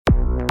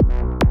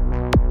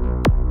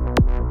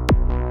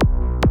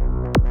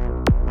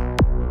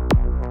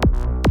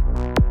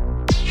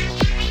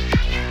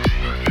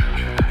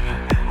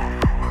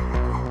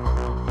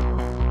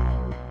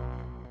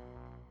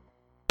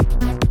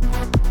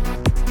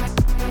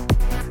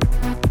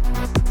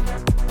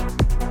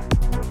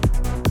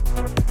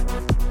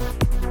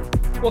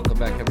Welcome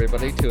back,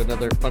 everybody, to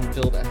another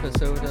fun-filled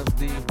episode of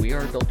the We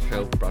Are Adult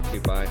Show, brought to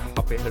you by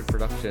Hoppyhead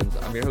Productions.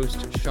 I'm your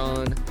host,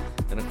 Sean,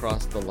 and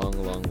across the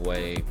long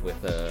way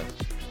with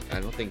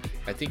I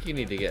think you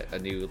need to get a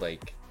new,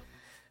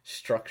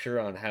 structure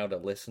on how to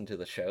listen to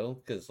the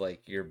show, because,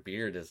 your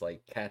beard is,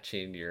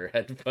 catching your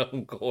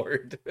headphone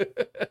cord.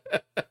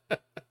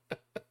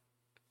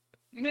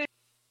 Meh.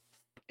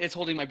 It's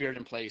holding my beard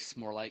in place,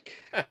 more like.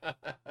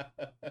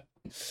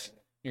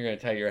 You're gonna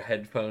tie your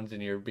headphones in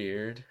your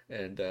beard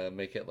and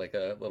make it like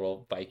a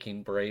little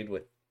Viking braid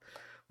with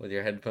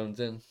your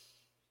headphones in.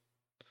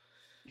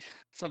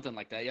 Something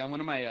like that. Yeah, one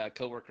of my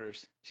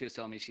coworkers, she was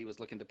telling me she was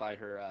looking to buy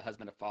her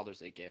husband a Father's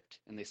Day gift,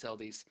 and they sell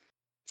these.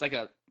 It's like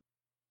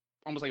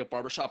almost like a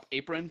barbershop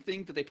apron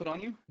thing that they put on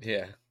you,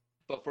 Yeah.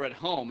 but for at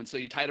home. And so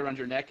you tie it around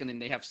your neck, and then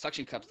they have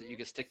suction cups that you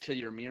can stick to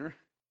your mirror,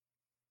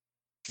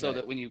 so Nice.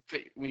 that when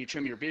you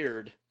trim your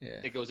beard,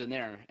 Yeah. it goes in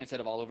there instead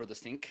of all over the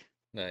sink.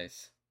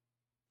 Nice.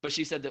 But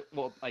she said that,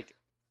 well,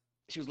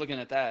 she was looking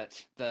at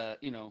that, the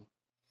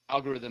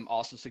algorithm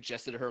also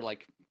suggested her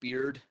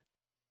beard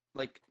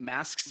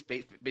masks,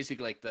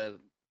 basically like the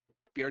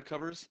beard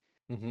covers.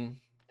 Mm-hmm.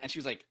 And she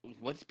was like,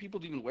 what do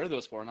people even wear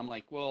those for? And I'm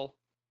like, well,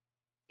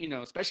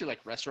 especially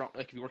restaurant,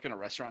 if you work in a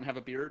restaurant and have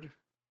a beard,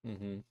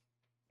 Mm-hmm.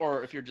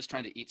 or if you're just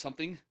trying to eat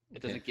something,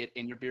 it doesn't get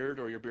in your beard,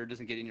 or your beard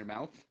doesn't get in your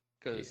mouth,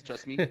 because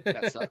trust me,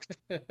 that sucks.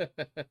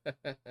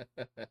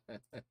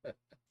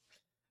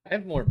 I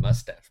have more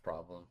mustache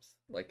problems.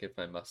 If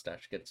my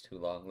mustache gets too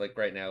long.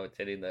 Right now it's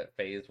hitting that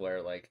phase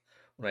where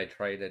when I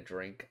try to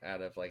drink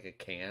out of a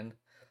can,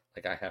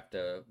 I have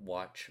to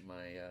watch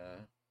my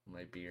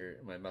my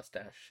beard, my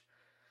mustache,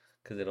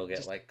 because it'll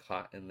get Just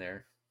caught in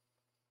there.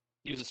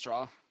 use a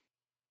straw.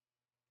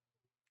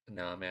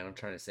 Nah, man, I'm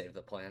trying to save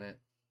the planet.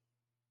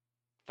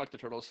 Fuck the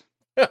turtles.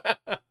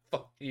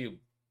 Fuck you.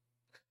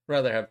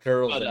 Rather have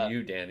turtles But than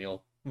you,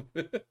 Daniel.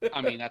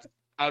 I mean,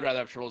 I would rather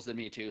have turtles than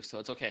me too, so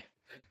it's okay.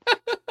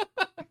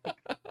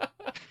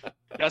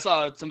 I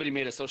saw somebody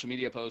made a social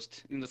media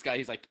post, and this guy,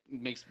 he's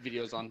makes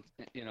videos on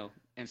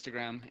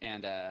Instagram,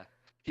 and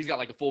he's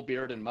got a full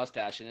beard and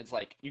mustache, and it's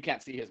you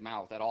can't see his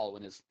mouth at all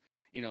when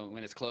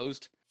when it's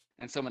closed.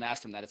 And someone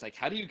asked him that, it's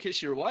how do you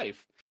kiss your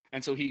wife?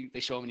 And so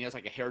they show him, and he has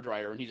a hair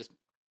dryer, and he just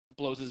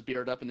blows his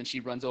beard up, and then she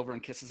runs over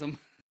and kisses him.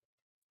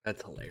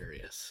 That's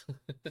hilarious.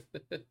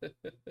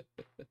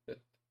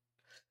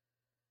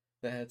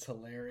 That's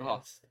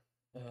hilarious.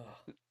 Oh.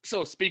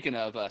 So speaking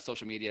of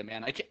social media,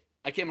 man,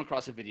 I came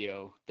across a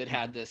video that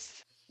had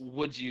this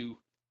 "would you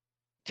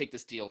take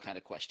this deal" kind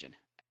of question.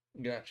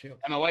 Got you.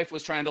 And my wife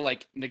was trying to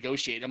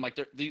negotiate. I'm like,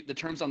 the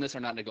terms on this are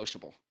not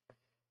negotiable.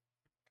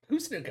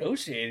 Who's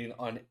negotiating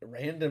on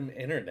random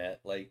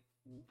internet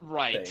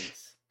Right.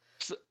 things?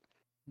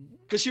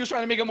 Because she was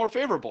trying to make it more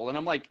favorable, and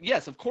I'm like,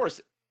 yes, of course.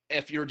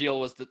 If your deal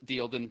was the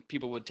deal, then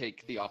people would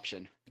take the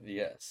option.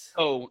 Yes.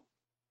 So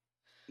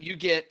you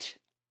get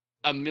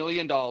 $1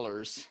 million.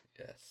 Yes.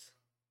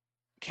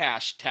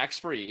 Cash, tax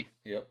free.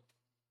 Yep.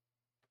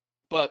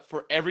 But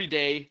for every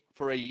day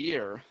for a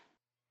year,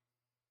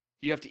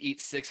 you have to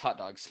eat 6 hot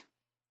dogs.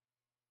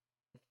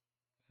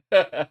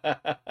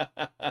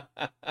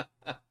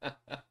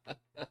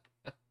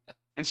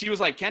 And she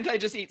was like, can't I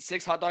just eat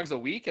 6 hot dogs a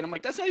week? And I'm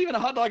like, that's not even a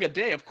hot dog a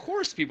day. Of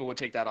course people would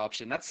take that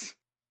option. That's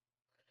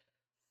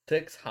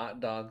 6 hot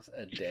dogs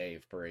a day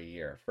for a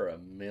year for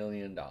 $1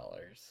 million.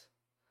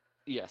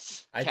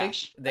 yes. I think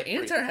the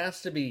answer has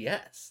to be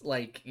yes.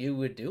 You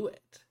would do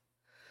it.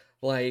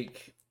 I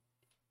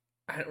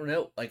don't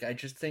know. I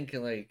just think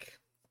I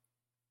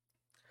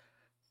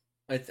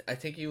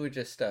think you would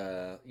just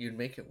you'd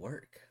make it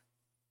work.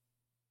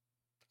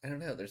 I don't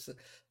know. There's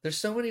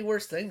so many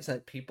worse things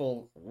that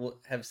people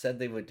have said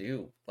they would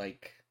do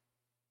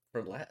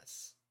for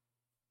less.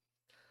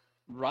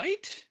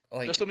 Right?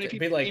 There's so many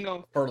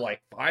people, for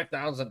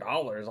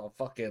 $5,000, I'll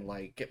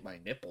fucking get my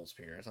nipples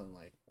pierced. I'm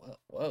like,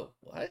 whoa,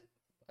 what?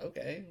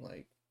 Okay,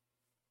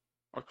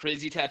 or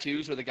crazy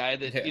tattoos, or the guy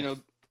that it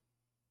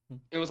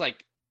was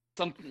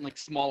some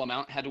small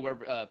amount had to wear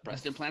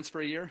breast implants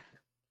for a year.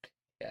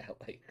 Yeah,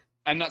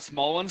 and not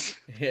small ones.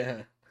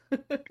 Yeah.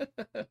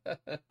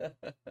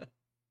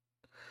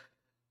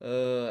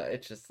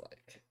 It's just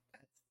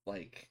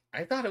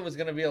I thought it was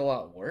gonna be a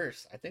lot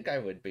worse. I think I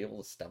would be able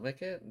to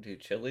stomach it and do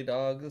chili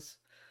dogs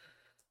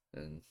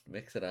and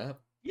mix it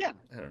up. Yeah.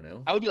 I don't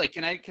know. I would be like,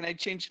 can I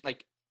change,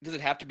 does it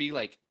have to be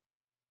a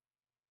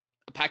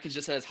package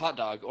that says hot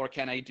dog, or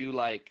can I do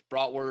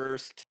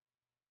bratwurst?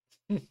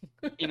 Can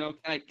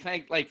I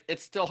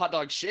it's still hot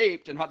dog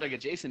shaped and hot dog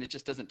adjacent, it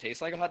just doesn't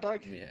taste like a hot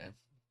dog? Yeah.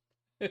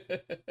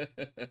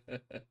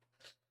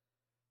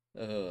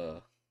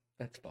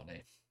 That's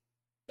funny.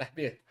 That'd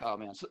be oh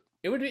man.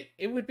 It would be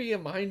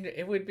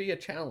a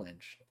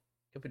challenge.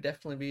 It would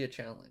definitely be a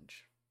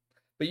challenge.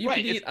 But you could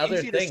eat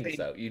other things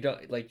though. You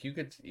don't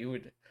you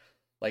would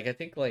I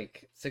think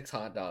 6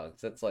 hot dogs,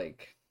 that's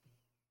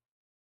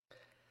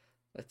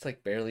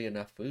barely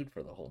enough food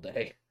for the whole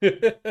day.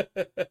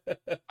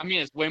 I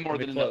mean, it's way more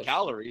than enough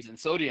calories and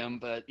sodium,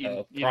 but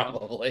you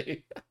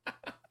probably.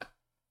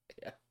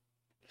 Yeah.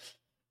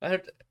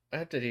 I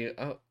have to do.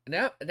 Oh,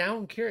 now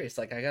I'm curious.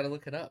 Like, I gotta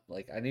look it up.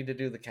 Like, I need to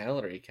do the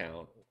calorie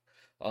count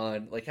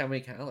on like how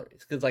many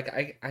calories, because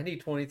like I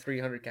need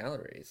 2,300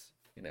 calories.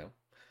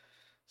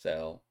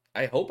 So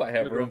I hope I You're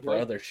have a girl room for boy.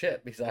 other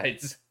shit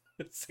besides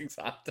 6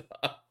 hot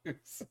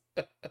dogs.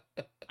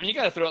 And you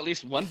got to throw at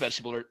least one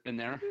vegetable in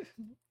there.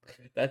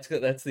 That's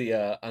good. That's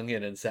the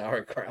onion and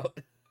sauerkraut.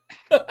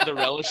 The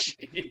relish.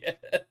 Yeah.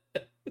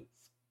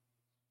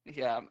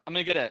 Yeah, I'm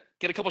gonna get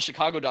a couple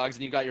Chicago dogs,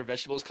 and you got your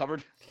vegetables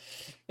covered.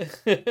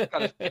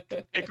 Got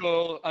a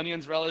pickle,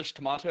 onions, relish,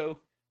 tomato.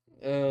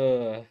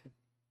 uh,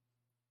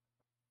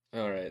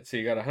 all right. So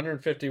you got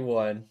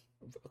 151,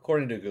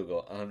 according to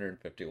Google,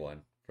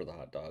 151 for the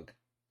hot dog.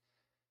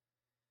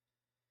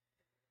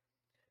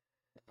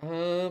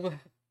 Um,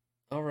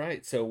 all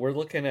right. So we're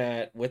looking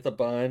at with a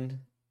bun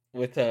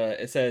with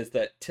it says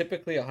that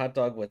typically a hot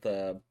dog with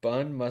a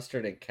bun,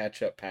 mustard, and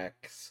ketchup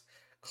packs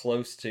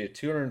close to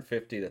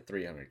 250 to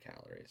 300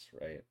 calories,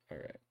 right? All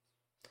right.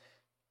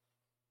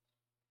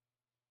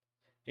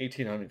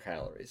 1,800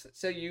 calories.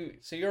 So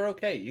you're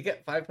okay. You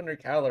get 500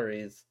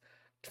 calories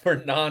for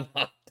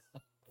non-hot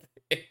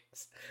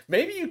dogs.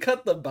 Maybe you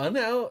cut the bun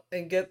out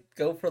and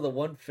go for the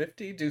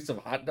 150, do some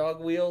hot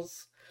dog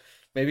wheels.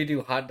 Maybe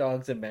do hot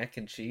dogs and mac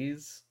and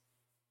cheese.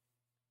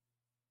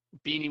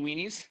 Beanie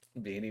weenies.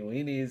 Beanie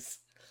weenies.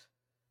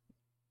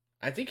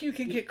 I think you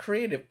can get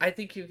creative. I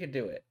think you can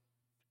do it.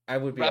 I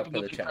would be Wrap up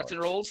them for up the in pretzel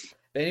challenge. rolls.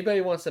 If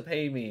anybody wants to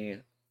pay me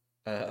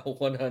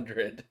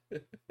 100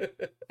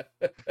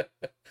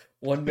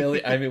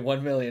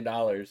 $1 million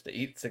to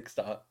eat six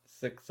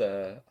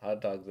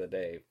hot dogs a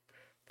day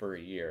for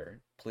a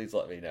year, please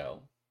let me know.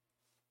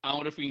 I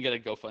wonder if we can get a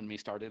GoFundMe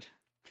started.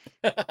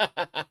 A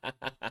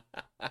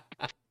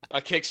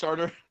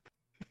Kickstarter.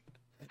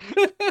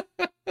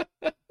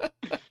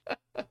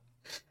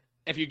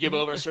 If you give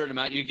over a certain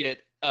amount, you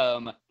get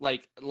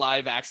like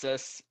live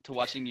access to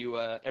watching you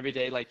every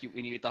day. Like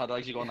when you eat the hot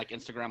dogs, you go on like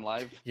Instagram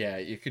Live. Yeah,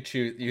 you could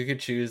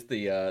choose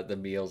the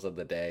meals of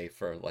the day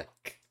for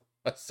like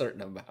a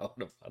certain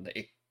amount of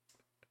money.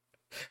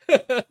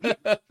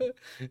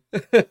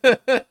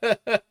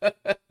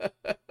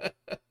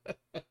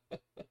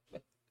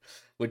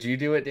 Would you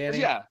do it, 'Cause, Danny?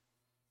 yeah,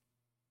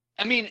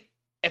 I mean,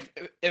 if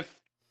if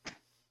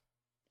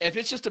if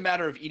it's just a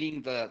matter of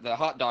eating the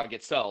hot dog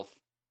itself,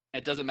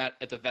 it doesn't matter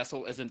if the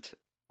vessel isn't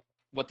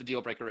what the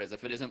deal breaker is.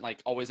 If it isn't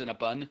like always in a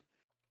bun,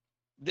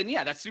 then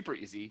yeah, that's super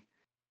easy.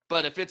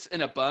 But if it's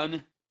in a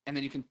bun and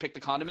then you can pick the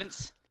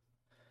condiments,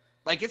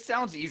 like it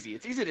sounds easy.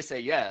 It's easy to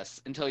say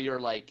yes until you're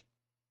like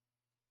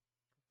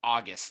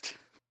August.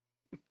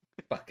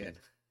 Fucking.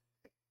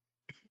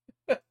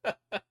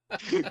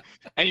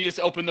 And you just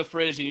open the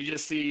fridge and you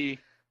just see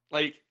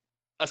like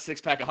a 6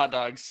 pack of hot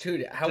dogs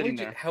Dude, how sitting would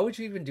you there. how would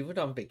you even do it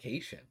on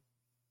vacation?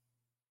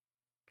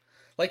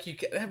 Like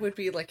that would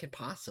be like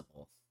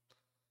impossible.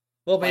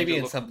 Well, Find maybe your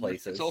in local some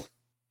Schnitzel. places.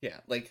 Yeah,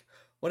 like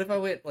what if I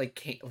went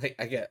like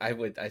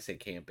I say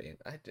camping.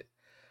 I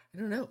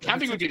don't know. That'd be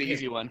Camping would such be a the pain.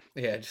 easy one.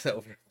 Yeah, just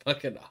over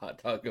fucking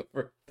hot dog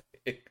over.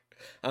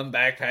 I'm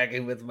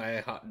backpacking with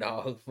my hot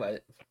dog, my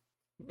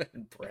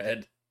and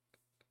bread.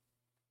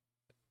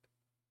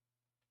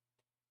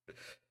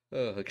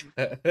 Oh,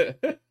 God.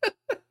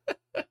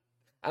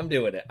 I'm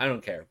doing it. I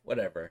don't care.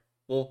 Whatever.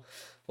 We'll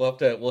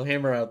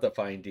hammer out the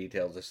fine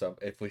details or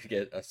something if we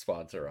get a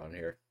sponsor on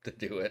here to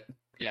do it.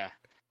 Yeah.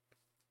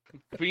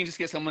 If we can just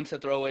get someone to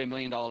throw away $1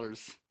 million.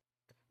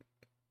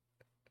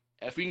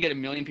 If we can get 1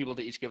 million people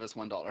to each give us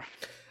 $1.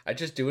 I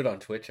just do it on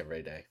Twitch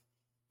every day.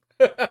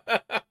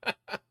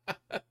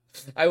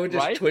 I would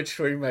just Right? Twitch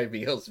stream my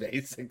meals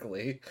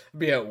basically.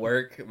 Be at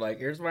work, I'm like,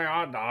 here's my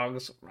hot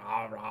dogs.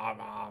 Rah, rah,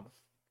 rah.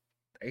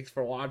 Thanks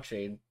for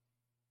watching.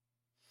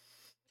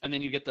 And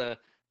then you get the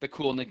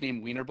cool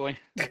nickname Wiener Boy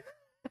for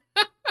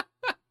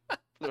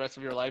the rest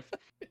of your life.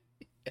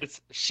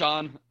 It's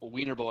Sean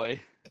Wiener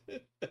Boy.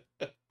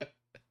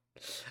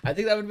 I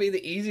think that would be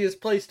the easiest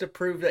place to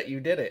prove that you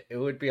did it. It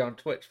would be on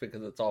Twitch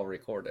because it's all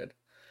recorded.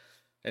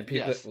 And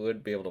people Yes.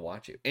 would be able to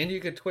watch you. And you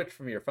could Twitch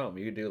from your phone.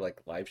 You could do like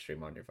live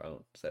stream on your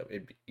phone. So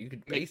you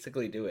could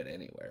basically do it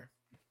anywhere.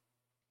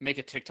 Make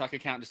a TikTok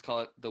account, just call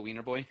it the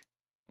Wiener Boy.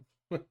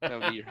 That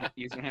would be your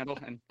user handle,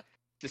 and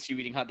just you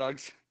eating hot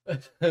dogs.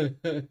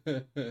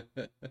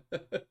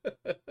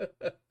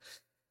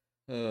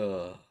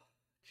 Oh,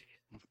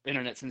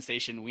 Internet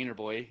sensation Wiener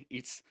Boy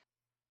eats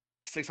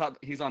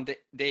he's on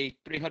day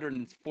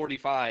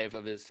 345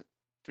 of his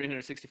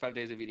 365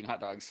 days of eating hot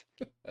dogs.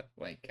 oh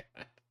my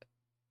God.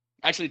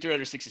 Actually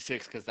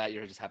 366 because that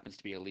year just happens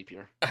to be a leap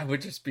year. I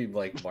would just be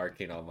like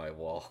marking on my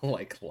wall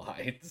like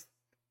lines.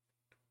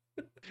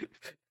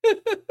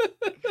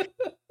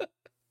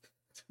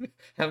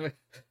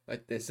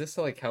 Is this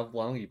like how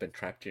long you've been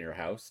trapped in your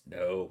house?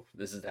 No,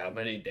 this is how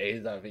many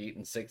days I've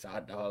eaten 6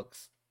 hot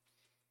dogs.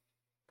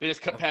 They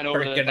just pan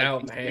over to Working like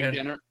out, Thanksgiving man.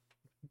 dinner.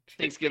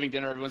 Thanksgiving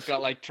dinner, everyone's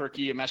got like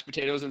turkey and mashed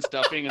potatoes and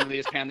stuffing, and then they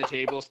just pan the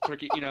tables,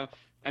 turkey,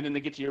 and then they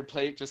get to your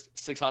plate, just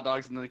 6 hot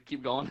dogs, and then they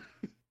keep going.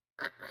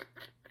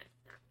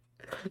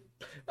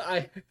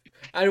 I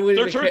wouldn't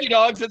They're even turkey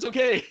dogs. It's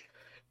okay.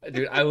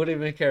 Dude, I wouldn't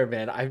even care,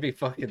 man. I'd be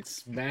fucking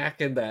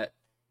smacking that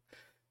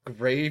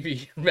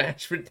gravy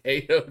mashed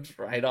potatoes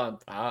right on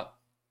top.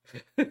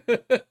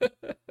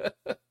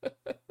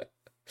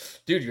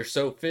 Dude, you're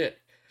so fit.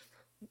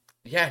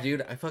 Yeah,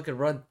 dude, I fucking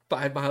run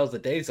 5 miles a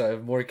day, so I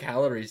have more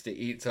calories to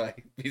eat. So I,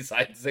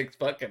 besides 6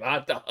 fucking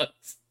hot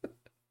dogs,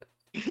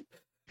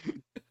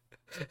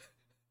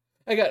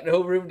 I got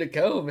no room to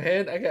go,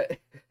 man. I got,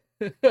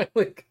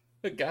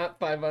 I got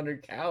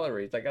 500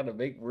 calories. I gotta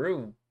make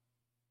room.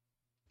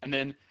 And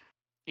then,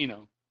 you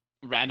know,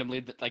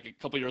 randomly, like a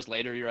couple years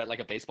later, you're at like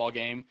a baseball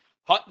game,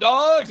 hot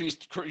dogs, and you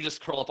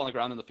just curl up on the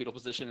ground in the fetal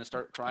position and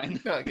start crying.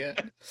 Not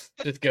good.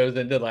 Just goes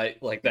into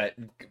like that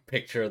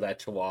picture of that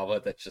chihuahua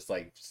that's just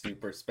like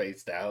super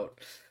spaced out.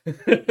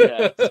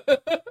 Yeah.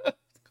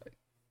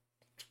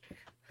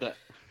 But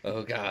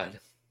Oh God,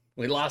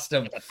 we lost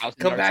him. a thousand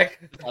Come yards, back,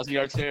 1,000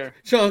 yards there.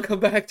 Sean. Come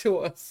back to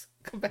us.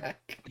 Come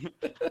back.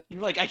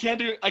 You're like, I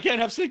can't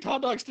have steak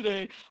hot dogs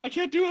today. I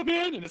can't do it,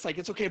 man. And it's like,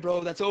 it's okay,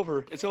 bro. That's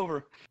over. It's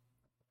over.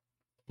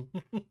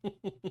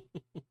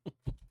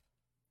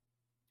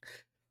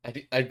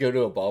 I'd go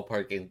to a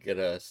ballpark and get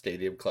a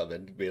stadium club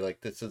and be like,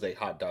 "This is a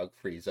hot dog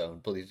free zone.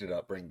 Please do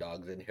not bring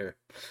dogs in here."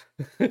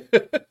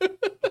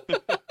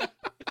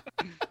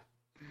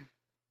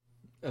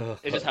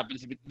 It just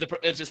happens to be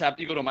it just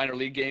happens. You go to a minor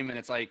league game and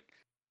it's like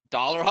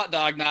dollar hot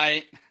dog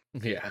night.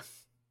 Yeah.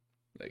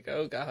 Like,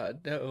 oh God,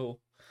 no.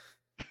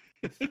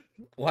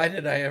 Why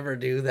did I ever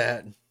do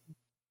that?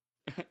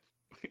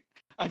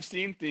 I've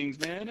seen things,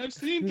 man. I've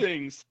seen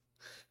things.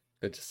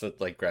 It just looked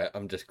like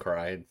I'm just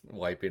crying,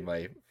 wiping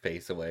my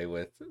face away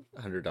with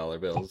 $100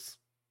 bills.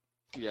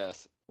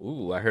 Yes.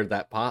 Ooh, I heard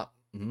that pop.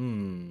 What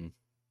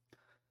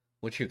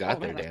you got Oh,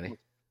 there, man, Danny?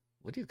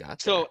 What do you got there?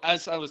 So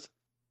as I was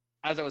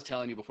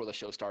telling you before the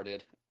show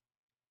started,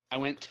 I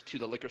went to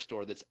the liquor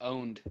store that's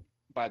owned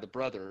by the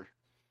brother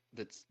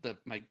that's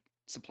my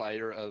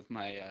supplier of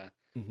my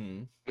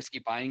whiskey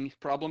buying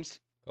problems,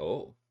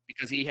 Oh.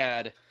 because he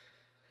had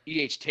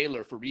E.H.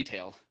 Taylor for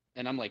retail.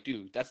 And I'm like,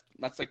 dude, that's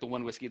like the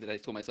one whiskey that I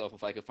told myself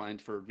if I could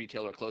find for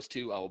retail or close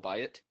to, I will buy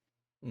it.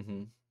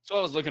 So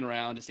I was looking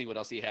around to see what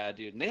else he had,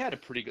 dude. And they had a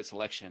pretty good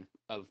selection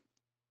of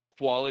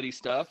quality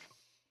stuff.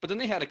 But then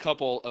they had a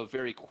couple of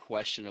very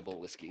questionable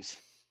whiskeys.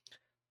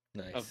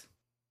 Nice.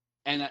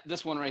 And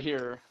this one right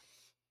here,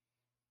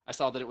 I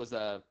saw that it was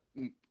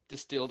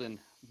distilled in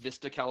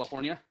Vista,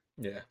 California.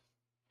 Yeah.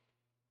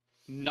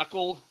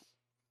 Knuckle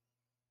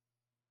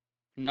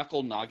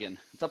Noggin.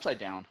 It's upside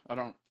down. I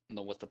don't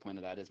know what the point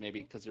of that is.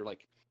 Maybe because you're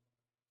like,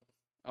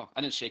 oh,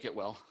 I didn't shake it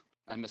well.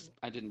 I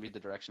didn't read the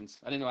directions.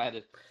 I didn't know I had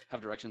to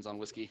have directions on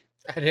whiskey.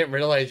 I didn't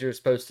realize you were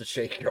supposed to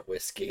shake your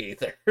whiskey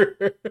either.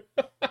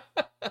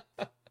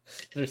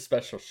 There's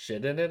special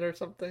shit in it or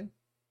something?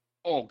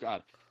 Oh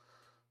God.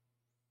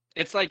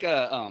 It's like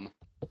a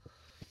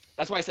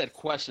that's why I said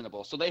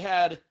questionable. So they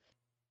had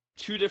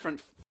two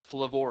different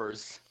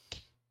flavors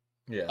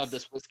of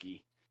this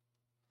whiskey.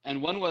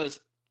 And one was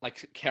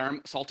like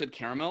salted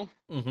caramel,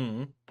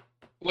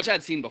 which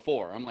I'd seen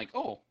before. I'm like,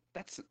 oh,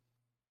 that's, I'm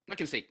not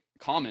gonna say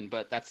common,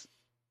 but that's,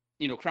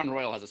 Crown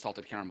Royal has a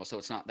salted caramel, so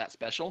it's not that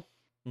special.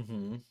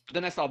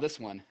 Then I saw this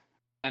one,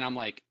 and I'm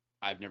like,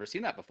 I've never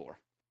seen that before.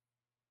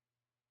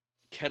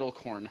 Kettle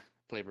corn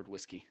flavored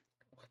whiskey.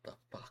 What the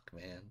fuck,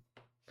 man?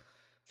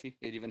 See,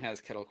 it even has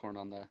kettle corn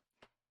on the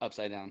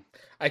upside down.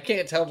 I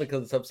can't tell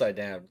because it's upside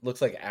down.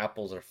 Looks like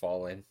apples are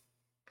falling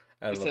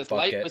out of the It says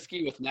bucket. light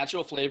whiskey with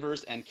natural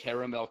flavors and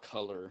caramel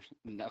color.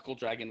 Knuckle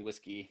Dragon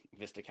Whiskey,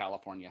 Vista,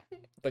 California.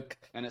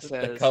 And it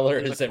says the color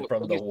isn't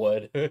from the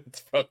wood.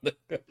 It's from the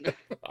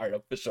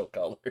artificial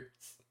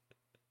colors.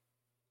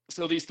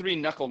 So these three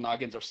knuckle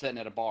noggins are sitting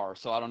at a bar.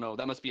 So I don't know.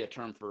 That must be a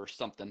term for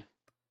something.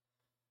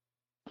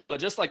 But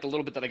just like the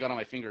little bit that I got on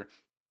my finger,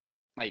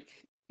 like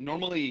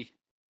normally,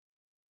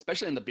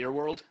 especially in the beer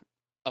world,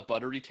 a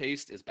buttery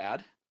taste is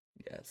bad.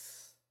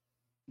 Yes.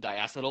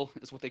 Diacetyl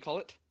is what they call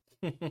it.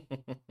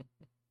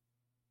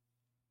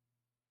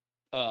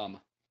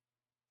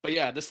 But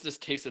yeah, this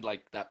just tasted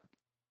like that.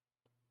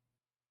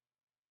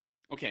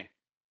 Okay.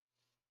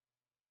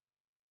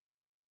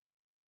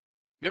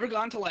 You ever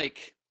gone to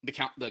like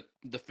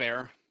the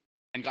fair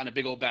and gotten a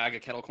big old bag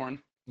of kettle corn?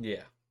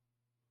 Yeah.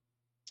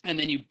 And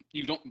then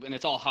you don't, and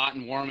it's all hot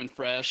and warm and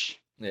fresh.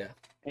 Yeah.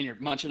 And you're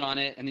munching on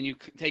it, and then you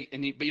take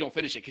but you don't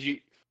finish it because you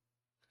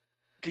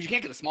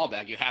can't get the small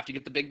bag. You have to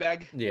get the big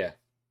bag. Yeah.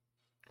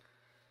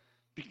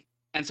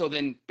 And so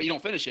then, but you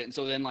don't finish it, and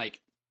so then like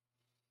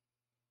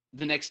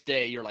the next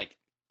day you're like,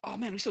 oh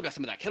man, we still got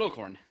some of that kettle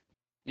corn. And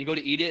you go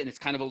to eat it, and it's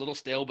kind of a little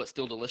stale, but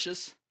still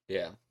delicious.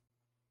 Yeah.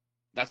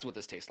 That's what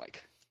this tastes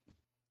like.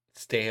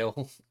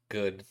 Stale,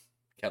 good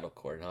kettle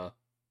corn, huh?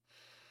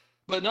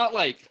 But not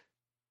like,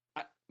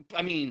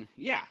 I mean,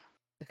 yeah,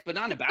 but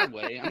not in a bad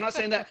way. I'm not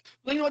saying that.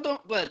 Well, you know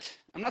what? But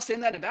I'm not saying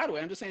that in a bad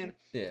way. I'm just saying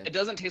it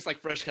doesn't taste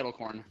like fresh kettle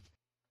corn,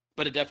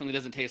 but it definitely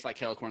doesn't taste like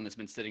kettle corn that's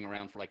been sitting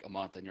around for like a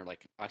month, and you're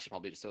like, I should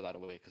probably just throw that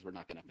away because we're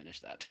not gonna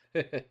finish that.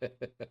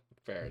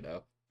 Fair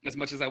enough. As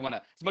much as I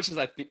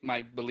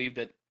believe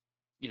that,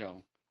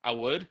 I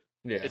would.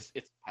 Yeah. It's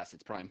past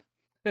its prime.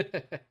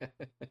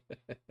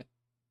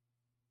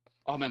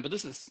 Oh man, but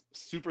this is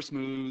super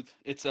smooth.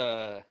 It's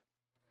a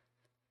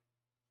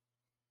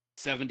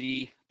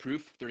 70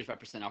 proof,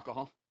 35%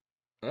 alcohol.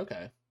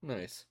 Okay,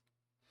 nice.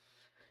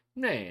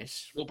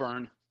 Nice. No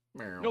burn.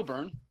 Meow. No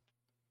burn.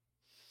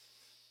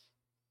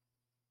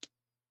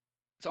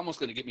 It's almost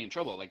going to get me in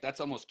trouble. Like that's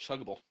almost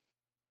chuggable,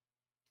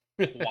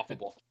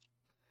 waffable.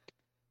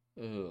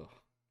 Ugh.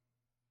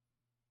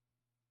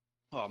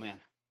 Oh man,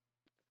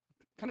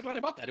 kind of glad I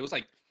bought that. It was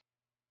like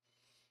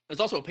it's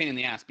also a pain in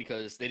the ass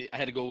because I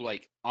had to go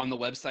like on the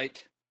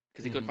website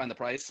because they couldn't Mhm. find the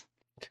price.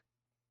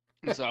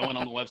 And so I went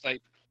on the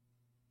website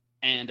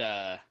and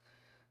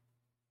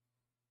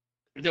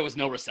there was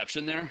no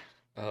reception there.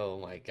 Oh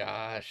my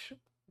gosh.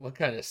 What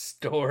kind of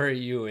store are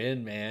you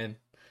in, man?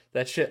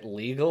 That shit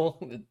legal?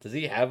 Does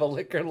he have a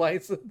liquor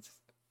license?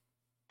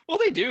 Well,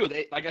 they do.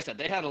 They like I said,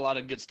 they had a lot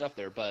of good stuff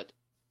there, but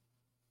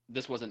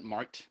this wasn't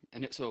marked,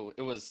 and so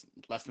it was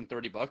less than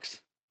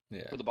 $30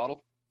 Yeah, for the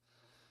bottle.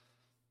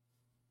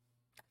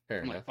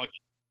 fair I'm like, enough. fuck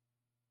it.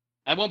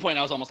 At one point,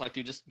 I was almost like,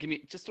 dude,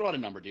 just throw out a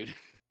number, dude.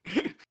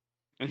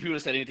 And if you would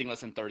have said anything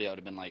less than 30, I would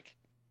have been like,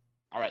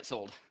 all right,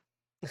 sold.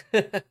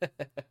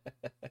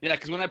 Yeah,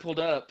 because when I pulled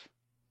up,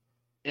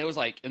 it was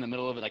like in the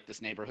middle of like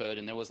this neighborhood,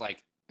 and there was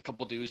like a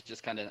couple dudes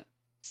just kind of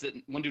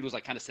sitting. One dude was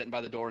like kind of sitting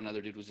by the door,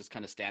 another dude was just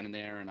kind of standing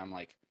there, and I'm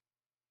like,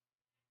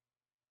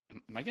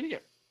 am I gonna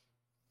get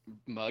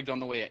mugged on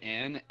the way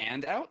in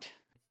and out?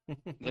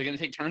 They're gonna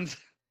take turns.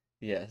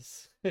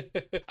 Yes. I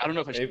don't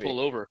know if I should Maybe. pull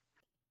over.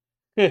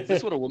 Is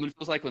this what a woman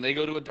feels like when they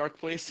go to a dark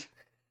place?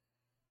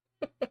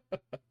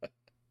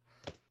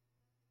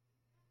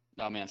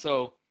 Oh man.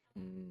 So I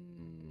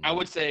Mm,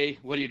 would say,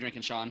 what are you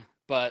drinking, Sean?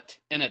 But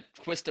in a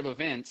twist of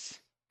events,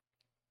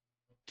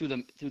 to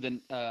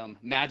the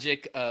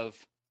magic of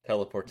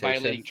teleportation.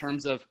 violating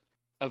terms of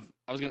I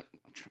was gonna,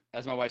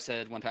 as my wife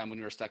said one time when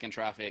we were stuck in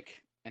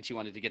traffic and she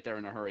wanted to get there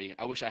in a hurry.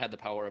 I wish I had the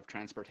power of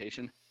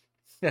transportation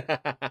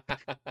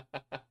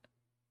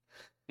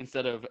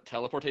instead of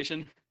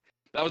teleportation.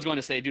 But I was going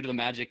to say, due to the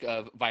magic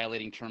of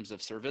violating terms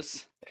of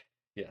service,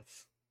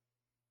 Yes.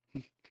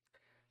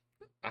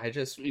 I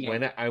just you know,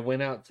 went I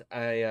went out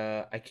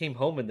I came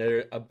home and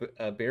there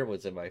a beer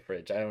was in my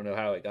fridge. I don't know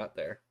how it got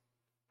there.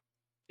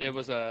 it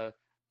was a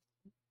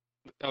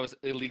I was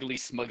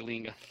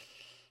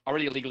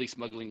already illegally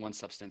smuggling one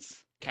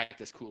substance,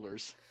 cactus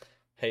coolers,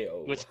 Hey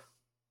oh. which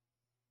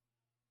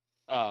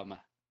um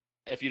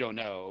if you don't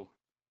know,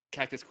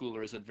 cactus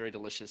cooler is a very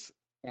delicious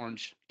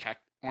orange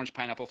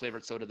pineapple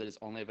flavored soda that is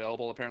only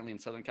available apparently in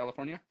Southern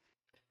California.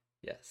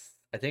 Yes.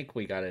 I think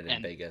we got it in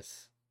And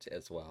Vegas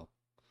as well.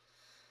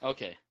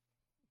 okay,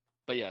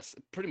 but yes,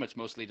 pretty much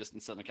mostly just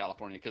in Southern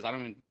California because I don't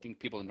even think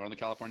people in Northern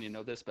California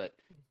know this, but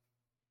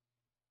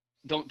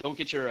don't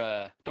get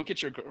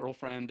your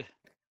girlfriend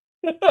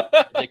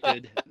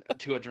addicted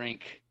to a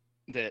drink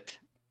that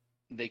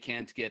they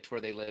can't get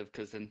where they live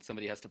because then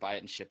somebody has to buy it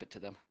and ship it to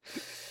them.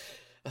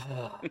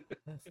 Ah,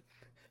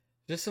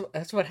 just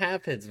that's what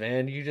happens,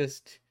 man. You're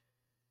just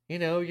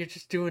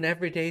doing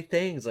everyday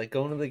things like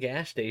going to the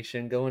gas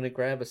station, going to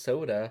grab a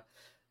soda,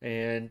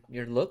 and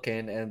you're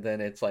looking, and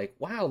then it's like,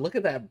 wow, look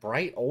at that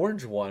bright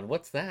orange one.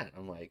 What's that?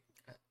 I'm like,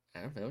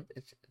 I don't know.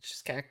 It's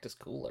just Cactus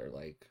Cooler.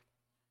 Like,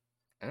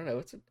 I don't know.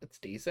 It's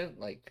decent.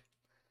 Like,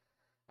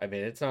 I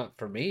mean, it's not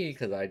for me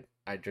because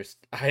I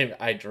just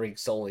I drink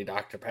solely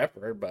Dr.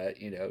 Pepper, but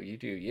you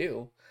do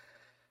you.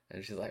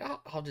 And she's like,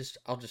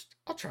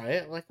 I'll try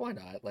it. I'm like, why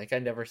not? Like, I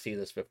never see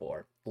this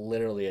before.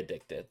 Literally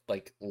addicted.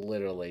 Like,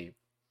 literally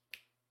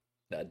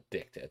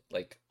addicted.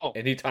 Like, Oh,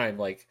 anytime,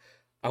 like,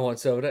 I want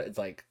soda, it's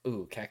like,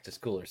 ooh, Cactus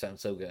Cooler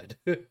sounds so good.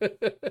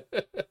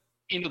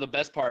 the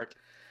best part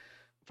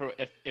for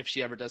if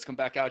she ever does come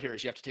back out here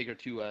is you have to take her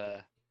to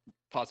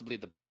possibly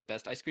the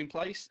best ice cream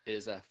place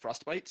is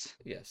Frost Bites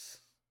Yes.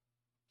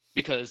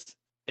 because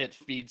it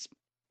feeds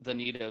the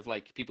need of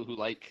like people who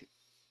like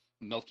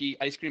milky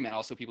ice cream and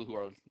also people who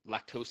are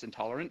lactose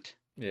intolerant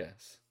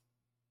Yes.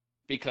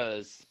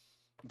 because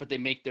but they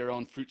make their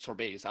own fruit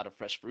sorbets out of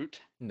fresh fruit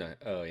No.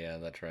 Oh, yeah,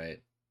 that's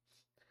right.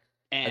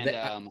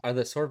 and Are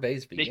the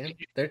sorbets they vegan?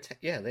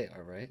 Yeah, they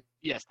are, right?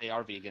 yes they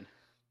are vegan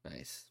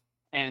Nice.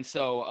 and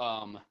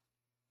so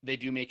they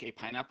do make a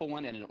pineapple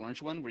one and an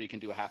orange one where you can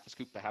do a half a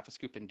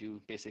scoop and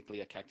do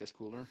basically a cactus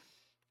cooler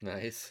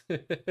Nice.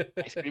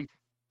 ice cream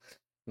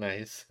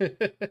Nice.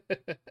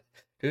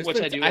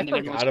 which I do I and then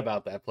everyone's forgot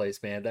about that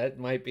place, man. That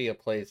might be a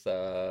place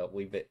I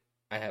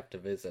have to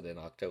visit in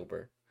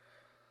October.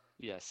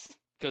 yes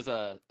because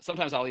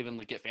sometimes I'll even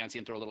like, get fancy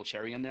and throw a little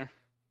cherry in there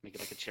make it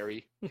like a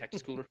cherry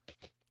cactus cooler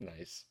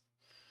Nice.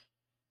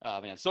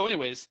 man so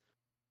anyways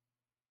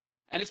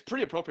and it's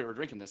pretty appropriate we're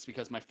drinking this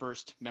because my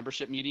first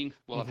membership meeting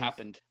will have Hmm.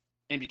 happened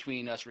in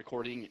between us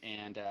recording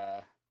and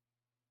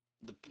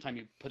the time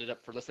you put it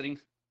up for listening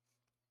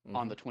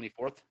on Hmm. the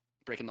 24th.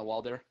 Breaking the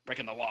wall there.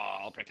 Breaking the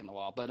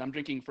wall. But I'm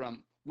drinking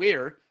from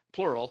we're,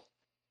 plural,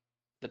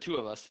 the two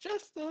of us,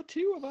 just the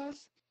two of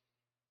us.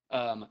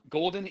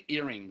 Golden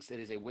Earrings.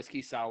 It is a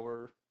whiskey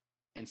sour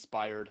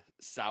inspired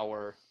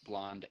sour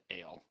blonde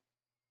ale.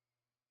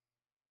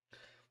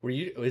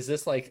 is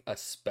this like a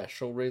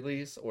special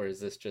release or is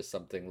this just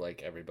something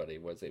like everybody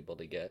was able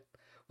to get?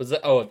 Was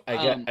it, oh,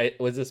 Um,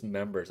 was this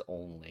members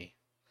only?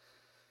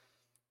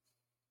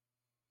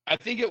 I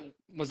think it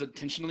was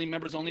intentionally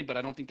members only, but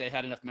I don't think they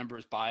had enough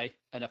members buy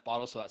enough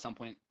bottles, so at some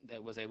point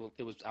it was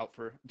out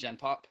for Gen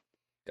Pop.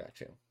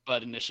 Gotcha.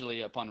 But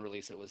initially, upon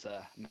release, it was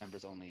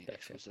members only Gotcha.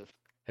 exclusive,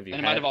 Have you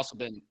and it might have had also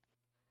been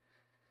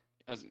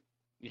as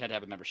you had to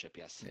have a membership.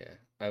 Yes. Yeah,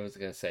 I was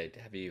gonna say,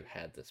 have you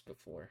had this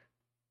before?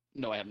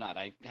 No, I have not.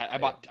 Hey,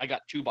 I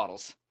got two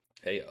bottles.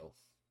 heyo.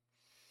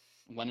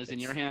 One is in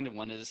your It's hand, and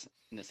one is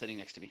sitting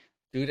next to me.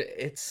 Dude,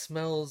 it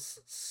smells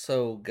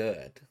so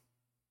good.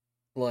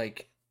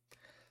 Like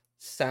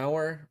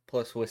sour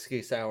plus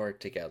whiskey sour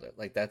together.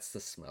 Like that's the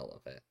smell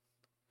of it.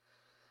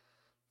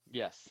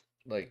 Yes.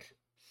 Like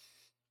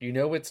you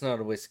know it's not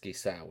a whiskey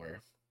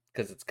sour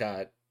because it's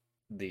got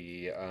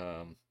the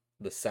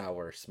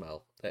sour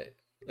smell that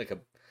like a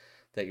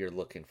that you're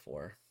looking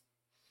for.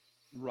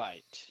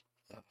 Right.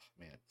 Oh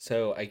man.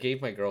 So I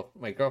gave my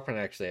girlfriend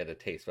actually had a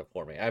taste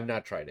before me. I've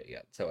not tried it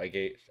yet. So I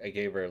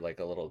gave her like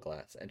a little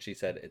glass and she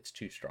said it's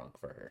too strong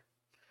for her.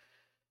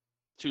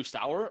 Too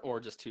sour or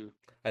just too?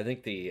 I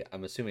think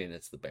I'm assuming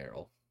it's the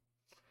barrel.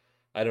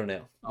 I don't know.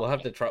 Okay. We'll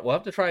have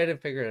to try it and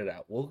figure it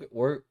out.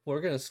 We're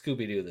gonna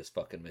Scooby Doo this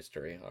fucking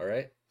mystery, all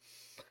right?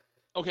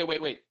 Okay.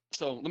 Wait. Wait.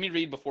 So let me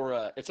read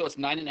before. It's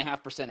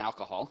 9.5%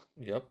 alcohol.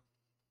 Yep.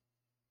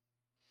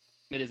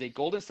 It is a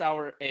golden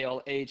sour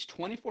ale aged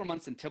 24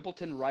 months in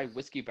Templeton rye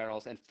whiskey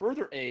barrels and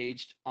further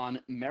aged on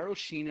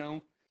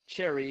maraschino,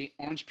 cherry,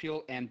 orange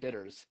peel, and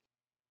bitters.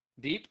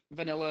 Deep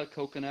vanilla,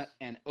 coconut,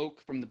 and oak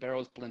from the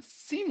barrels blend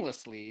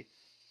seamlessly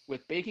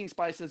with baking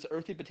spices,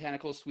 earthy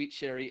botanicals, sweet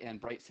cherry,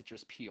 and bright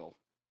citrus peel.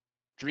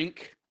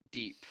 Drink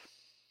deep.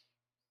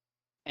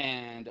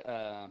 And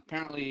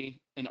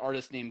apparently, an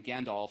artist named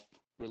Gandalf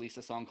released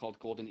a song called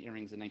Golden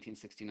Earrings in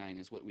 1969,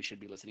 is what we should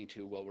be listening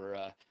to while we're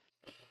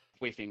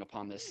wafting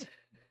upon this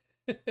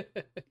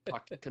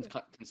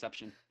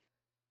conception.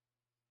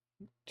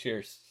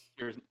 Cheers.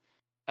 Cheers.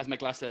 As my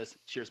glass says,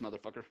 cheers,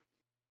 motherfucker.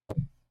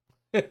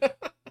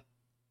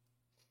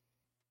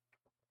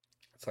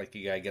 It's like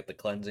you gotta get the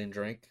cleansing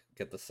drink,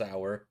 get the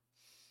sour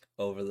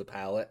over the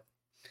palate,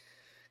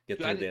 get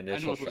Dude, through the I don't know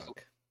initial if it was,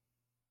 shock.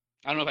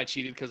 I don't know if I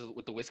cheated because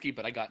with the whiskey,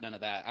 but I got none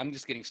of that. I'm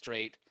just getting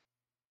straight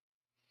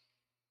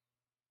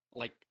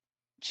like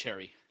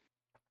cherry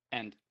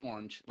and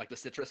orange, like the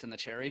citrus and the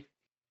cherry,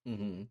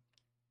 Mm-hmm.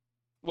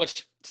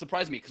 which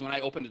surprised me because when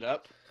I opened it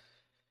up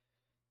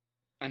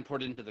and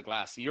poured it into the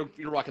glass, you're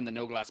rocking the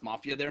no glass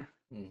mafia there,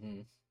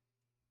 Mm-hmm.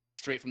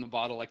 straight from the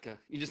bottle. Like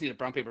you just need a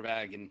brown paper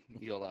bag and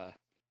you'll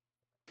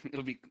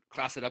it'll be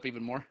class it up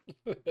even more.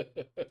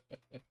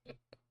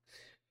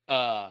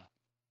 Uh,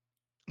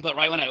 but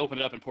right when I opened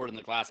it up and poured it in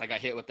the glass, I got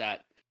hit with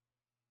that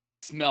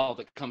smell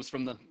that comes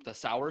from the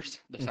sours,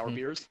 the sour Mm-hmm.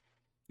 beers,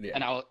 Yeah.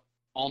 and I was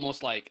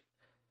almost like,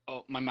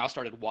 oh, my mouth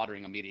started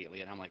watering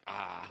immediately, and I'm like,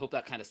 I hope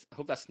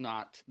that's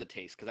not the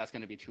taste because that's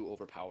going to be too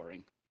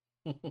overpowering.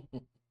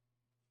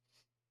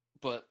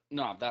 But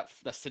no,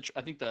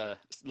 I think the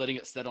letting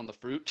it sit on the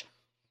fruit.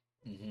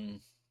 Mm-hmm.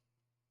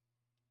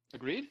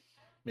 Agreed?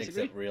 Makes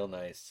Disagree? it real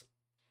nice.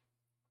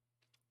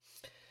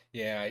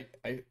 Yeah,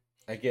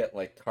 I get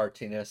like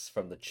tartiness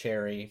from the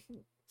cherry,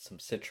 some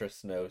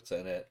citrus notes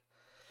in it.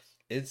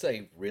 It's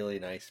a really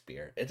nice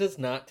beer. It does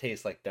not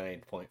taste like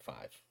 9.5,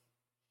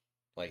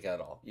 like at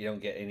all. You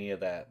don't get any of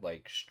that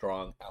like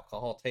strong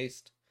alcohol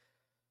taste.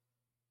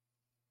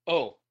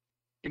 Oh,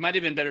 it might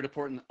have been better to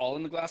pour it all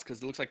in the glass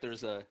because it looks like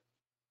there's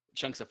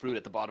chunks of fruit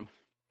at the bottom.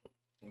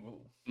 Ooh.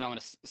 Now I'm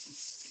gonna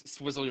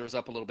swizzle yours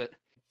up a little bit.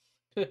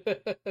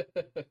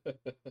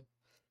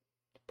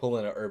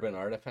 Pulling an urban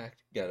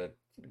artifact. Gotta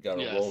roll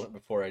Yes. it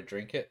before I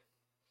drink it.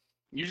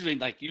 Usually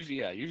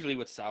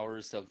with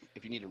sours, so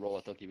if you need to roll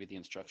it, they'll give you the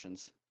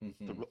instructions.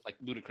 Hmm. Like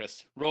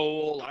ludicrous,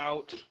 roll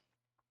out.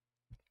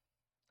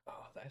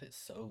 Oh, that is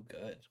so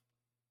good.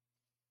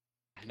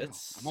 I know.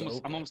 It's so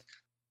good.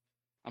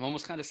 I'm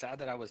almost kind of sad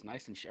that I was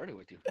nice and shared it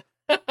with you.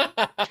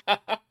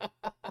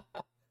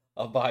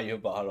 I'll buy you a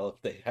bottle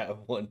if they have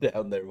one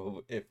down there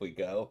if we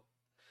go.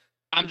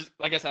 I'm just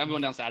like I said, I'm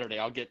going down Saturday.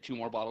 I'll get 2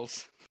 more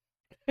bottles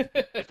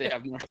if they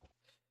have more.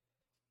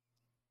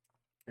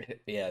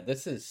 Yeah,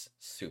 this is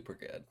super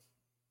good.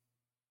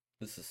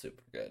 This is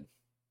super good.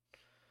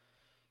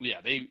 Yeah,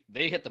 they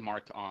hit the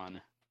mark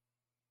on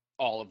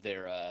all of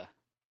their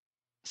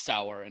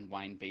sour and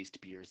wine based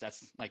beers.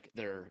 That's like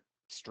their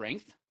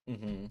strength,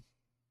 Hmm.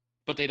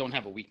 but they don't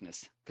have a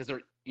weakness because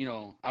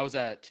I was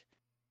at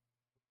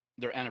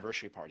their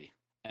anniversary party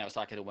and I was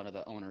talking to one of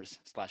the owners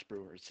slash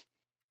brewers.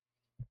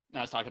 And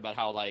I was talking about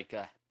how like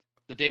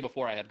the day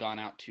before I had gone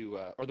out to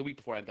or the week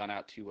before I had gone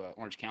out to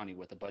Orange County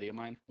with a buddy of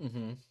mine,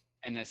 Hmm.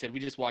 and I said we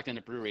just walked in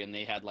a brewery and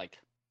they had like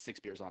 6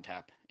 beers on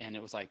tap, and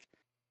it was like,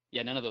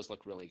 yeah, none of those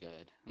look really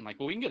good. I'm like,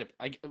 well, we can get it.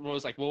 I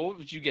was like, well, what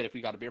would you get if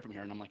we got a beer from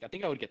here? And I'm like, I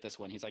think I would get this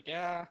one. He's like,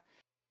 yeah.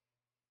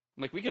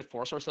 I'm like, we could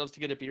force ourselves to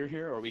get a beer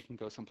here, or we can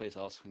go someplace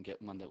else and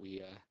get one that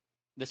we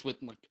this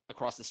with like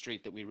across the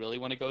street that we really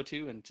want to go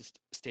to and just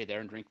stay there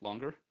and drink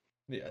longer.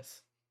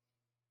 Yes.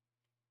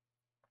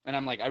 And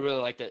I'm like, I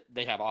really like that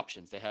they have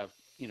options. They have,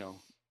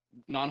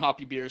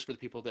 non-hoppy beers for the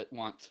people that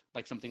want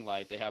like something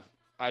light. They have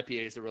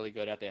IPAs they're really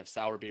good at. They have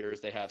sour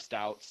beers. They have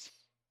stouts.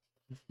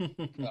 They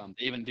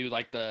even do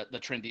like the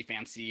trendy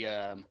fancy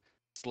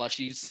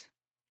slushies.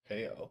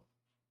 Heyo.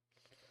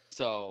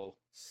 So,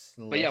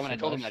 but yeah, when I Slushy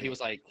told him that, mushy.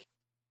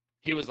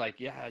 he was like,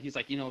 yeah, he's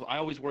like, I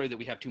always worry that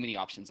we have too many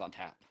options on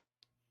tap.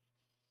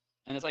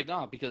 And it's like,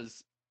 no,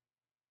 because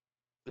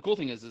the cool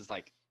thing is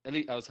like, I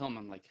think I was telling him,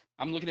 I'm like,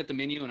 I'm looking at the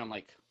menu and I'm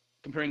like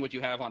comparing what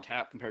you have on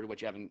tap compared to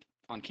what you have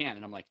on can,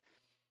 and I'm like,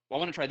 well,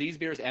 I want to try these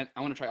beers and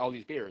I want to try all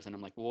these beers, and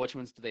I'm like, well, which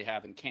ones do they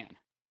have in can?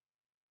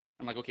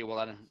 I'm like, okay,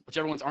 well,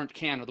 whichever ones aren't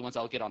can are the ones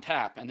I'll get on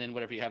tap, and then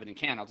whatever you have it in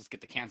can, I'll just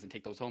get the cans and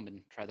take those home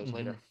and try those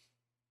later.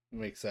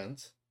 Makes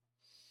sense.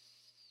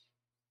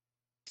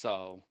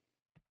 So,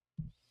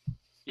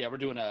 yeah, we're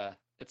doing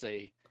it's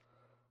a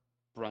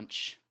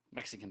brunch,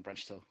 Mexican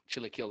brunch, so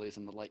chilaquiles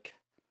and the like.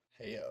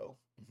 Heyo.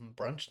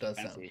 Brunch does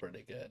sound Fancy.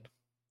 pretty good.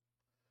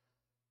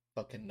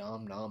 Fucking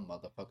nom nom,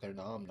 motherfucker,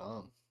 nom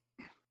nom.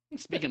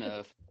 Speaking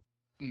of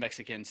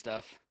Mexican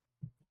stuff,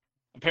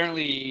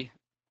 apparently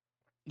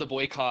the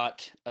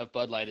boycott of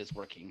Bud Light is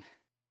working.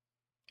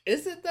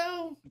 Is it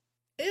though?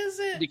 Is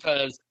it?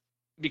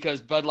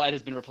 Because Bud Light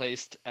has been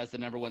replaced as the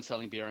number one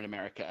selling beer in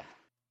America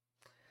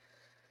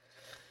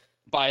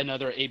by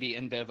another AB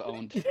InBev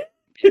owned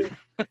beer.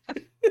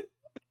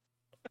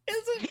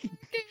 Is it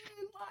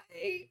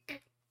fucking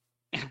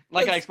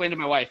Like I explained to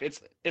my wife,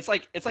 it's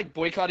like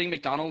boycotting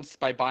McDonald's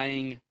by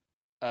buying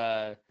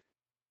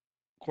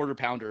quarter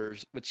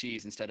pounders with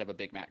cheese instead of a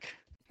Big Mac.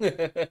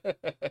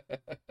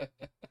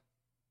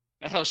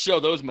 I'll show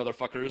those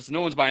motherfuckers.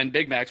 No one's buying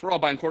Big Macs. We're all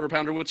buying quarter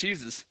pounder with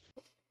cheeses.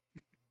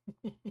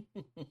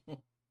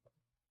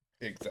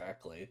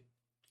 Exactly.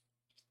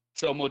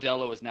 So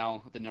Modelo is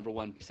now the number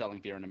one selling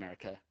beer in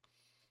America.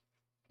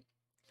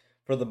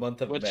 For the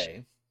month of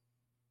May.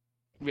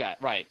 Yeah,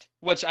 right.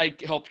 Which I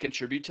helped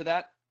contribute to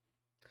that.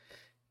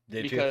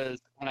 Did because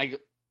when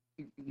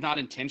not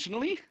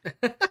intentionally,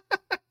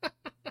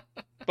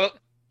 but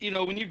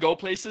when you go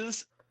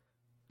places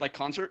like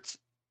concerts,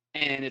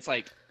 and it's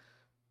like,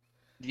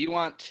 do you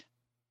want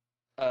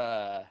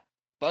Bud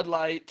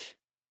Light,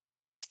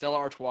 Stella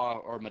Artois,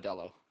 or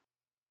Modelo?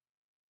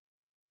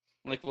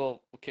 I'm like,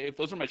 well, okay, if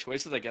those are my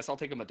choices, I guess I'll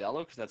take a Modelo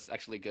because that's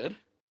actually good.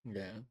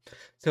 Yeah.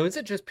 So is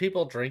it just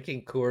people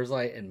drinking Coors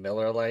Light and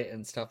Miller Light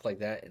and stuff like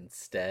that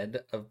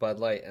instead of Bud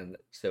Light, and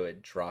so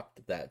it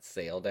dropped that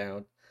sale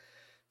down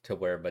to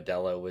where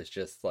Modelo was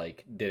just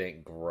like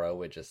didn't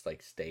grow, it just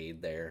like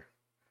stayed there?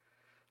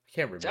 I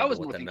can't remember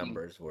what the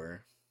numbers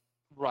were.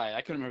 Right, I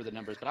couldn't remember the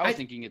numbers, but I was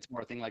thinking it's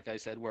more a thing, like I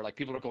said, where like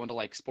people are going to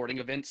like sporting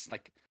events,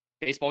 like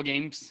baseball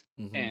games,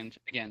 and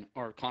again,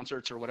 or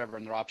concerts or whatever,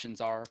 and their options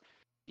are,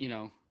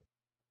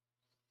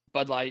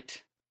 Bud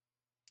Light,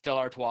 Stella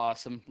Artois,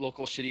 some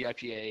local shitty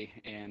IPA,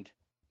 and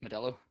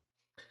Modelo.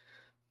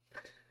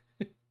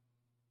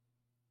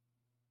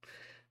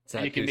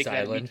 And you can make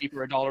that meat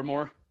for $1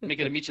 more. Make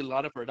it a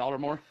michelada for $1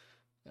 more.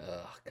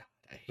 Oh god,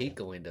 I hate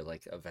going to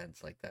like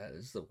events like that.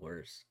 It's the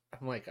worst.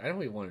 I'm like, I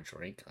don't even want to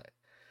drink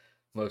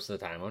most of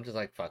the time. I'm just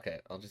like, fuck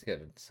it, I'll just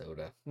get a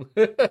soda.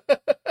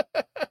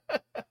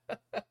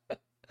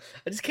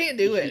 I just can't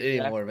do it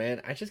anymore,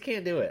 man. I just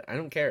can't do it. I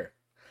don't care.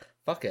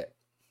 Fuck it.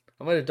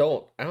 I'm an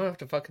adult. I don't have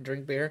to fucking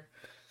drink beer.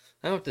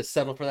 I don't have to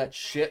settle for that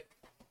shit.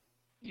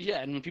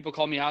 Yeah, and when people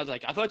call me out, I was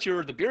like, I thought you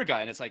were the beer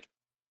guy, and it's like,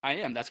 I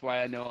am. That's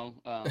why I know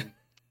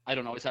I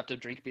don't always have to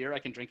drink beer. I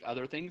can drink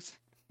other things.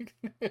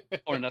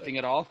 Or nothing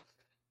at all.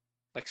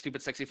 Like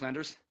stupid sexy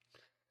Flanders.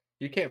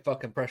 You can't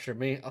fucking pressure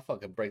me. I'll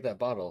fucking break that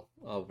bottle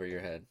over your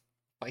head.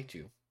 Fight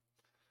you.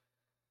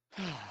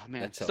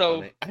 Man, that's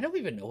so funny. I don't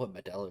even know what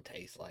Modelo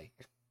tastes like.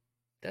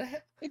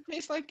 It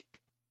tastes like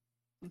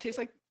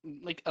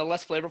a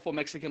less flavorful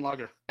Mexican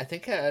lager. I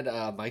think at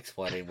Mike's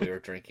wedding we were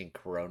drinking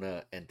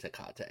Corona and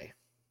Tecate.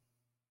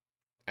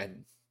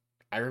 And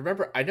I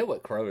remember, I know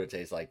what Corona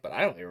tastes like, but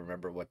I don't even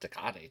remember what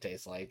Tecate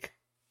tastes like.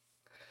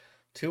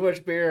 Too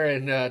much beer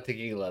and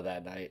tequila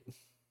that night.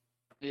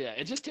 Yeah,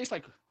 it just tastes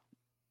like,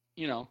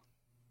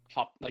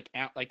 hop like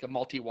a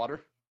malty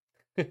water.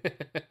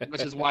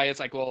 Which is why it's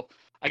like, well,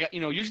 I got,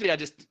 usually I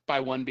just buy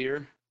one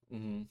beer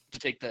to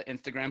take the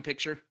Instagram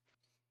picture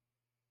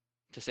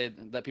to say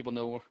that people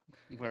know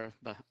where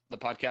the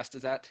podcast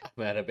is at.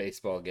 I'm at a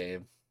baseball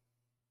game.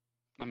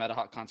 I'm at a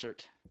hot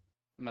concert.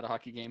 I'm at a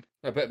hockey game.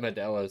 I bet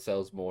Modelo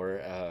sells more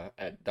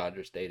at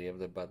Dodger Stadium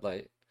than Bud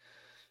Light.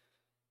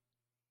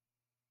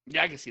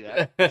 Yeah, I can see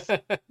that.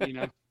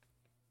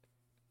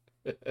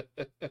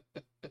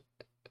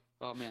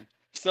 Oh, man.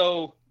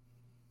 So,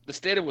 the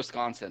state of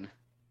Wisconsin,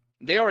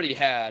 they already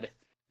had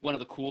one of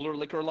the cooler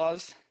liquor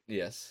laws.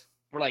 Yes.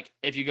 Where, like,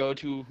 if you go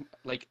to,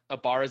 like, a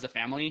bar as a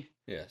family.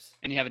 Yes.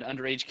 And you have an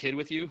underage kid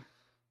with you.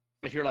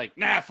 If you're like,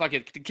 nah, fuck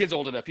it. The kid's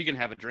old enough. He can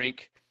have a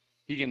drink.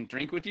 He can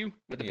drink with you,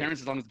 with the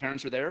parents, as long as the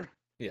parents are there.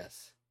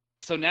 Yes.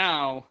 So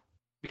now,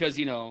 because,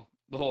 the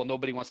whole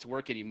nobody wants to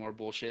work anymore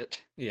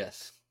bullshit.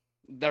 Yes.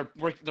 They're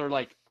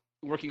like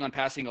working on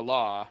passing a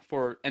law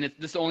for, and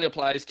this only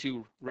applies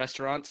to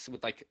restaurants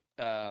with like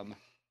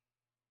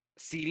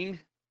seating.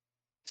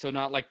 So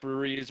not like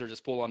breweries or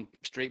just full on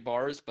straight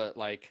bars, but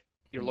like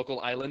your Mm. local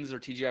islands or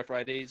TGI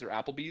Fridays or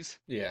Applebee's.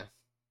 Yeah.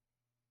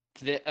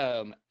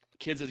 The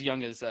kids as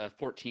young as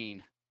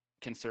 14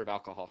 can serve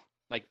alcohol.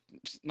 Like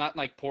not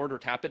like pour it or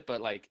tap it,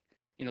 but like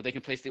they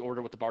can place the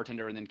order with the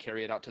bartender and then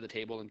carry it out to the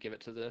table and give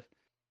it to the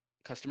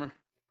customer.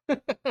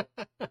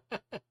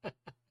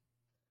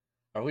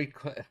 Are we?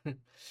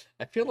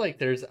 I feel like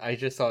there's. I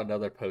just saw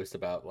another post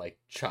about like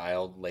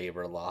child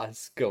labor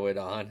laws going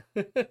on.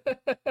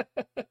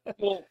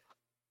 Well,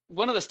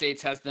 one of the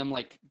states has them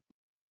like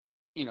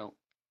you know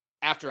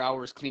after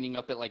hours cleaning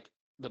up at like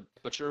the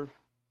butcher,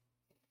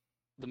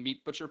 the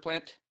meat butcher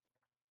plant,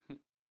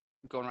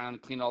 going around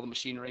and cleaning all the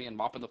machinery and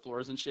mopping the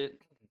floors and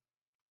shit.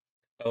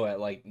 Oh,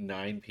 at like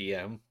 9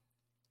 p.m.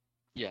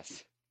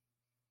 Yes.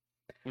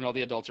 When all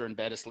the adults are in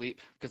bed asleep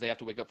because they have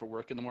to wake up for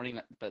work in the morning,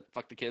 but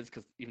fuck the kids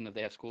because even if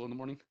they have school in the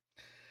morning.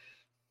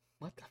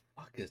 What the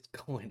fuck is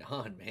going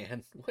on,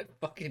 man? What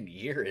fucking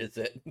year is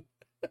it?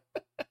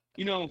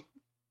 You know,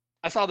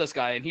 I saw this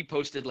guy and he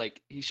posted like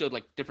he showed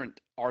like different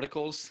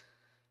articles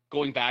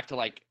going back to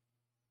like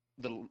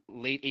the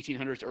late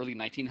 1800s, early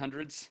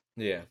 1900s,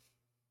 Yeah.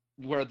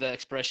 where the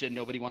expression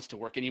 "nobody wants to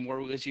work anymore"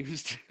 was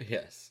used.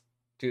 Yes.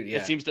 Dude, It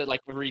yeah. seems that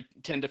like every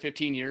 10 to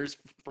 15 years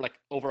for like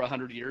over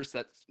 100 years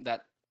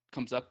that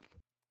comes up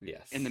in the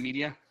Yes.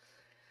 media.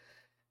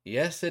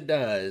 Yes, it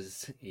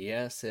does.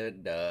 Yes,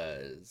 it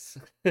does.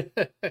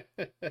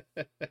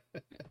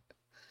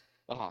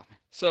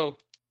 So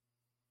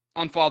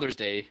on Father's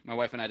Day, my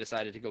wife and I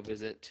decided to go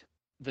visit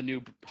the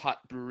new hot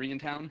brewery in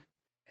town.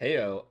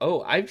 Heyo.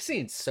 Oh, I've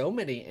seen so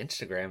many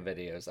Instagram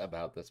videos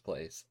about this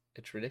place.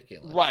 It's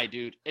ridiculous. Right,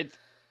 dude.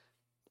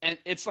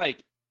 It's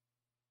like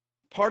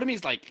part of me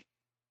is like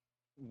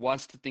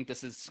wants to think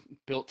this is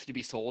built to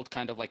be sold,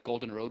 kind of like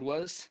Golden Road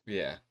was.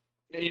 Yeah.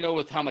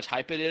 With how much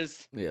hype it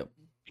is. Yep.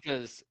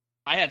 Because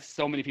I had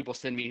so many people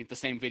send me the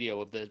same video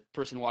of the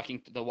person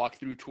walking the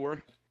walkthrough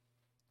tour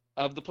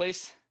of the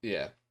place.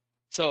 Yeah.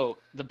 So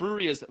the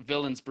brewery is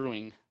Villains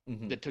Brewing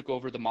Hmm. that took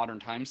over the Modern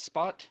Times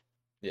spot.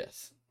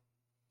 Yes.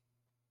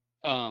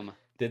 Um,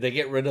 Did they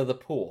get rid of the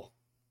pool?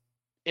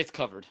 it's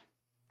covered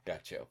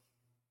Gotcha.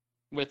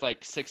 with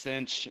like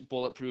 6-inch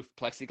bulletproof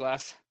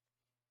plexiglass.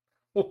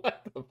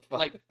 What the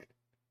Like, fuck?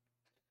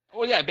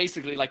 well, yeah,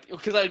 basically, like,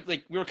 because I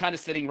like we were kind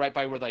of sitting right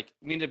by where like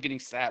we ended up getting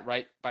sat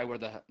right by where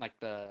the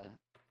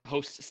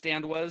host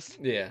stand was,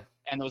 Yeah.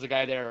 and there was a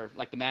guy there,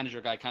 like the manager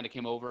guy, kind of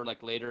came over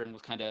like later and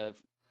was kind of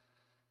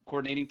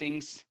coordinating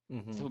things.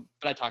 Hmm. So,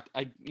 but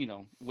I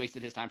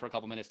wasted his time for a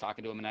couple minutes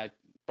talking to him, and I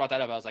brought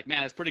that up. I was like,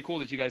 man, it's pretty cool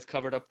that you guys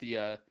covered up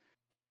the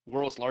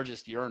world's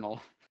largest urinal.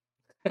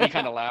 And he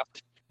kind of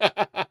laughed.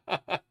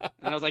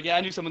 And I was like, yeah,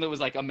 I knew someone that was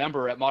like a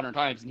member at Modern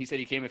Times, and he said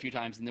he came a few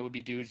times, and there would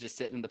be dudes just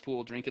sitting in the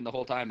pool drinking the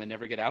whole time and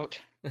never get out.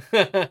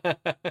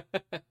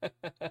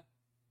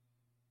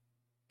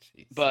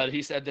 Jesus. But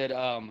he said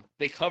that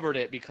they covered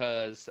it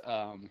because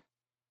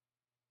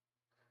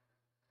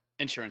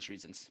insurance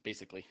reasons,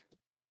 basically.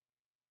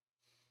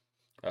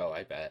 Oh,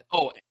 I bet.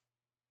 Oh,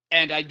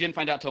 and I didn't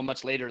find out till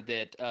much later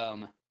that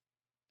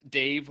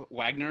Dave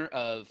Wagner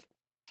of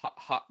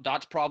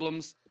Dot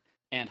Problems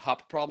and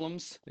Hop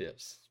Problems,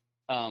 Yes.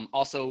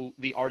 also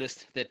the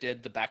artist that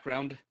did the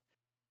background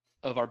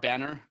of our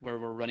banner where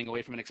we're running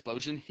away from an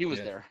explosion, he was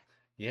Yeah. there.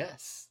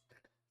 Yes.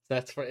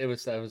 It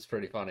was that was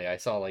pretty funny. I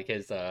saw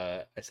his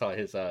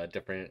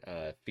different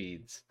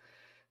feeds.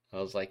 I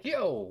was like,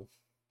 "Yo,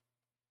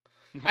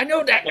 I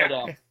know that But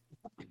guy."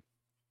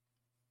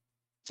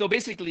 so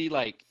basically,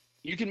 like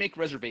you can make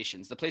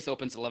reservations. The place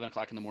opens 11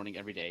 o'clock in the morning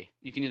every day.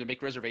 You can either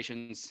make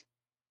reservations.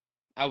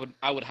 I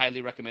would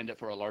highly recommend it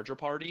for a larger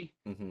party.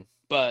 Hmm.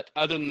 But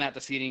other than that,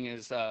 the seating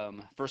is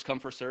first come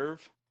first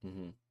serve.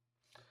 Hmm.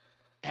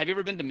 Have you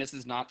ever been to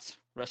Mrs. Knott's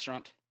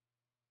restaurant?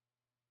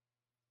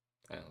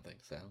 I don't think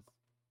so.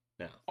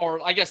 No.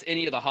 Or I guess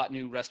any of the hot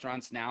new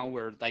restaurants now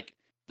where like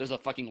there's a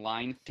fucking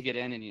line to get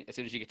in, and as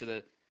soon as you get to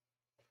the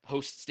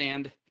host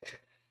stand,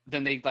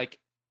 then they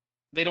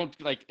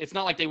don't like it's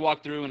not like they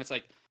walk through and it's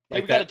like, hey,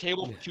 Like we got a that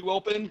table for two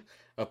open.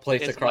 a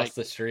place It's across like,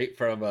 the street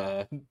from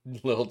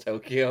Little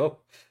Tokyo.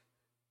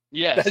 That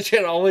yes,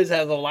 shit always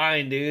has a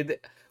line, dude.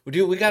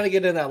 Dude, we gotta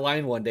get in that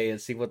line one day and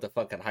see what the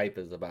fucking hype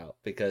is about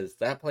because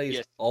that place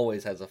yes,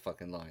 always has a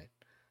fucking line.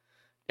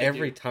 they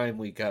Every do time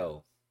we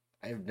go.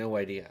 I have no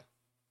idea.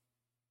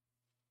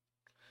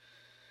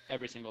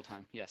 every single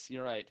time. Yes,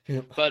 you're right.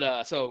 Yep.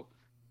 But so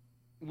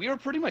we were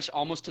pretty much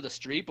almost to the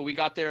street, but we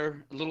got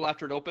there a little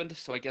after it opened,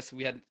 so I guess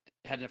we had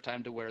enough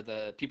time to where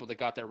the people that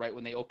got there right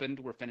when they opened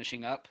were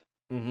finishing up.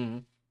 Hmm.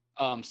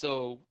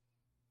 So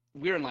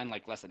we were in line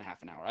like less than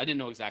half an hour. I didn't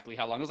know exactly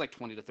how long. It was like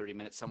 20 to 30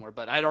 minutes somewhere,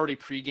 but I'd already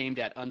pre-gamed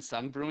at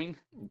Unsung Brewing,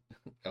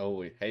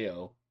 Oh,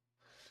 heyo.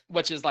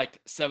 which is like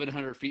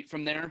 700 feet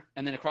from there.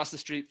 And then across the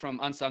street from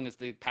Unsung is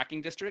the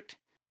packing district.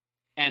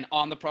 And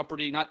on the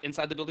property, not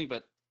inside the building,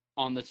 but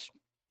on the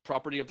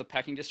property of the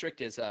packing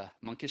district is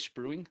Monkish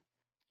Brewing.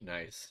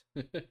 Nice.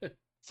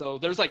 So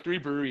there's like 3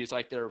 breweries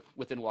like they're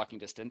within walking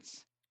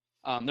distance.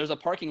 There's a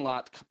parking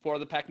lot for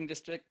the packing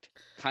district,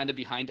 kind of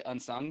behind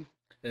Unsung.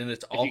 And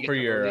it's if all you for get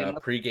there your early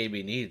enough.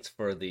 pre-gaming needs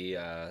for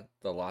the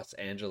Los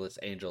Angeles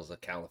Angels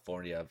of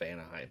California of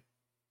Anaheim.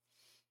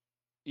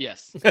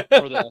 Yes,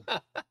 or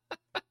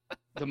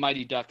the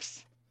Mighty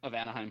Ducks of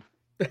Anaheim.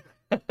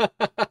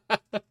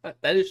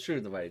 That is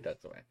true. The Mighty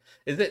Ducks of Anaheim.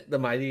 Is it the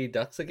Mighty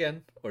Ducks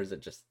again, or is it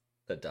just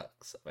the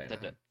Ducks of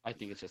Anaheim? I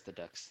think it's just the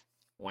Ducks.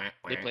 Whack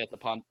They whack play at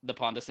the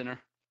Ponda Center.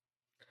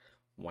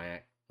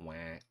 whack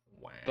whack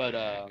But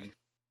whack.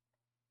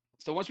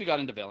 so once we got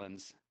into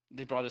villains,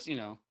 they brought us,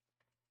 the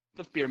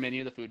beer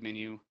menu, the food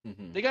menu.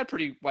 Mm-hmm. They got a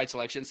pretty wide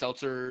selection: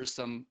 seltzers,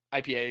 some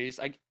IPAs.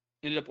 I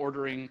ended up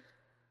ordering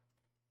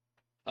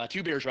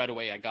two beers right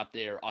away. I got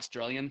their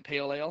Australian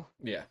Pale Ale,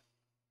 Yeah,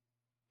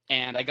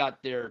 and I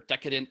got their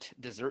Decadent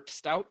Dessert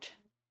Stout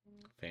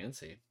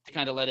fancy. to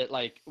kind of let it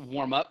like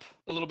warm up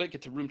a little bit,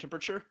 get to room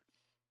temperature.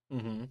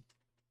 Mm-hmm.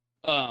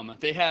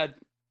 They had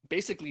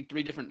basically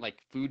three different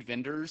like food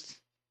vendors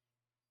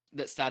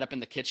that sat up in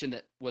the kitchen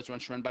that was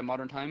once run by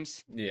Modern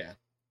Times. Yeah.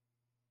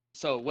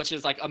 So, which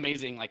is like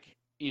amazing. Like,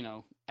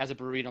 as a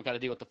brewery, you don't got to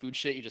deal with the food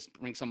shit. You just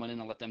bring someone in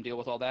and let them deal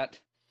with all that.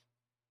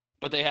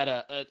 But they had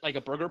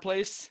a burger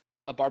place,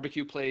 a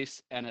barbecue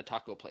place, and a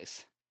taco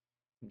place.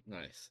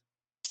 Nice.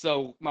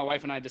 So my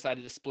wife and I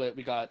decided to split.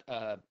 We got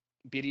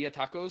birria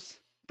tacos,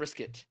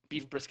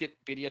 beef brisket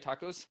birria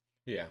tacos,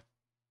 Yeah.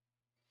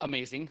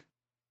 amazing,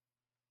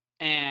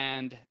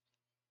 and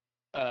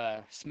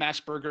smash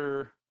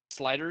burger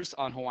sliders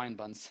on Hawaiian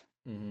buns.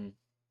 Mm-hmm.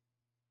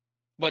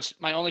 Which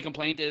my only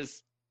complaint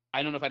is,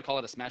 I don't know if I'd call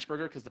it a smash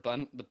burger because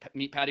the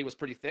meat patty was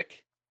pretty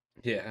thick,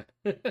 Yeah.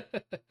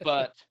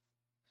 but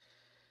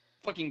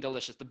fucking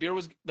delicious. The beer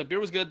was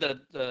good.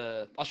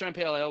 The Australian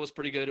Pale Ale was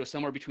pretty good. It was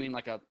somewhere between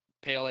like a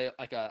pale ale,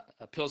 like a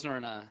pilsner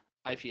and a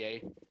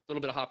IPA. A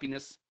little bit of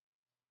hoppiness.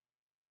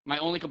 My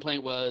only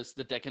complaint was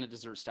the Decadent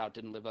Dessert Stout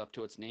didn't live up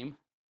to its name.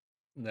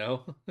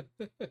 No.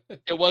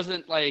 It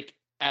wasn't like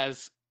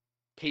as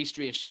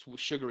pastry and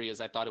sugary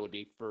as I thought it would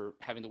be for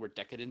having the word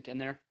decadent in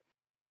there.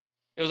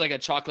 It was like a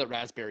chocolate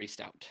raspberry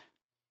stout,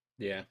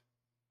 Yeah.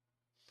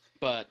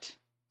 but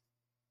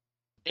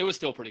it was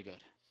still pretty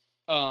good.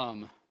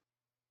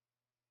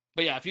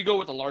 But yeah, if you go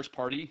with a large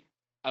party,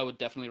 I would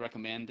definitely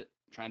recommend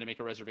trying to make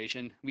a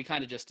reservation. We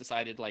kind of just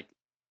decided, like,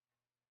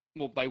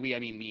 well, by we I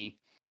mean me,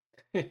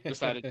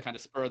 decided kind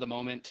of spur of the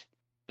moment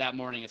that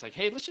morning. It's like,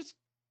 hey, let's just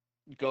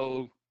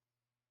go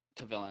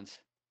to Villains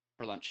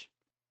for lunch.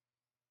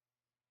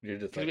 You're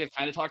just Because we like, had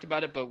kind of talked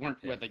about it, but weren't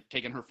yeah. like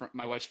taking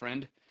my wife's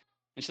friend,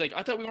 and she's like,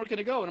 I thought we weren't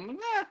gonna go, and I'm like,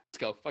 nah, let's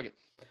go, fuck it,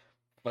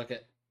 Fuck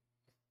it.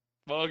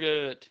 fuck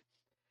it.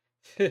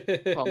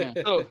 Oh man,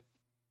 so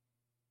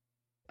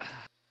a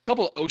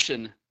couple of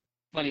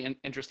funny and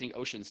interesting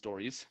ocean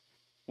stories.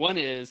 One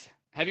is,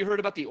 have you heard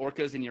about the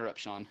orcas in Europe,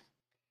 Sean?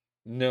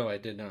 No, I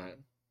did not.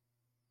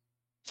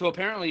 So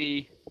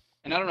apparently,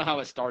 and I don't know how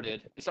it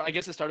started. So I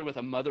guess it started with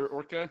a mother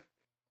orca.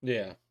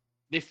 Yeah.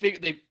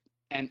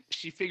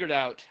 She figured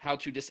out how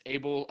to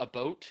disable a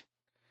boat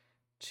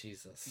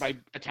Jesus. by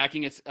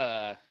attacking its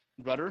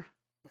rudder,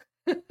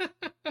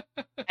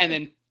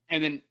 and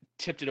then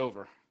tipped it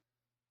over.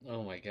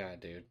 Oh my god,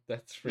 dude.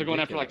 That's ridiculous. They're going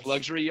after like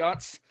luxury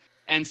yachts,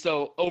 and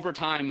so over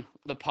time,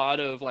 the pod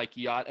of like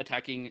yacht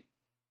attacking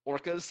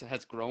orcas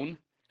has grown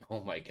Oh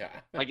my god.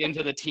 like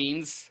into the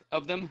teens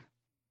of them,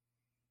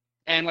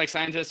 and like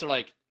scientists are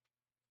like,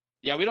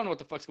 yeah, we don't know what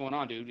the fuck's going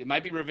on, dude. It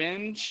might be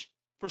revenge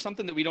for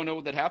something that we don't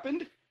know that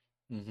happened,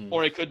 Mm-hmm.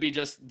 or it could be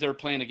just they're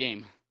playing a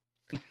game.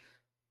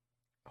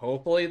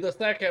 Hopefully the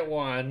second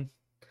one.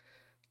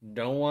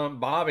 Don't want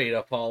Bobby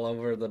to fall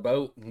over the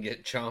boat and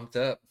get chomped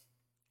up.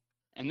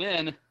 And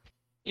then,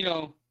 you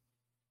know,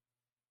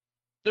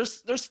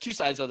 there's two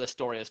sides of this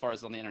story as far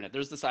as on the internet.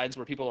 There's the sides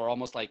where people are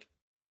almost like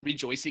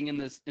rejoicing in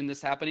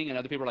this happening, and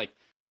other people are like,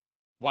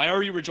 why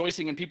are you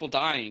rejoicing in people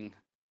dying?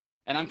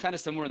 And I'm kind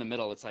of somewhere in the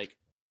middle. It's like,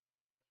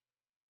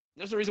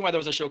 there's a reason why there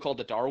was a show called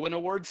the Darwin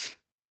Awards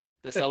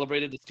that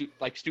celebrated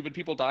the stupid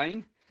people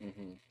dying.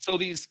 Mm-hmm. So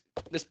this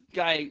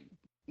guy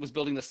was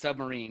building the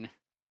submarine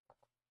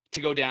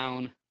to go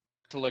down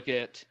to look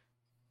at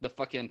the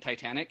fucking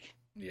Titanic.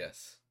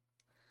 Yes.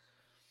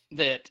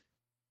 That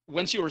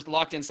once you were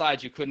locked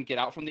inside, you couldn't get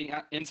out from the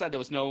inside. There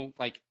was no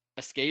like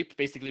escape.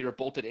 Basically, you were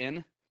bolted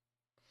in.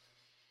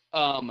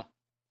 And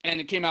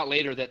it came out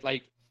later that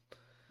like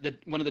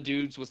one of the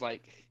dudes was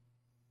like,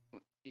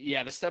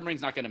 yeah, the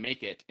submarine's not going to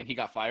make it, and he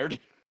got fired.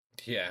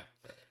 Yeah.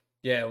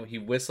 Yeah, he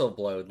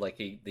whistleblowed like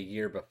the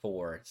year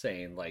before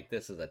saying like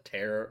this is a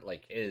terror,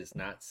 like it is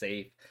not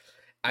safe.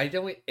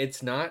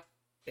 It's not,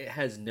 it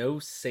has no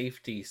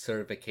safety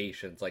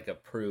certifications like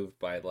approved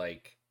by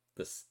like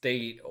the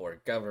state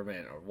or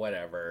government or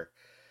whatever.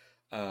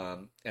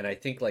 And I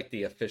think like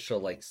the official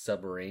like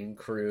submarine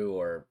crew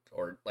or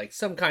like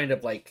some kind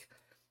of like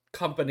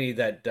company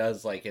that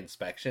does like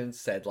inspections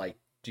said like,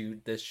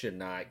 dude, this should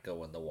not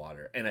go in the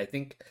water. And I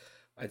think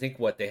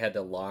what they had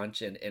to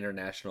launch in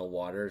international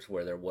waters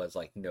where there was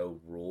like no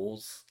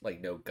rules,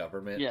 like no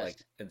government Yes. like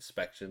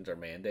inspections or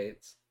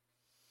mandates.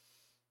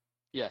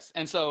 Yes.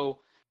 And so,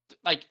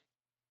 like,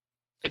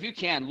 if you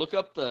can look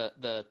up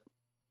the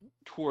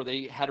tour,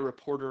 they had a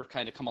reporter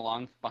kind of come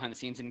along behind the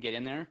scenes and get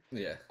in there.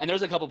 Yeah. And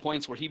there's a couple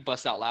points where he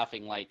busts out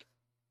laughing, like,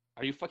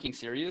 "Are you fucking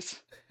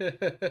serious?"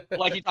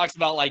 Like he talks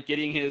about like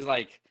getting his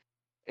like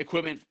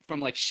equipment from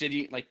like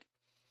shitty like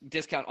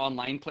discount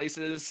online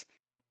places.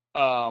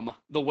 The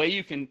way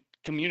you can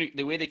communicate,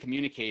 the way they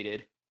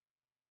communicated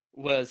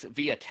was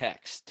via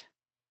text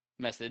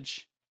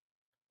message.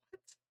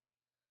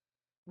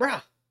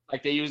 Bruh.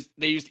 Like they used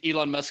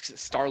Elon Musk's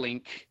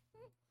Starlink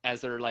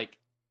as their like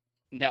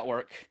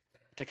network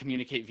to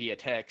communicate via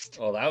text.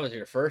 Well, that was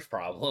your first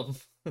problem.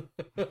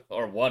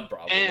 Or one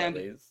problem, And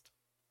at least.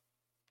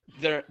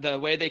 the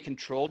way they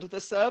controlled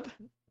the sub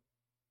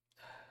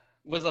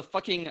was a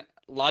fucking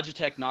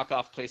Logitech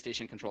knockoff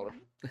PlayStation controller.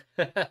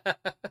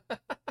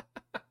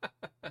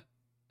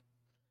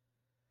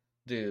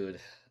 Dude,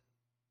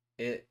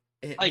 it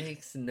Like,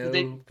 makes no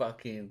they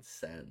fucking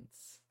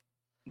sense.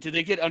 did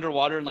they get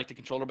underwater and like the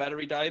controller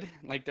battery died?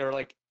 Like they're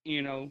like,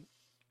 playing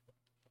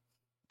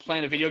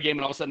a video game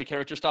and all of a sudden the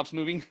character stops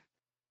moving.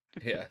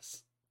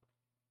 Yes.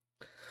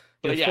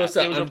 But You're yeah, supposed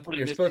to it was reported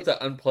you're missing. supposed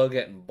to unplug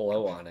it and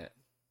blow on it.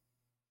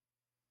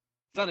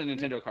 It's not a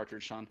Nintendo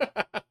cartridge, Sean.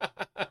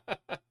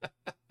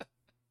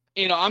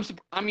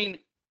 I mean,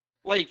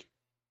 like,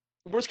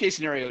 worst case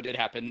scenario did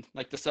happen.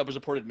 Like the sub was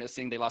reported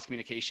missing, they lost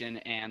communication,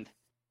 and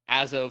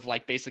as of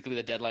like basically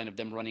the deadline of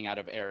them running out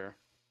of air,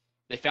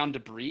 they found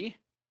debris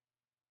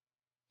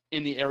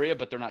in the area,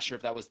 but they're not sure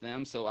if that was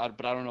them.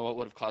 But I don't know what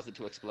would have caused it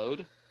to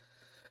explode.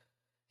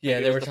 Yeah, Maybe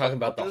it they was were the talking fucking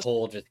about the Orcas.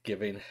 hole just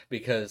giving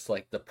because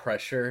like the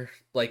pressure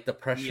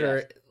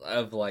Yes.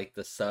 of like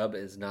the sub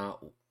is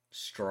not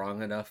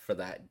strong enough for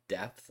that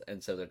depth,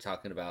 and so they're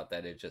talking about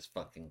that it just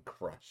fucking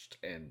crushed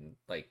and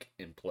like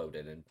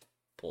imploded and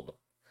pulled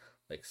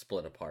like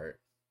split apart.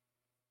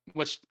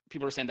 Which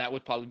people are saying that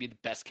would probably be the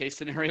best case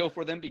scenario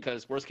for them,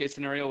 because worst case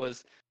scenario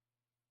was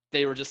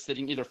they were just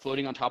sitting either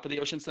floating on top of the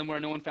ocean somewhere,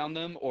 no one found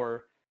them,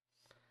 or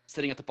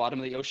sitting at the bottom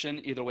of the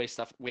ocean. Either way,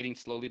 waiting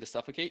slowly to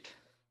suffocate.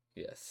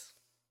 Yes.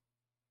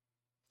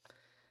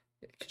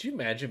 Could you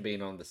imagine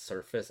being on the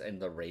surface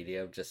and the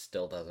radio just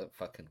still doesn't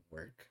fucking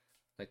work?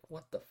 Like,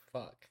 what the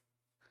fuck?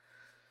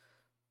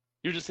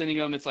 You're just sending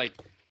them. It's like,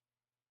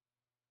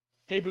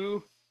 "Hey,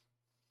 boo,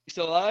 you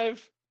still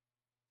alive?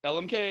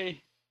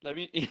 LMK, let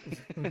me."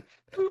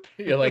 Boop.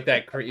 You're like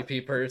that creepy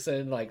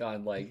person, like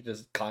on like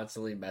just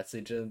constantly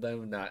messaging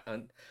them, not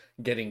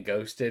getting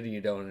ghosted, and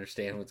you don't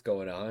understand what's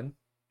going on.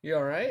 You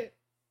all right?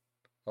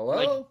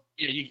 Like, Hello?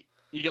 yeah,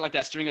 you get like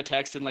that string of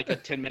text in like a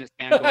 10-minute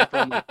span going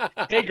from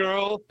like, "Hey,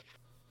 girl,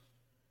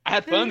 I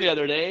had fun the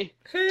other day,"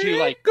 to Hey,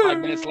 like 5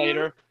 minutes girl.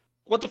 later,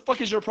 "What the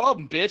fuck is your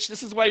problem, bitch?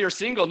 This is why you're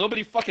single.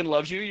 Nobody fucking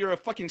loves you. You're a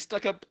fucking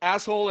stuck-up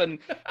asshole." And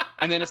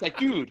then it's like,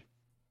 "Dude,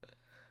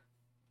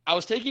 I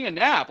was taking a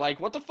nap. Like,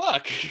 what the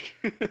fuck?"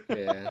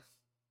 Yeah,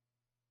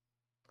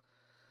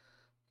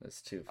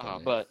 that's too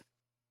funny. But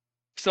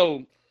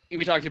so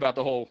we talked about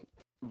the whole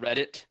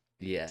Reddit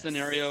Yes.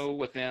 scenario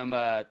with them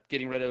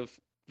getting rid of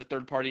the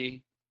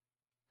third-party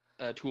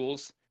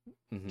tools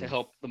Mhm. to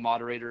help the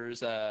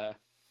moderators,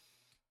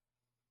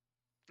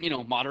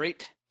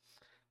 moderate.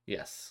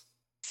 Yes.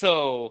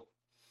 So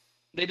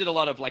they did a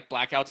lot of like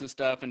blackouts and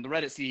stuff, and the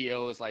Reddit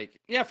CEO is like,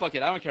 "Yeah, fuck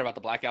it, I don't care about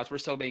the blackouts. We're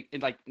still making,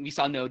 like, we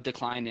saw no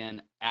decline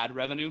in ad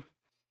revenue,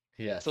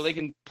 Yes. so they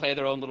can play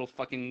their own little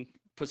fucking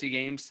pussy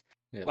games."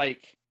 Yep.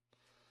 Like,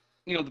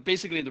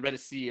 basically the Reddit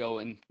CEO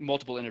in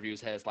multiple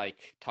interviews has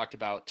like talked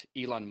about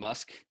Elon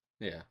Musk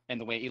Yeah. and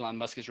the way Elon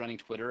Musk is running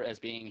Twitter as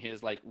being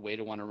his like way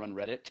to want to run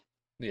Reddit.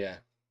 Yeah.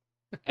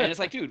 And it's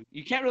like, dude,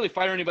 you can't really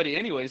fire anybody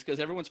anyways because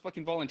everyone's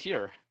fucking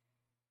volunteer.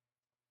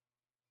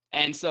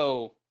 And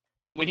so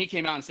when he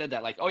came out and said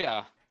that, like, "Oh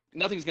yeah,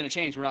 nothing's gonna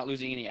change. We're not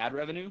losing any ad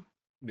revenue,"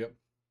 Yep.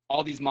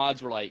 all these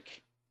mods were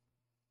like,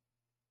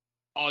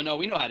 "Oh no,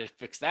 we know how to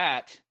fix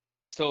that."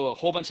 So a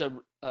whole bunch of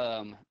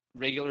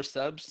regular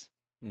subs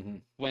Mm-hmm.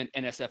 went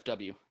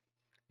NSFW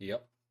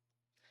Yep.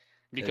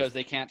 because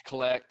they can't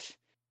collect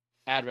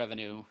ad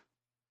revenue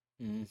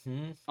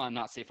Mm-hmm. on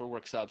not safe for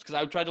work subs. Because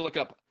I tried to look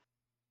up,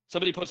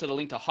 somebody posted a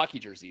link to hockey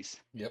jerseys,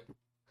 Yep.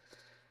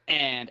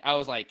 and I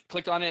was like,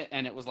 clicked on it,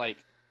 and it was like,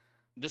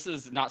 "This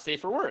is not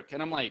safe for work,"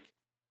 and I'm like,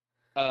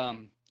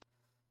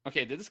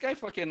 okay, did this guy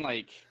fucking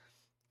like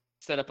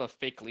set up a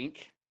fake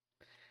link?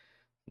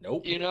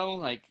 Nope.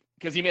 Like,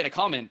 because he made a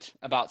comment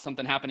about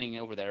something happening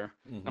over there.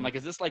 Mm-hmm. I'm like,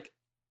 is this like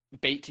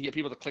bait to get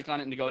people to click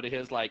on it and to go to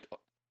his like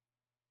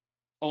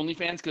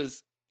OnlyFans?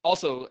 Because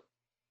also,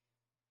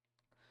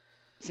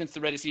 since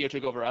the Reddit CEO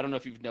took over, I don't know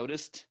if you've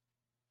noticed.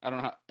 I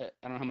don't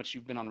know how much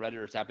you've been on Reddit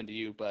or it's happened to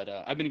you, but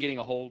I've been getting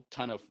a whole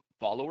ton of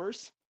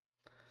followers.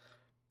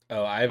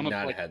 Oh, I've I'm up to,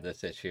 not like, had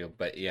this issue,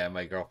 but yeah,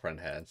 my girlfriend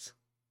has.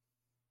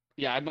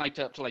 yeah, I'm like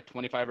up to like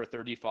 25 or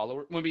 30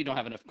 followers. Maybe you don't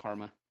have enough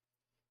karma.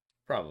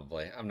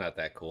 Probably. I'm not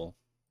that cool.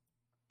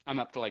 I'm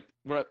up to like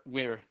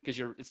we're because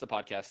it's the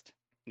podcast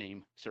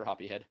name, Sir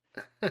Hoppyhead.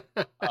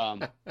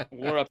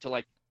 We're up to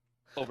like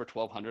over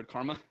 1,200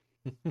 karma.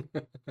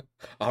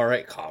 All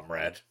right,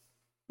 comrade.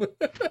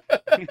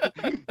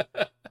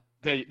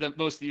 the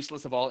most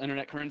useless of all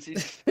internet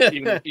currencies,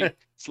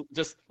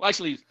 just well,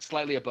 actually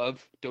slightly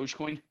above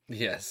Dogecoin.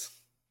 Yes.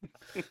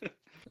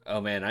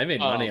 Oh man, I made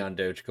money Um, on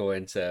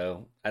Dogecoin,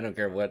 so I don't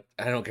care what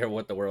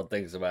the world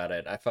thinks about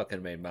it. I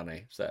fucking made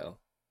money, so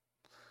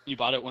you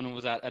bought it when it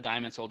was at a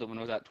dime and sold it when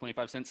it was at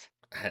 25 cents.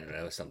 I don't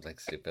know, something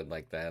stupid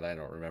like that. I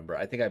don't remember.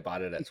 I think I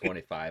bought it at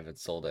 25 and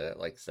sold it at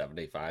like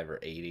 75 or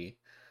 80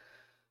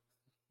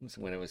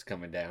 when it was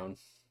coming down.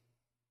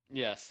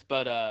 Yes,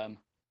 but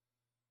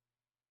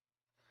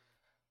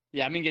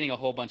yeah, I've been getting a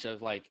whole bunch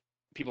of like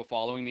people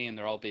following me, and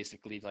they're all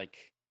basically like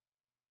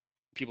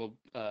people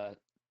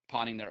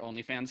pawning their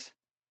OnlyFans.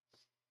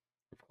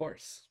 Of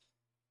course.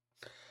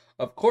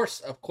 Of course,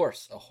 of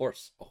course, a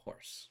horse, a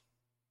horse.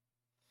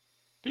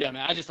 But yeah,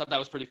 man, I just thought that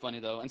was pretty funny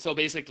though. And so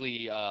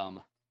basically,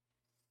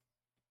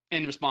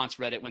 in response,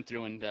 Reddit went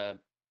through and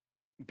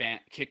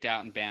kicked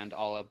out and banned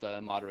all of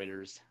the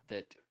moderators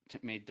that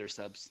made their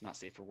subs not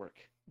safe for work.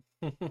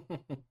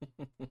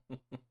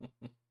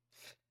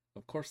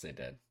 Of course they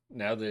did.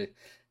 Now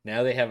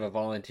they have a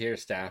volunteer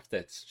staff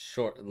that's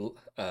short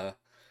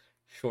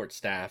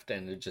staffed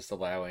and just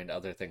allowing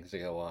other things to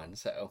go on.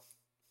 So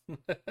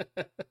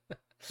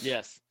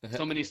Yes,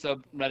 so many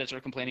subreddits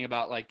are complaining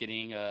about like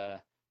getting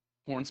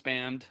horn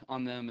spammed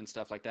on them and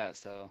stuff like that.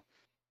 So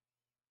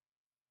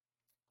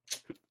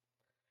it's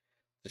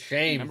a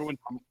shame. remember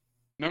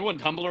when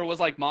Tumblr was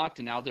like mocked,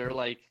 and now they're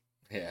like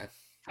Yeah.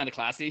 kind of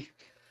classy.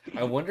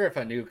 I wonder if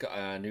a new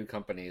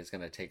company is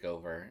gonna take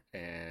over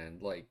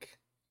and like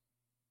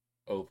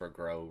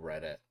overgrow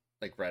Reddit.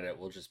 Like Reddit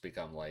will just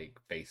become like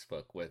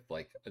Facebook with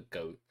like a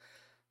goat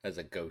as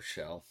a ghost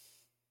shell.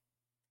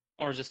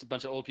 Or just a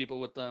bunch of old people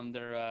with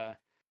their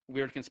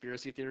weird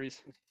conspiracy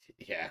theories.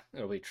 Yeah,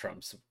 it'll be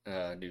Trump's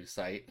new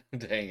site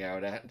to hang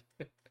out at.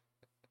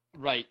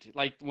 Right.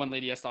 Like one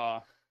lady I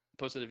saw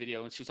posted a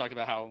video and she was talking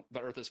about how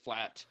the earth is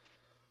flat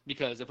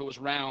because if it was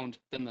round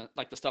then the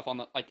stuff on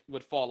the like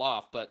would fall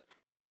off, but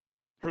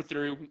her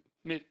theory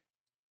made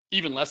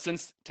even less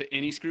sense to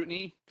any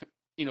scrutiny,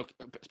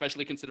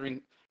 especially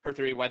considering her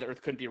theory why the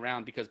earth couldn't be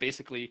round, because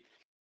basically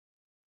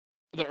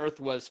the earth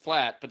was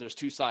flat but there's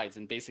two sides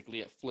and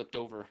basically it flipped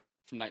over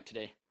from night to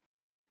day.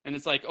 And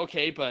it's like,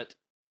 okay, but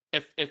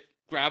if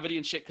gravity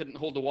and shit couldn't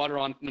hold the water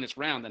on when it's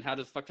round, then how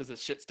the fuck does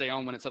this shit stay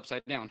on when it's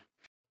upside down?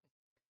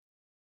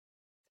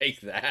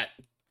 Take that.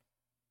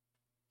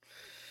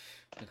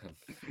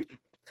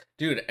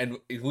 Dude, and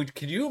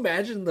could you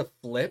imagine the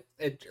flip?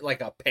 Like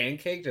a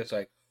pancake, just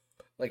like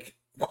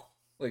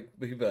we'd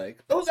be like,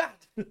 oh god!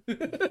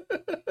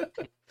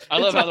 I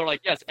love how they're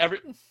like, yes,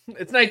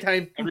 it's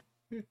nighttime.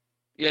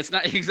 Yeah, it's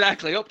not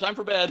exactly. Oh, time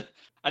for bed.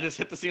 I just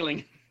hit the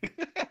ceiling.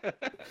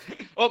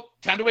 Oh,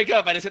 time to wake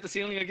up. I just hit the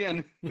ceiling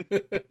again.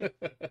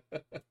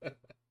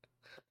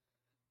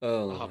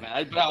 Oh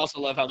man, but I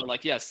also love how they're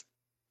like, yes,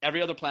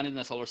 every other planet in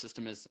the solar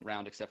system is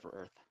round except for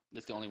Earth.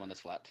 It's the only one that's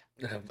flat.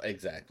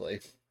 Exactly.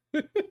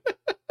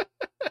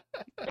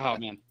 Oh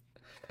man.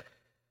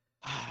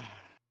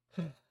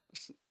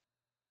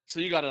 So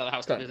you got out of the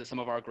house to visit some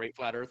of our great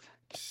flat Earth.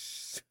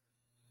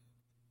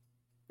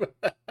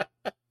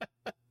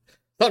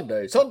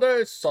 Sunday,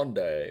 Sunday,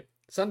 Sunday.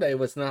 Sunday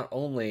was not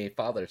only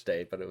Father's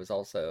Day, but it was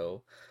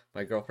also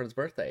my girlfriend's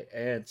birthday.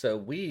 And so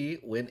we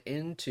went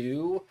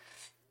into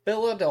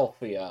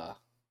Philadelphia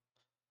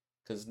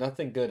because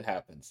nothing good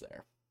happens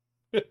there.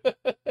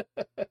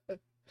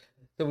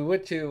 So we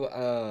went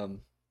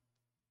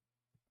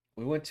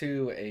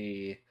to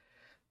a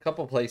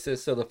couple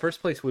places. So the first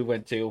place we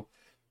went to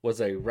was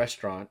a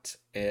restaurant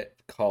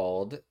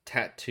called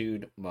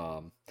Tattooed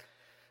Mom.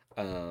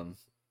 I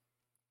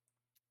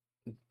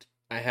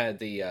had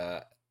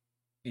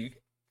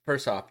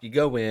first off, you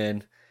go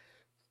in,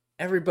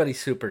 everybody's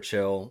super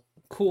chill,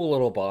 cool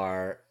little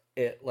bar.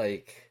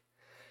 We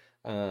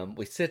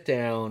sit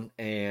down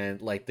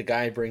and like the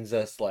guy brings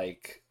us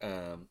like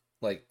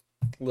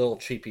little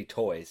cheapy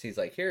toys. He's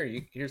like,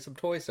 here's some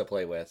toys to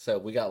play with. So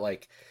we got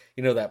like,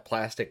 that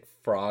plastic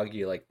frog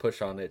you like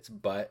push on its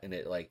butt and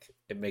it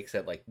makes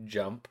it like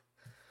jump.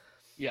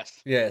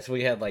 Yes. Yeah, so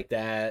we had like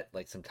that,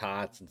 like some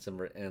tots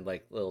and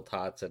like little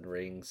tots and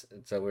rings.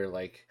 And so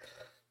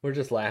we're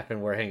just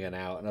laughing, we're hanging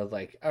out, and I was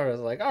like,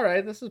 all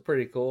right, this is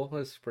pretty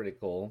cool.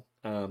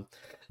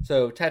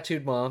 So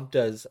Tattooed Mom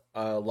does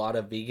a lot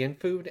of vegan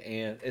food,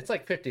 and it's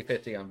like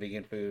 50-50 on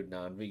vegan food,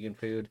 non-vegan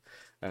food.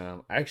 I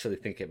actually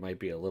think it might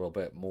be a little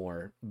bit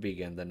more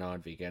vegan than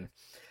non-vegan.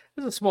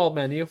 It's a small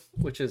menu,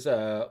 which is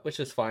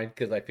fine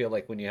because I feel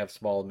like when you have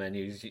small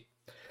menus,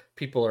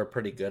 people are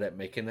pretty good at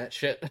making that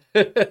shit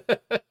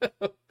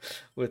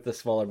with the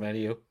smaller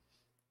menu.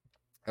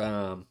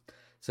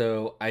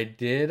 So I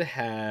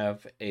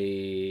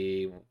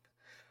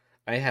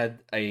had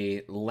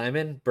a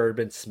lemon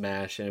bourbon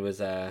smash, and it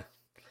was a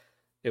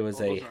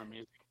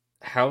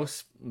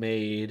house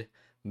made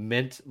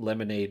mint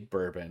lemonade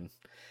bourbon,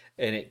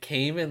 and it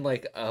came in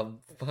like a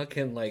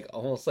fucking like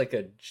almost like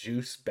a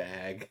juice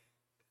bag,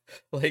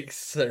 like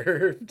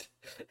served.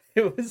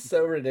 It was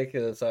so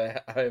ridiculous. I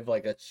have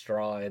like a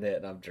straw in it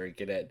and I'm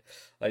drinking it.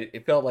 Like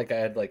it felt like I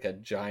had like a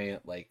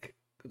giant like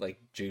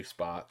juice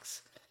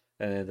box.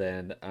 And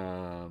then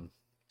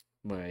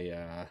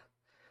my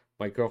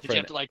my Did you have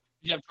girlfriend. to like?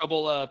 Did you have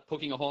trouble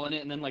poking a hole in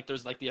it, and then like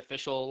there's like the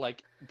official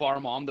like bar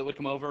mom that would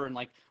come over and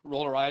like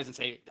roll her eyes and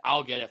say,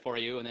 "I'll get it for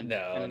you," and No, then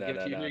no, give it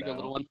no, to you. Here no, you go,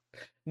 little no. one.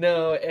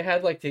 No, it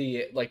had like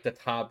the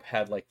top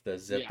had like the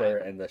Yeah. zipper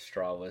and the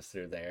straw was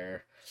through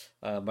there.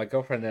 My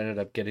girlfriend ended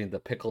up getting the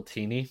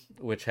pickletini,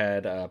 which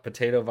had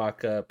potato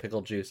vodka,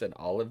 pickle juice, and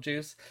olive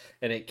juice,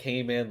 and it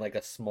came in like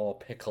a small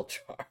pickle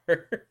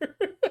jar.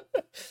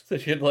 So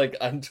she'd like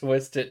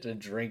untwist it to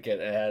drink it.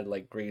 It had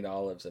like green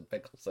olives and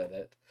pickles in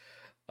it.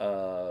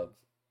 Uh,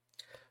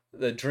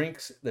 the drink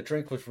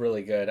was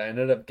really good. I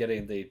ended up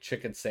getting the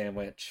chicken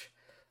sandwich.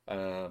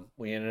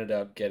 We ended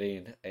up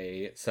getting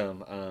a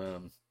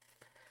some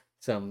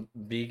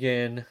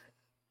vegan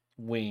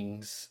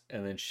wings,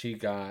 and then she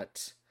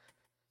got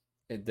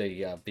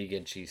the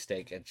vegan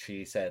cheesesteak, and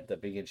she said the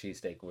vegan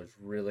cheesesteak was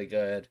really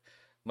good.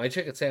 My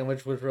chicken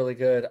sandwich was really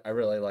good. I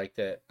really liked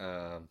it.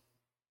 And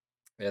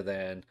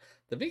then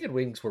the vegan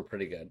wings were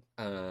pretty good.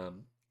 The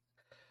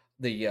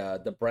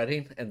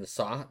breading and the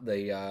sauce,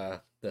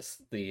 the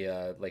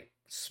like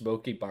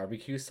smoky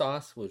barbecue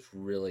sauce was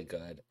really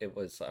good. It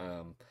was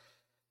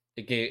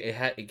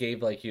it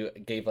gave like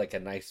it gave like a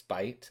nice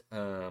bite.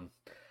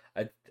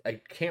 I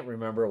can't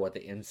remember what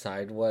the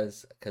inside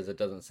was because it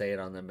doesn't say it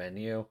on the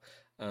menu.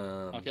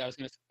 Um, Okay, I was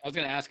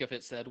gonna ask if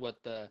it said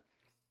what the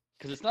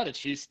because it's not a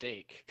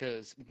cheesesteak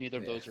because neither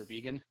of yeah. those are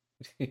vegan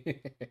or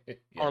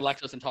Yes.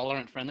 lactose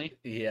intolerant friendly.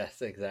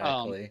 Yes, Um,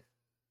 exactly.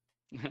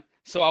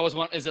 so I was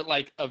one. Is it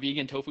like a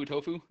vegan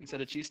tofu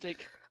instead of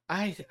cheesesteak?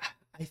 I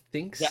I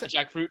think so.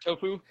 Jackfruit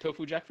tofu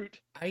jackfruit.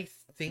 I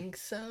think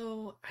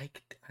so. I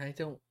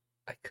don't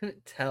I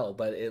couldn't tell,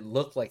 but it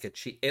looked like a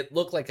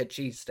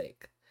cheesesteak.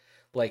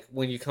 Like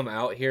when you come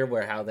out here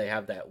where how they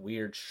have that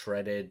weird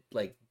shredded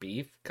like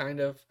beef kind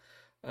of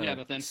Yeah,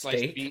 the thin sliced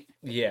steak. meat.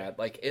 Yeah,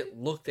 like it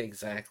looked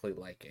exactly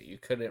like it. You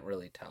couldn't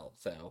really tell.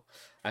 So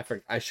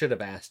I should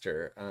have asked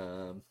her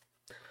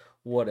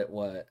what it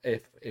was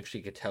if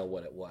she could tell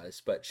what it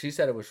was, but she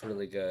said it was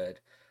really good.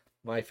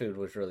 My food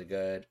was really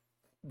good.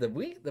 The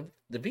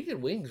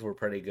vegan wings were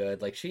pretty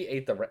good. Like she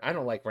ate I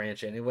don't like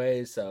ranch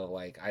anyway, so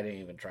like I didn't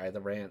even try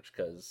the ranch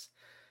because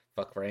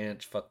fuck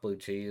ranch, fuck blue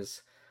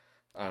cheese.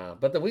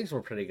 But the wings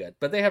were pretty good.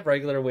 But they have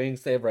regular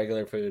wings. They have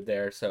regular food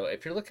there. So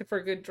if you're looking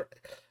for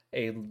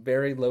a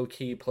very low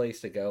key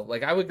place to go,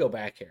 like I would go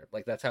back here.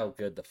 Like that's how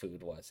good the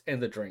food was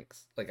and the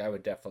drinks. Like I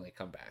would definitely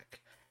come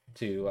back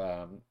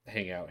to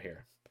hang out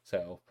here.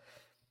 So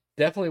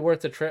definitely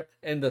worth the trip.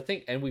 And the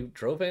thing, and we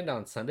drove in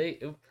on Sunday.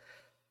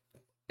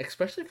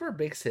 Especially for a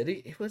big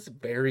city, it was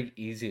very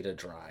easy to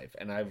drive.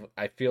 And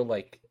I feel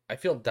like I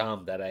feel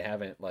dumb that I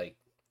haven't like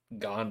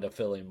gone to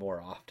Philly more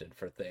often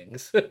for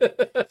things.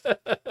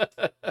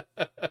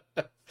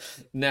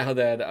 now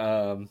that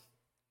um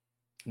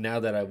now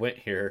that I went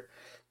here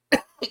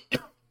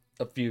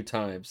a few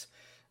times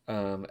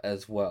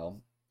as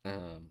well.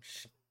 Um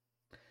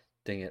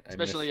dang it, I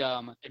missed. Especially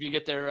if you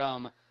get there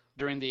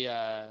during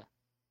the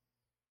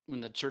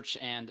when the church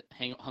and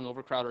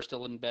hungover crowd are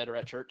still in bed or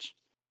at church.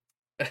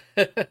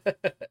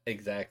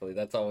 Exactly.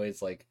 That's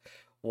always like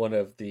one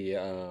of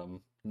the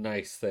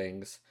nice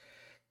things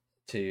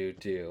to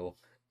do.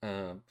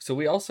 So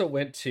we also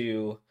went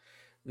to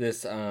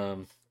this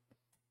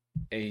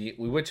a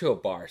we went to a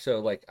bar. So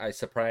like I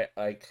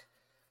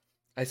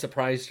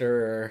surprised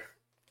her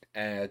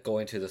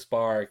going to this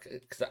bar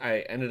because I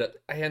ended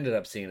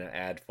up seeing an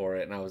ad for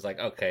it and I was like,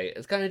 okay,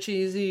 it's kind of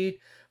cheesy,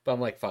 but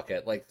I'm like, fuck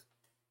it. Like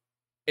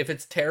if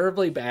it's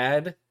terribly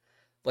bad,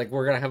 like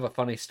we're gonna have a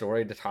funny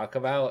story to talk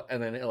about,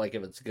 and then like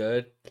if it's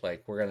good,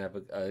 like we're gonna have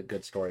a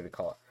good story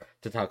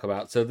to talk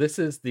about. So this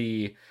is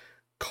the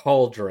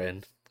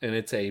Cauldron, and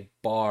it's a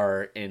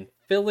bar in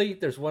Philly.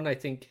 There's one I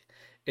think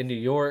in New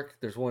York.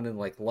 There's one in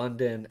like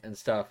London and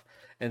stuff.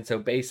 And so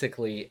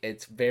basically,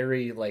 it's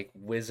very like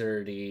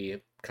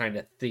wizardy kind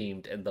of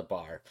themed in the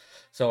bar.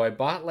 So I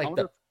bought I like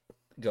wonder. the.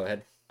 Go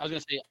ahead. I was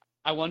gonna say.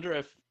 I wonder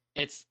if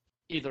it's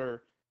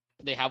either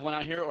they have one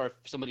out here or if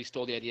somebody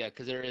stole the idea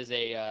because there is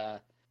a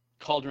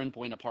Cauldron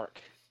Buena Park.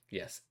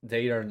 Yes,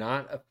 they are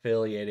not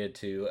affiliated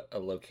to a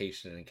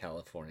location in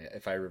California,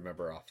 if I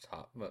remember off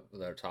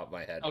the top of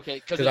my head, Okay,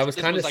 because because I was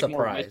this kind of one's like more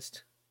witch.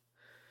 surprised.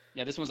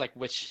 Yeah, this one's like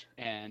witch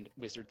and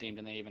wizard themed,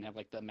 and they even have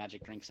like the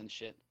magic drinks and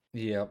shit.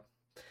 Yep.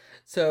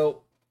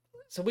 So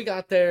so we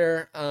got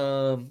there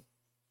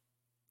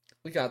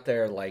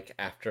like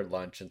after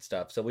lunch and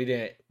stuff. So we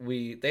didn't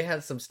we they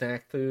had some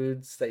snack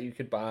foods that you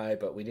could buy,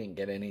 but we didn't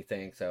get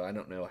anything, so I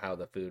don't know how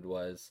the food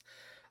was.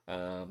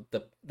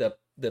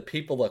 The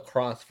people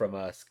across from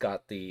us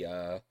got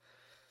the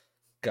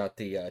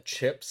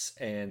chips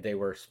and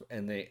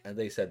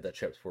they said the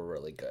chips were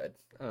really good.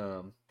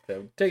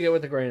 So take it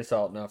with a grain of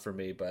salt, not for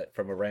me, but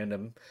from a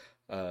random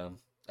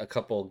a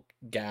couple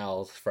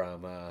gals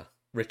from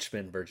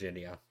Richmond,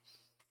 Virginia.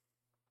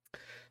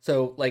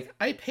 So like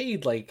I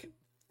paid like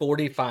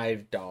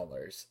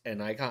 $45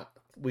 and I got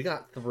we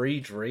got three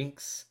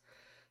drinks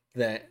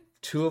that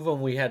two of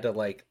them we had to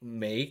like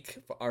make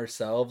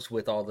ourselves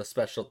with all the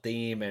special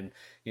theme, and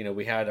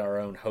we had our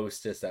own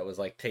hostess that was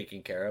like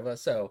taking care of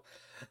us. So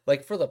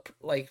like for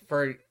like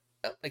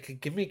a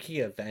gimmicky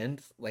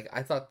event, like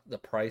I thought the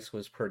price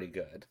was pretty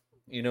good.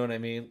 You know what I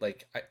mean?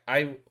 Like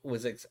I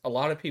was a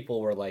lot of people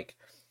were like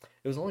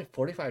it was only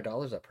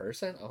 $45 a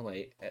person. I'm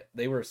like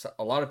they were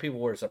a lot of people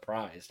were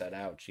surprised at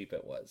how cheap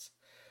it was.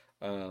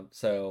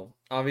 So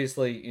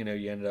obviously, you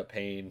ended up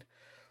paying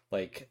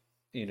like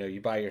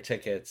you buy your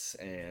tickets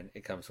and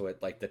it comes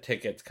with like the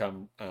tickets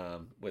come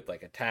with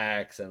like a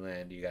tax, and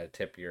then you got to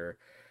tip your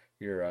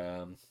your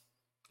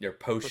Person.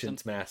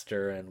 potions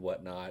master and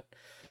whatnot.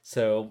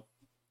 So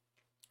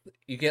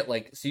you get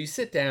like so you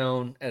sit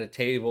down at a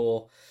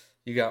table,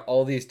 you got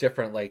all these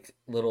different like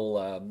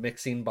little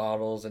mixing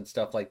bottles and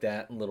stuff like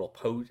that, and little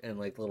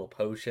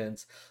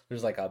potions.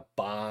 There's like a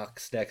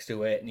box next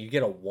to it, and you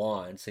get a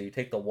wand. So you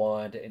take the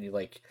wand and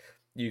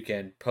you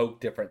can poke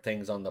different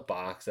things on the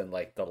box, and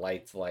like the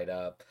lights light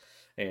up.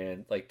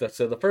 And like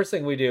so the first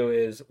thing we do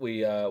is we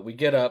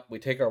get up, we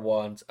take our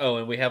wands. Oh,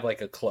 and we have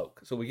like a cloak,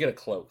 so we get a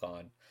cloak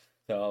on.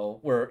 So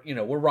we're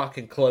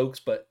rocking cloaks,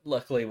 but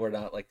luckily we're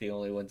not like the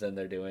only ones in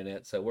there doing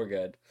it, so we're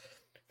good.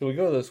 So we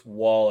go to this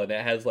wall, and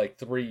it has like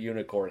three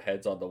unicorn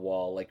heads on the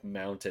wall, like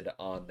mounted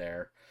on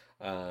there.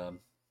 Um,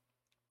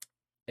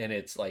 and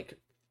it's like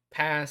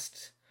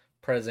past,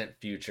 present,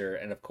 future,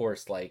 and of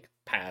course, like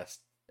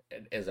past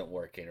isn't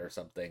working or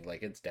something,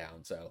 like it's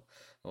down. So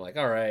I'm like,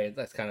 all right,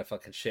 that's kind of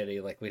fucking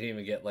shitty. Like we didn't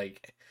even get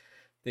like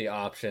the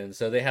option.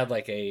 So they had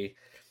like a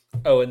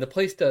oh, and the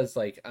place does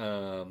like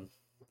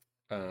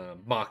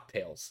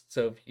mocktails.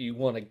 So if you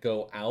want to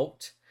go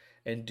out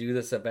and do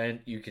this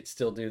event, you could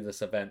still do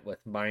this event with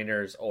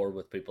minors or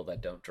with people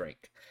that don't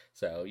drink.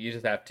 So you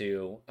just have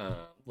to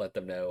let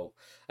them know.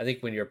 I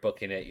think when you're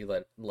booking it, you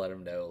let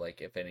them know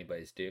like if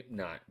anybody's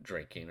not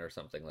drinking or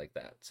something like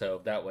that.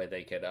 So that way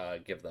they could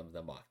give them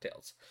the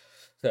mocktails.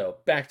 So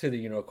back to the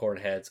unicorn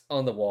heads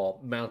on the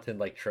wall, mounted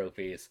like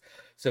trophies.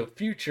 So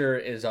future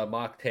is a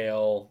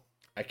mocktail.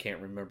 I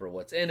can't remember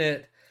what's in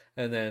it,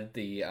 and then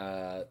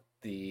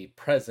the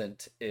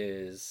present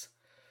is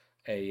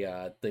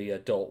the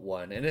adult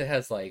one, and it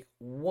has like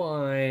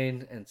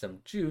wine and some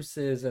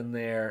juices in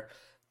there.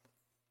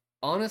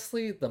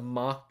 Honestly, the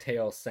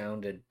mocktail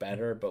sounded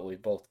better, but we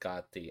both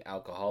got the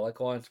alcoholic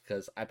ones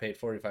because I paid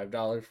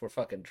 $45. We're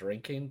fucking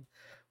drinking.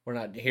 We're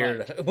not here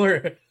Right.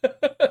 to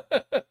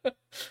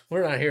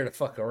we're not here to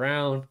fuck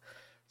around.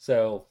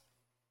 So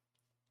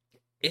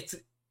it's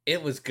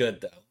it was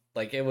good though.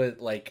 Like it was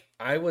like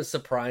I was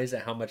surprised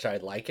at how much I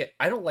like it.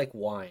 I don't like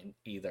wine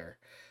either.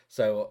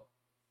 So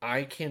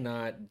I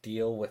cannot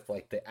deal with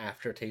like the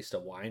aftertaste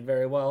of wine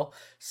very well.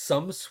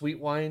 Some sweet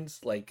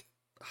wines like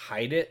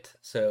hide it,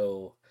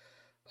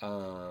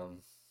 um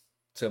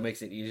so it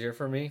makes it easier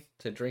for me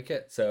to drink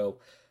it. So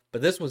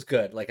but this was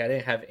good. Like I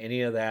didn't have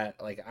any of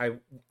that. Like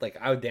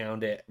I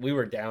downed it. We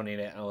were downing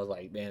it, and I was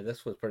like, man,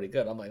 this was pretty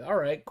good. I'm like, all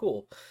right,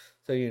 cool.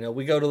 So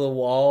we go to the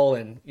wall,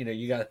 and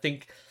you got to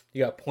think,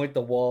 you got to point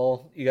the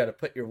wall, you got to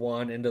put your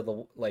wand into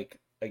the like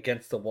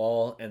against the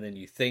wall, and then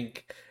you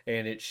think,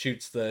 and it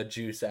shoots the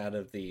juice out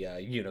of the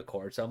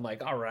unicorn. So I'm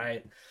like, all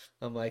right.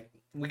 I'm like,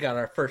 we got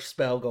our first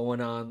spell going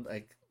on.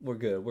 Like we're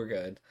good, we're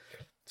good.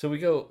 So we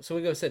go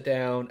sit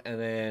down, and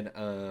then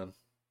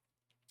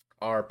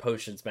our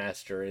potions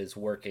master is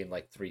working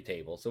like three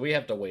tables, so we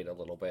have to wait a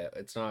little bit.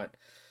 It's not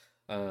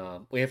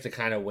we have to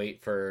kind of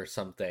wait for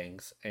some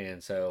things.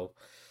 And so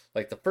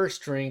like the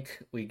first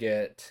drink we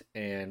get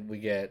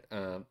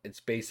it's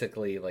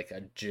basically like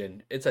a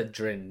gin, it's a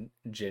gin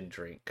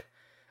drink.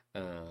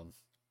 um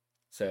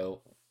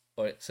so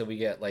so we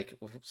get like,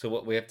 so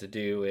what we have to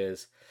do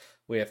is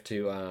we have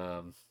to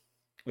um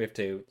we have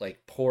to like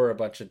pour a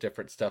bunch of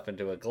different stuff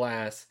into a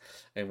glass,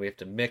 and we have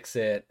to mix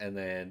it, and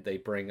then they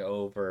bring,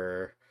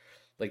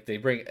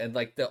 and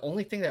like the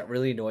only thing that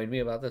really annoyed me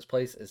about this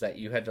place is that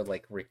you had to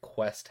like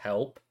request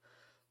help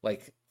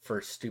like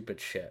for stupid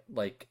shit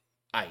like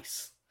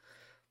ice.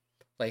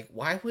 Like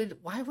why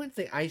wouldn't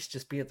the ice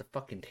just be at the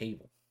fucking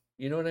table?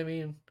 You know what I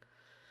mean?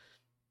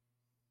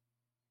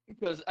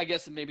 Because I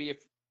guess maybe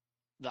if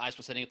the ice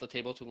was sitting at the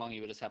table too long,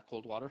 you would just have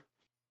cold water.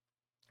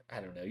 I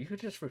don't know. You could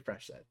just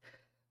refresh that.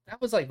 That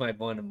was like my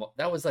one.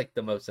 That was like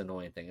the most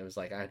annoying thing. It was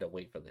like I had to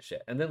wait for the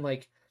shit, and then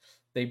like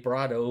they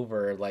brought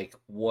over like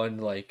one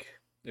like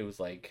it was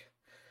like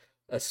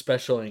a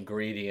special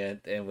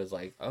ingredient, and was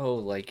like, oh,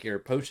 like your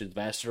potions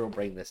master will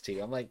bring this to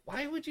you. I'm like,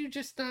 why would you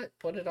just not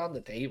put it on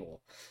the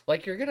table?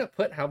 Like you're gonna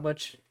put how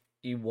much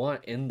you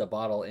want in the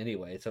bottle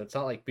anyway, so it's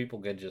not like people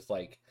could just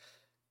like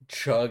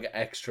chug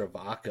extra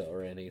vodka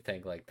or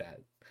anything like that.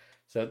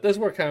 So those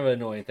were kind of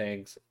annoying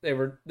things. They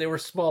were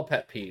small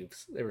pet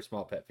peeves. They were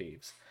small pet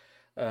peeves.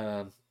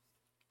 Um,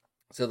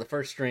 so the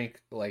first drink,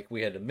 like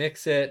we had to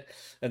mix it,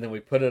 and then we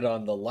put it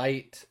on the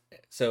light.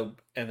 So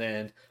and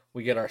then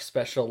we get our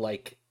special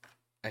like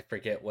I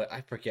forget.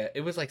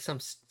 It was like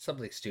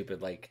something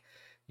stupid like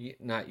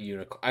not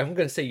unicorn. I'm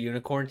gonna say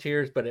unicorn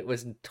tears, but it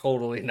was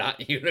totally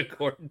not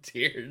unicorn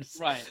tears.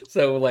 Right.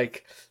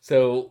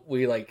 So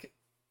we like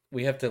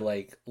we have to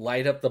like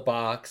light up the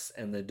box,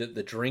 and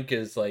the drink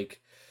is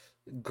like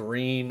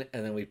green,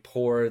 and then we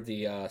pour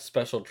the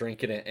special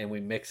drink in it, and we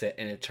mix it,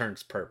 and it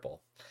turns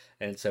purple.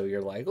 And so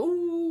you're like,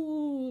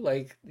 ooh,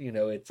 like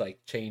it's like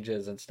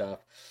changes and stuff.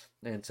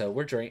 And so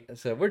we're drinking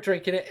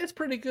it. It's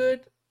pretty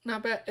good,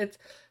 not bad.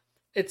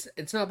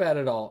 It's not bad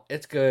at all.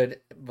 It's good,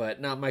 but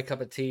not my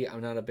cup of tea.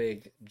 I'm not a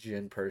big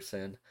gin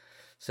person.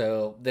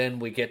 So then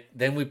we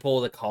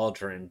pull the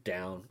cauldron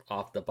down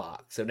off the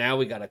box. So now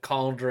we got a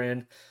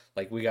cauldron,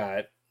 like we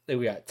got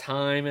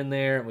thyme in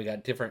there, and we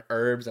got different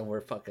herbs, and we're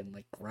fucking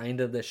like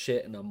grinding this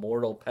shit in a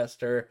mortal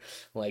pester.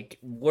 Like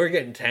we're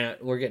getting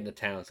to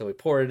town. So we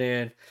pour it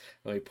in,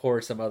 and we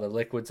pour some other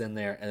liquids in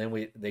there, and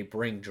then they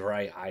bring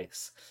dry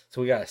ice.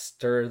 So we gotta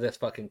stir this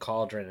fucking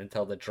cauldron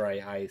until the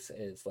dry ice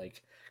is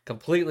like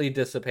completely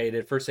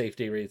dissipated for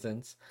safety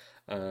reasons.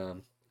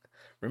 Um,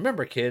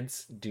 Remember,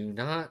 kids, do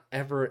not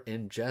ever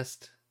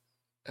ingest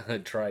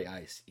dry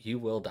ice. You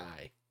will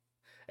die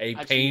a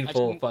I've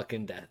painful seen,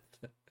 fucking death.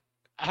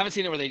 I haven't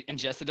seen it where they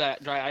ingested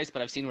dry ice,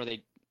 but I've seen where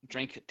they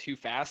drank it too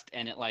fast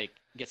and it like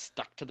gets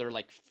stuck to their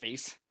like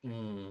face,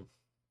 Mm,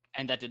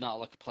 and that did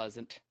not look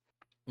pleasant.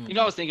 I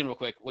mm, was thinking real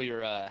quick while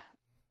you're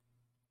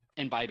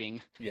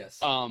imbibing.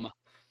 yes. Um,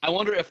 I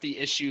wonder if the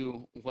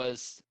issue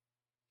was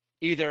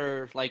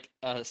either like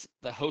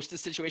the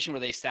hostess situation where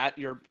they sat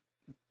your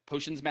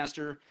potions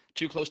master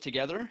too close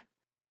together,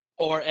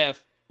 or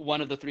if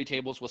one of the three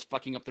tables was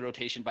fucking up the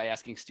rotation by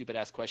asking stupid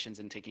ass questions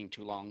and taking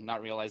too long,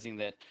 not realizing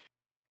that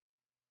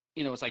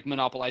it's like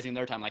monopolizing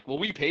their time. Like, well,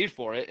 we paid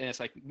for it, and it's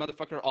like,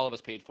 motherfucker, all of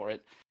us paid for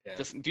it. Yeah.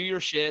 Just do your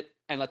shit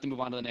and let them move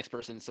on to the next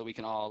person, so we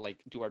can all like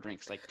do our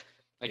drinks. Like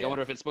I Yeah.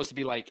 wonder if it's supposed to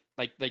be like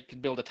they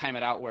could be able to time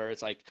it out where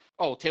it's like,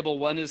 oh, table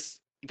one is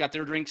got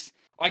their drinks.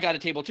 Oh, I got a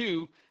table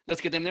two.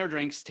 Let's get them their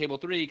drinks. Table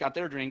three got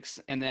their drinks,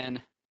 and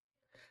then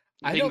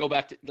I they can don't. go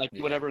back to like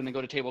Yeah. whatever, and then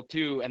go to table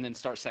two, and then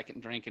start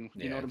second drink, and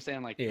you know Yeah. what I'm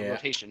saying, like a Yeah.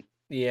 rotation.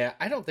 Yeah.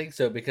 I don't think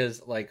so,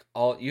 because like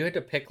all you had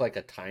to pick like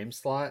a time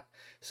slot.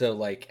 So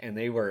like, and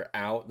they were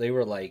out. They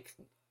were like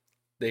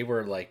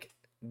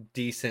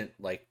decent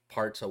like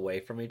parts away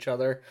from each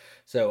other.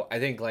 So I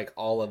think like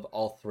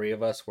all three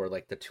of us were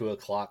like the 2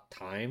 o'clock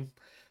time.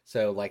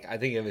 So like I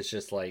think it's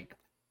just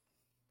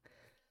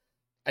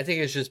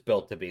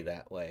built to be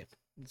that way.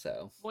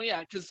 So Well,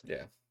 yeah, because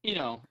yeah. you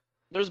know,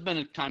 there's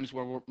been times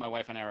where my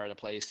wife and I are at a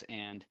place,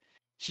 and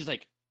she's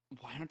like,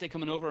 "Why aren't they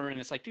coming over?" And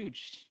it's like, dude,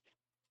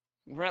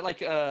 we're at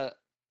like a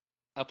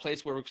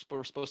place where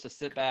we're supposed to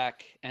sit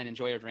back and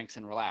enjoy our drinks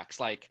and relax.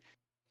 Like,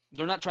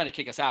 they're not trying to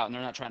kick us out, and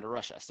they're not trying to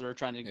rush us. They're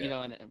trying to,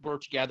 Yeah. and we're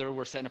together,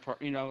 we're sitting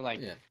apart. Like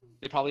Yeah.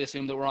 they probably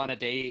assume that we're on a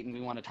date and we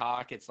want to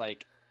talk. It's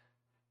like,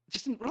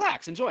 just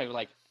relax, enjoy.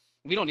 Like,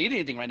 we don't need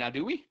anything right now,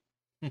 do we?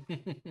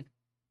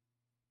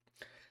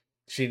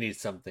 She needs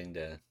something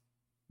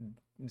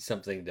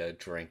to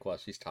drink while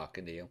she's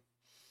talking to you.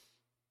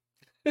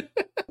 Yeah,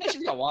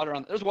 she's got water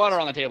on. There's water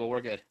on the table.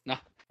 We're good. No.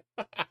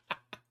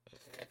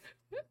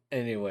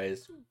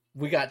 Anyways,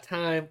 we got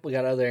time, we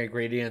got other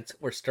ingredients.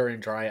 We're stirring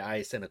dry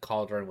ice in a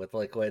cauldron with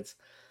liquids.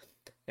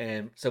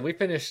 And so we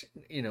finish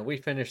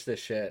this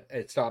shit.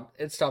 It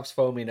stops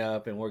foaming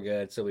up, and we're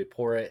good. So we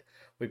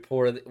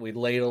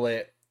ladle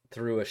it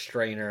through a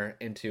strainer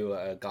into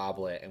a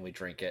goblet, and we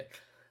drink it.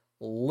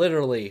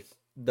 Literally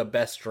the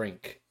best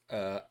drink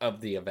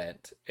of the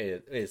event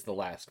is the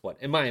last one,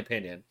 in my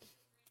opinion.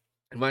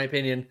 In my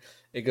opinion,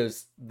 it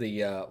goes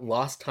the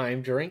lost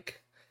time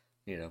drink.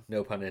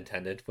 No pun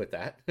intended with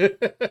that.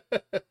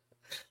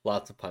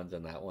 Lots of puns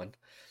in that one.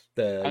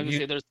 I was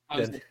gonna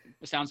say The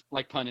it sounds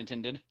like pun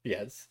intended.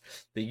 Yes,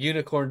 the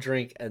unicorn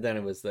drink, and then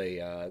it was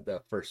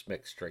the first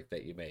mixed drink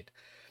that you made.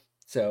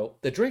 So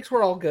the drinks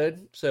were all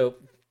good. So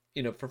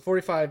for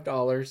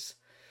 $45,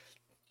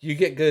 you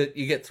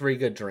get three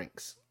good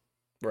drinks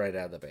right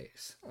out of the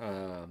base.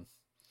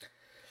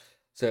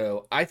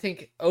 So I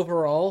think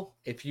overall,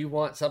 if you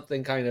want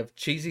something kind of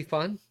cheesy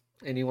fun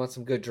and you want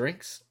some good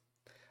drinks,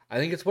 I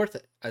think it's worth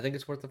it. I think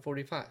it's worth the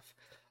 45.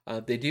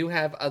 They do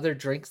have other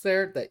drinks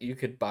there that you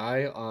could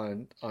buy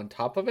on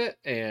top of it,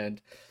 and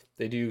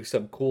they do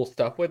some cool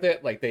stuff with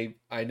it. Like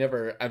I've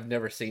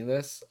never seen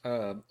this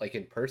like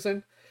in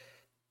person,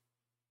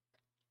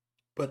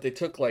 but they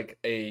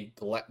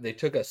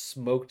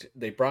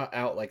brought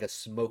out like a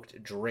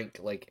smoked drink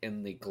like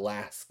in the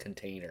glass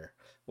container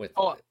with.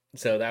 Oh,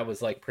 So that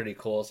was like pretty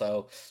cool.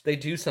 So they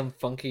do some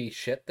funky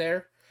shit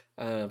there.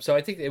 So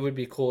I think it would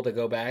be cool to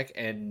go back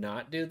and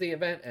not do the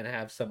event and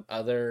have some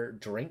other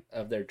drink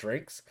of their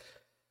drinks.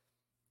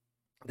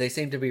 They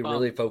seem to be um,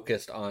 really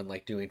focused on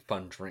like doing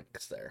fun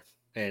drinks there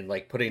and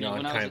like putting on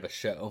when I kind was of a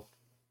show.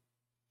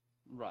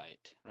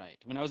 right.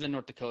 When I was in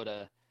North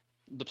Dakota,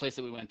 the place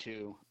that we went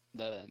to,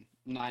 the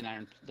nine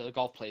iron, the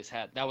golf place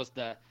had that was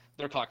their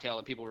cocktail,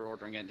 and people were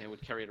ordering it. And they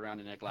would carry it around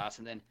in a glass,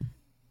 and then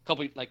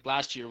couple like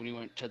last year when we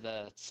went to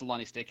the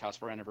Solani Steakhouse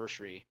for our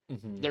anniversary,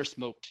 Hmm. their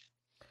smoked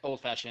old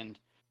fashioned.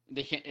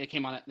 It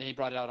came on. They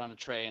brought it out on a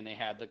tray, and they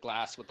had the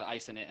glass with the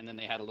ice in it, and then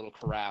they had a little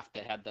carafe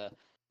that had the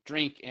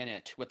drink in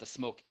it with the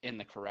smoke in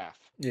the carafe.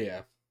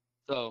 Yeah.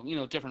 So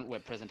different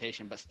web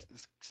presentation, but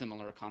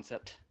similar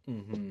concept.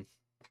 Mm-hmm.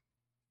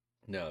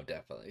 No,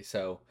 definitely.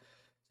 So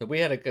we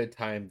had a good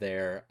time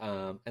there,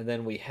 and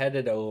then we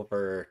headed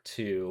over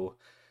to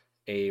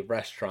a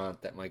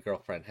restaurant that my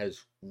girlfriend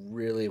has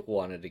really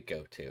wanted to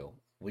go to.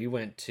 We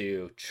went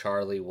to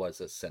Charlie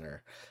Was a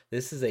Sinner.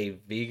 This is a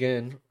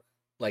vegan,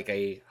 like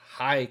a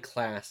high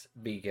class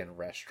vegan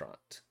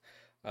restaurant.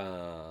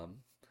 Um,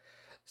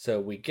 so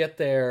we get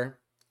there,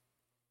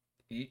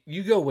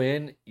 you go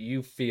in,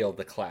 you feel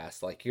the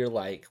class. Like you're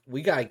like,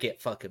 we gotta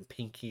get fucking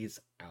pinkies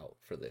out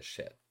for this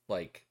shit.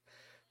 Like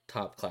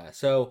top class.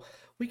 So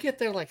we get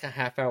there like a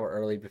half hour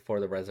early before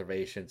the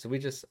reservation. So we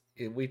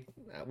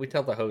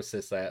tell the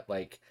hostess that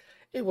like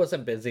it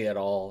wasn't busy at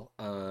all,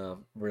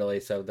 really.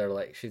 So they're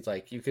like, she's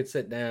like, you could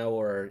sit now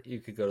or you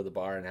could go to the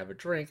bar and have a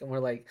drink. And we're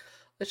like,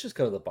 let's just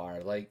go to the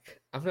bar. Like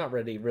I'm not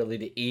ready really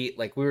to eat.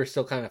 Like we were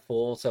still kind of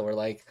full, so we're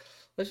like,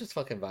 let's just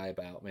fucking vibe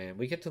out, man.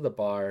 We get to the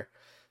bar.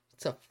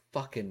 It's a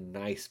fucking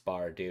nice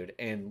bar, dude.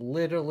 And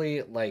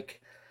literally,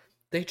 like,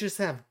 they just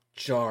have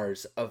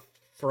jars of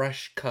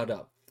fresh cut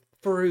up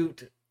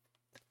fruit,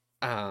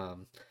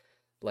 um,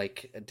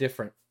 like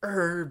different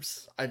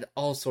herbs and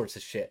all sorts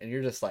of shit. And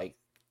you're just like,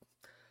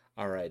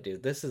 all right,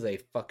 dude, this is a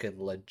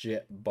fucking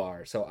legit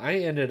bar. So I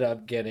ended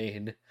up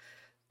getting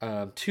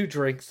two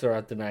drinks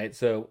throughout the night.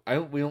 So I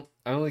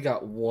only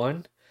got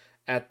one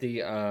at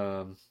the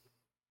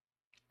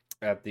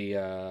at the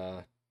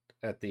uh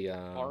at the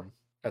Bar.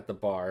 at the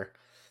bar.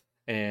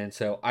 And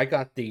so I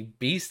got the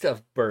Beast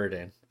of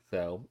Burden.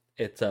 So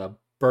it's a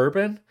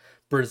bourbon,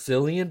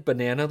 Brazilian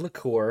banana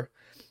liqueur,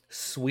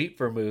 sweet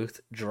vermouth,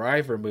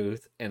 dry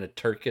vermouth, and a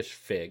Turkish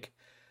fig.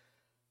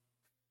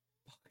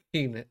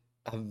 Fucking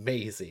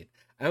amazing.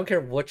 I don't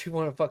care what you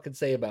want to fucking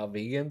say about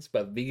vegans,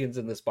 but vegans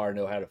in this bar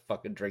know how to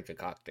fucking drink a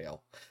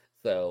cocktail.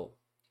 So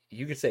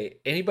you can say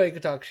anybody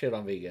can talk shit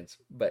on vegans,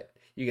 but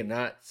you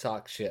cannot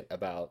talk shit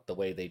about the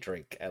way they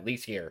drink, at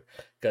least here,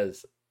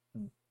 because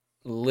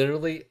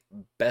literally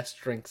best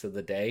drinks of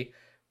the day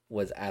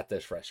was at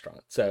this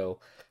restaurant. So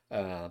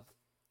uh,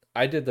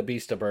 I did the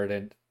Beast of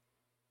Burden.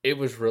 It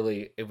was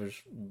really,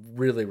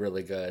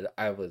 really good.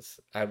 It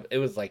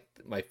was like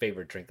my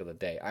favorite drink of the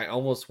day. I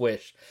almost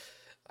wish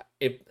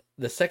it.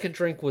 The second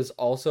drink was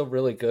also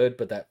really good,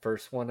 but that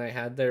first one I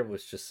had there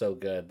was just so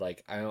good.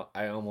 Like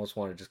I almost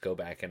want to just go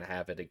back and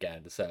have it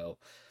again. So,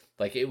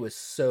 like it was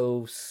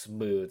so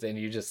smooth, and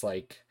you just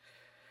like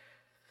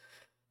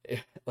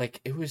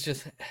it was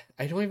just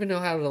I don't even know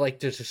how to like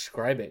just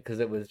describe it because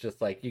it was just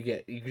like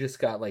you just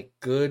got like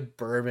good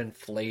bourbon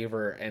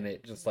flavor and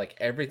it just like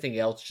everything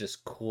else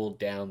just cooled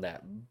down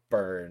that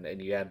burn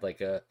and you had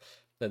like a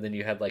and then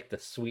you had like the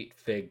sweet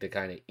fig to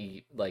kind of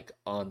eat like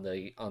on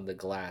the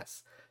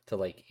glass to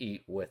like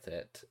eat with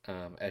it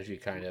as you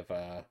kind of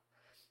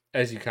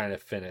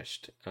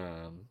finished as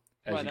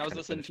Right. you I was kind of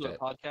listening finished to a it.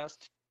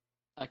 podcast.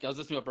 Like I was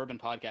listening to a bourbon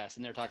podcast,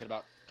 and they're talking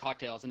about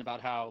cocktails and about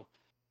how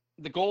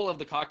the goal of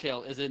the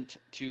cocktail isn't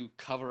to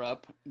cover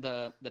up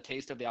the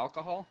taste of the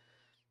alcohol,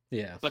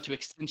 Yeah. but to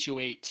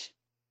accentuate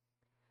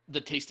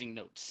the tasting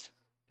notes.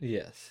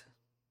 Yes.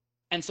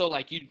 And so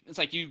it's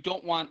like you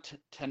don't want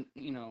to,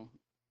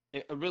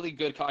 a really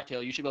good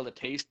cocktail, you should be able to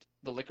taste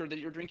the liquor that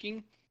you're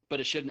drinking, but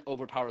it shouldn't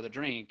overpower the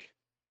drink,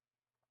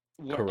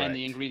 and the Correct.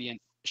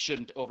 ingredients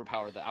shouldn't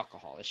overpower the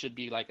alcohol. It should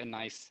be like a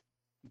nice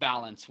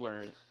balance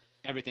where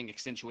everything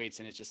accentuates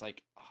and it's just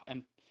like,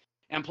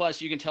 and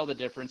plus you can tell the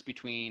difference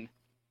between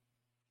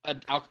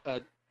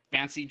a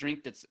fancy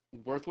drink that's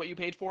worth what you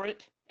paid for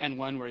it and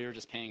one where you're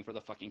just paying for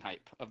the fucking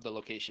hype of the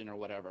location or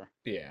whatever.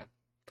 Yeah.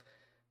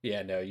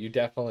 Yeah, no, you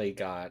definitely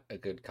got a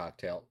good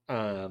cocktail.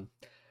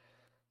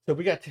 So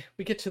we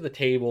get to the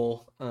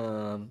table,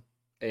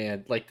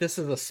 and like this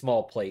is a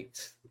small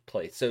place.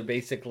 So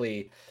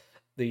basically,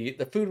 the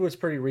food was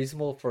pretty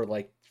reasonable for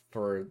like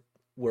for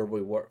where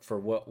we were for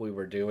what we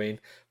were doing,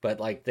 but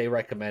like they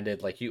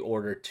recommended like you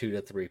order 2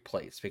 to 3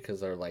 plates because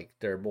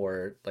they're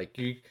more like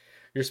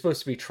you're supposed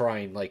to be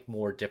trying like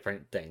more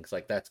different things.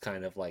 Like that's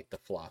kind of like the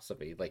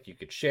philosophy. Like you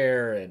could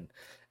share and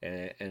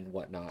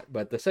whatnot.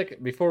 But the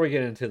second before we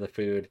get into the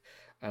food,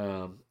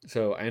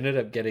 so I ended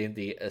up getting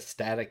the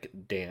ecstatic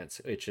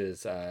dance, which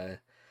is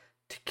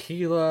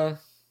tequila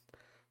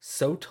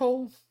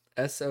sotol,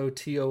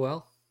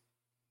 Sotol,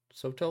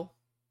 sotol.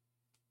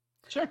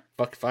 Sure.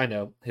 Fuck if I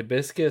know.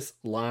 Hibiscus,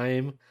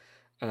 lime,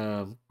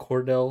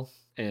 cordell,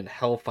 and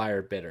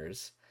hellfire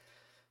bitters.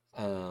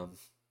 Um,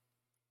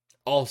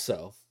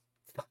 also,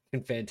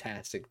 fucking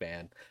fantastic,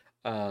 man.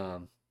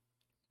 Um,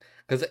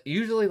 because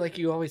usually, like,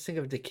 you always think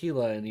of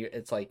tequila, and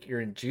it's like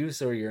you're in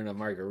juice or you're in a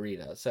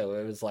margarita. So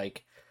it was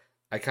like,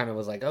 I kind of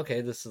was like,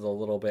 okay, this is a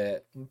little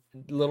bit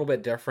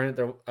different.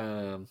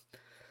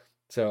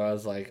 So I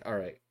was like, all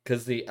right,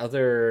 because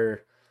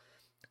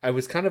I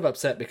was kind of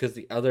upset because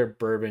the other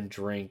bourbon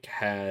drink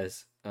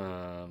has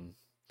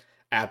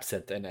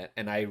absinthe in it,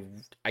 and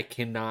I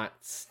cannot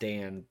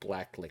stand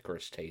black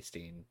licorice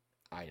tasting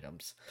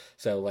items.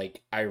 So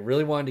like I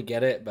really wanted to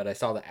get it, but I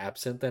saw the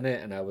absinthe in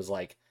it, and I was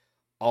like,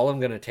 all I'm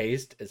gonna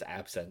taste is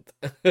absinthe.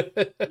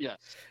 Yes.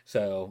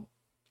 So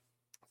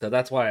So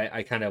that's why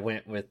I kind of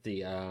went with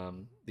the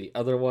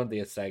other one,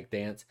 the Stag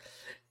Dance.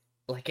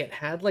 Like it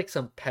had like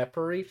some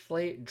peppery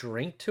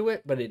drink to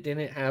it, but it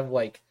didn't have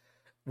like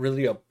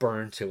really a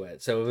burn to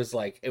it. So it was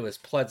like it was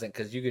pleasant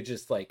because you could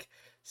just like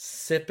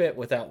sip it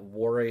without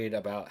worried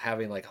about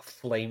having like a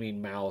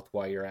flaming mouth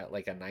while you're at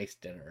like a nice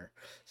dinner.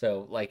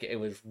 So like it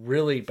was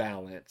really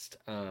balanced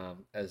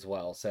as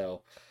well.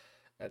 So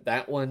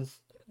that one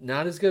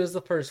not as good as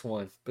the first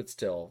one, but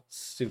still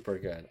super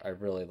good. I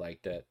really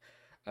liked it.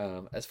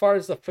 As far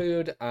as the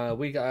food,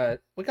 we got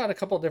a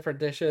couple different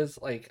dishes.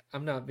 Like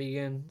I'm not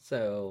vegan,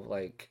 so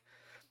like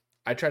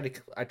I tried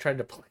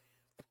to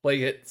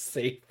play it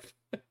safe.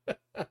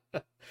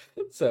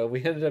 So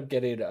we ended up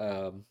getting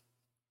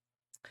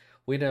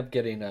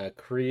a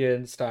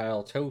Korean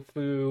style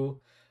tofu.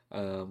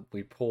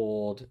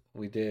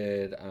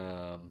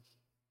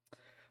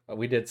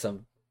 We did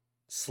some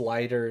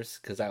sliders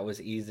because that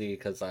was easy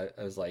because I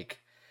was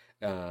like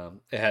it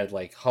had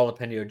like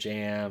jalapeno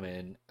jam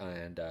and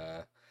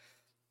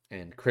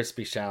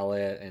crispy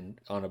shallot and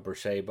on a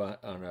brioche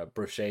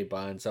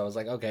bun. So I was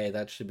like, okay,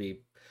 that should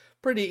be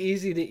pretty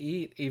easy to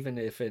eat, even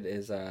if it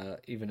is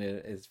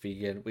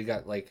vegan. We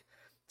got like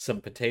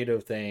some potato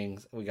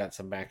things, we got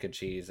some mac and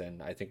cheese,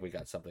 and I think we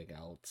got something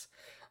else.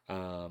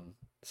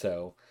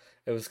 So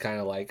it was kind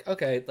of like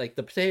okay, like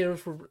the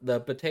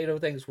potato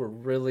things were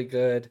really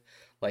good.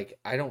 Like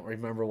I don't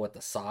remember what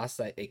the sauce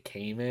that it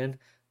came in,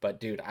 but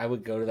dude, I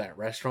would go to that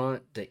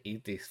restaurant to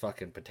eat these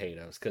fucking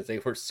potatoes because they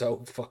were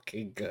so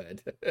fucking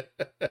good.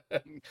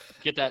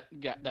 Get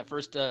that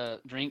first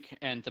drink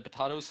and the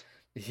potatoes,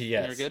 and you're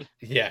Yes. good.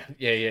 Yeah.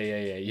 Yeah. Yeah. Yeah.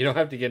 Yeah. You don't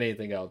have to get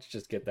anything else.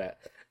 Just get that.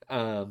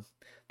 Um,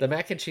 the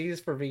mac and cheese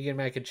for vegan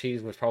mac and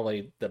cheese was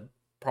probably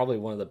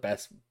one of the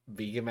best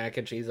vegan mac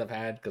and cheese I've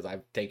had because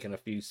I've taken a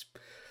few,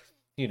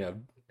 you know,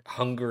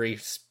 hungry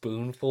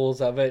spoonfuls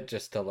of it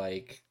just to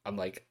like I'm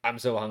like I'm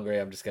so hungry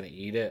I'm just gonna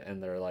eat it,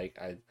 and they're like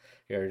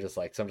you're just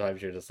like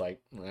sometimes you're just like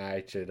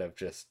I should have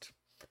just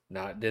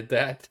not did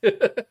that.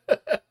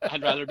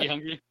 I'd rather be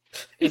hungry.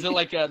 Is it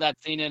like that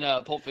scene in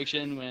Pulp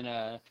Fiction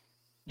when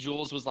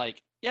Jules was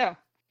like, "Yeah,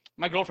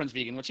 my girlfriend's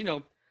vegan," which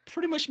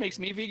pretty much makes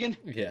me vegan.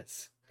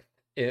 Yes.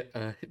 It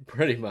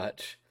pretty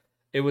much.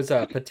 It was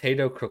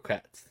potato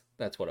croquettes.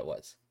 That's what it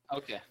was.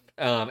 Okay.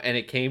 And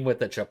it came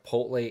with a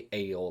chipotle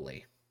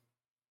aioli.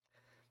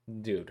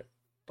 Dude,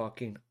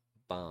 fucking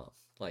bomb.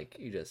 Like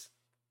you just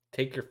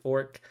take your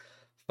fork,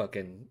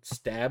 fucking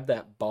stab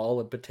that ball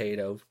of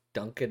potato,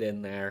 dunk it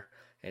in there,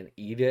 and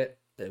eat it.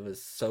 It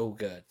was so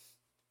good.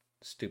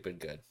 Stupid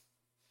good.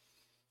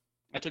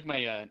 I took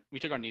my we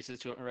took our nieces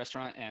to a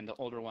restaurant, and the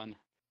older one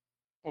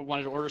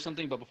wanted to order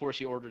something, but before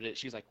she ordered it,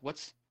 she's like,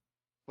 "What's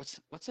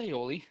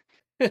aioli?"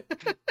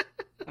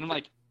 And I'm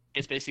like,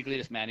 "It's basically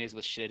just mayonnaise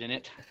with shit in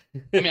it."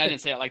 I mean, I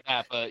didn't say it like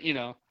that, but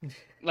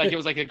like it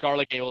was like a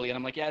garlic aioli, and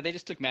I'm like, "Yeah, they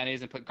just took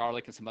mayonnaise and put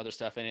garlic and some other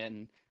stuff in it,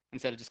 and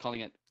instead of just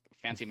calling it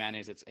fancy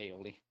mayonnaise, it's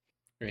aioli."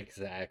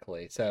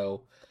 Exactly.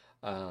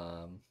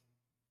 Um,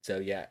 so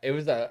yeah, it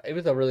was a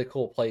really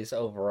cool place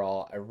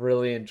overall. I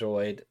really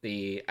enjoyed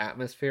the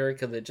atmosphere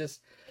because it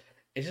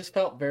just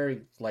felt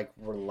very like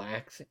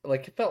relaxing.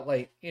 Like it felt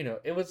like,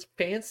 it was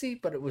fancy,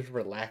 but it was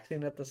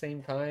relaxing at the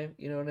same time.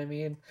 You know what I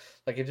mean?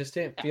 Like Yeah. it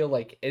didn't feel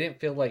like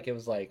it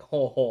was like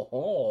ho ho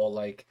ho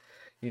like,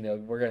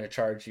 we're gonna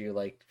charge you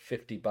like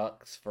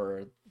 $50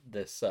 for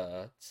this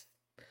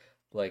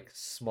like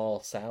small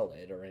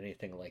salad or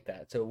anything like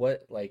that. So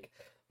what like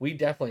we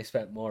definitely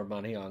spent more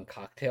money on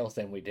cocktails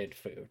than we did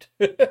food.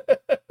 That's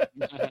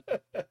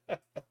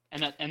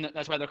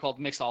why they're called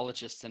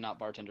mixologists and not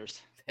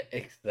bartenders.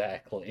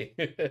 Exactly.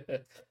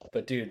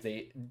 But dude,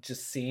 they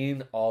just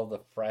seeing all the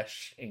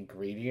fresh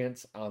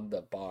ingredients on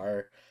the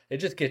bar, it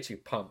just gets you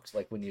pumped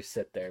like when you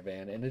sit there,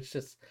 man. And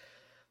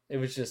it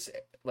was just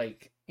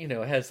like, it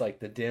has like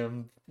the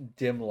dim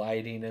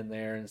lighting in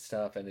there and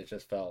stuff, and it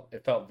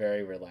felt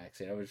very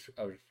relaxing.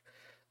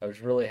 I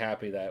was really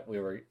happy that we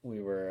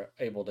were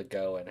able to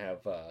go and have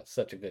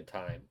such a good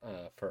time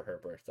for her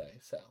birthday.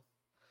 So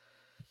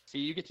See,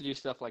 you get to do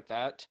stuff like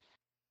that.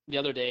 The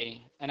other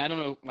day, and I don't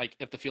know like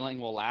if the feeling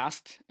will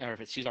last or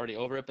if she's already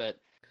over it, but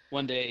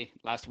one day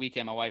last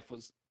weekend, my wife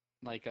was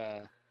like,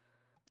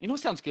 what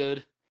sounds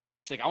good?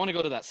 It's like I want to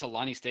go to that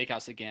Salani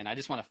Steakhouse again. I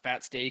just want a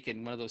fat steak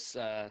and one of those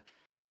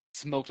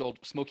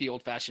smoky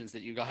old fashions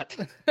that you got.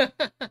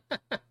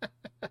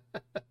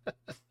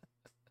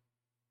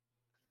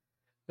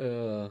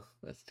 oh,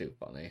 that's too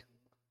funny.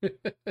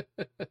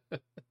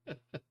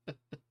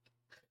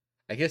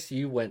 I guess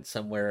you went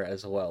somewhere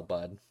as well,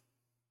 bud.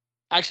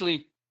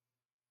 Actually,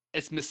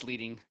 it's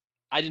misleading.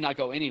 I did not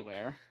go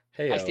anywhere.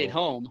 I stayed Heyo.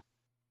 home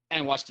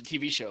and watched a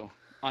TV show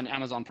on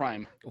Amazon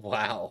Prime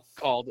Wow.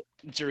 called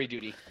Jury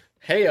Duty.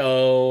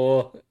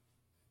 Heyo.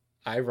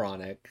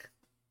 Ironic.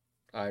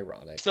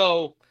 Ironic.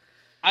 So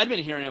I'd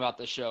been hearing about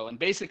the show, and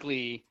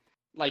basically,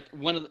 like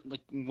one of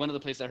the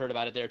places I heard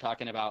about it, they were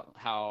talking about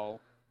how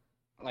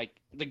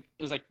it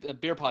was like a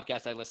beer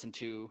podcast I listened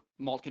to,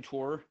 Malt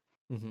Couture,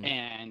 Hmm.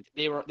 and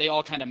they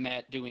all kind of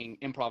met doing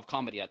improv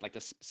comedy at like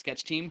the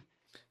sketch team.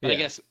 But I Yeah.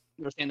 guess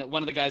they were saying that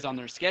one of the guys on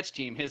their sketch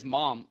team, his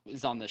mom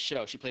is on the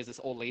show. She plays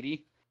this old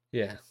lady,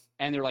 Yeah.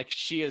 and they're like,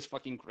 she is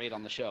fucking great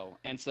on the show.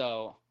 And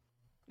so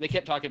they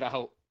kept talking about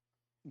how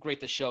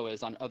great the show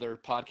is on other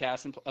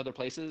podcasts and other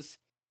places.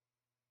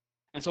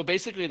 And so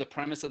basically, the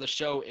premise of the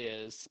show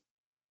is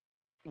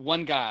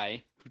one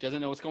guy who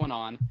doesn't know what's going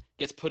on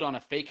gets put on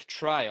a fake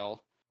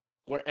trial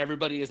where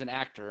everybody is an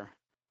actor,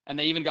 and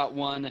they even got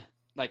one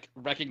like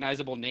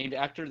recognizable named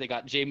actor. They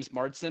got James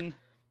Marsden,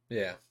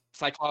 Yeah.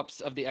 Cyclops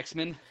of the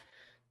X-Men,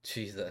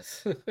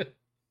 Jesus.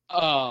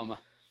 um,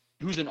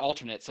 who's an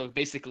alternate. So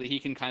basically, he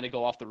can kind of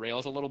go off the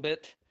rails a little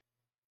bit.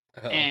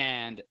 Oh.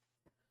 And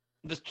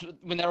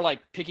when they're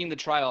like picking the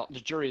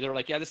jury, they're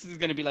like, yeah, this is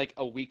going to be like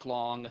a week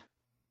long.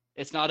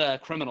 It's not a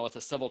criminal; it's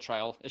a civil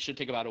trial. It should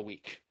take about a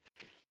week.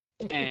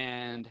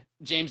 And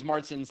James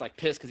Marsden's like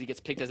pissed because he gets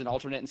picked as an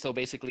alternate, and so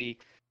basically,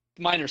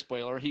 minor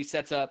spoiler, he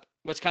sets up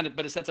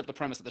but it sets up the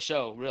premise of the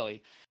show.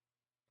 Really,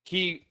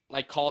 he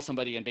like calls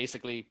somebody and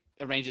basically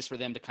arranges for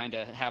them to kind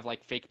of have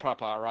like fake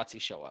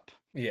paparazzi show up.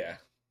 Yeah.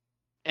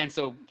 And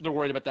so they're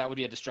worried about that would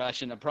be a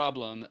distraction, a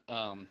problem.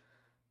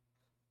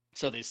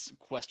 So they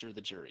sequester the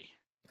jury.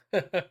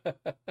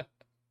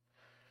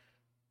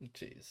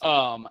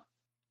 Jeez.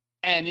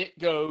 And it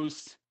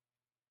goes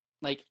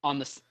like on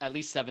this at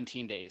least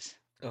 17 days.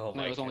 Oh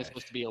my It was only gosh.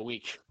 supposed to be a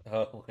week.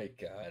 Oh my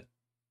god.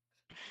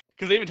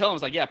 Because they even tell him,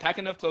 it's like, yeah, pack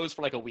enough clothes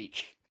for like a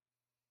week.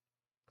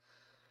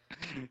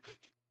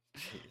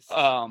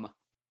 Jeez.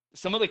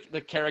 Some of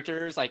the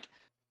characters, like,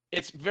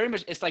 it's very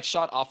much, it's like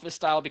shot Office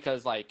style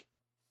because like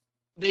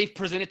they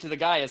present it to the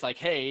guy as like,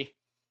 hey,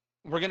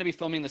 we're going to be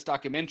filming this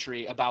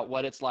documentary about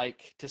what it's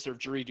like to serve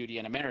jury duty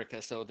in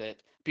America so that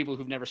people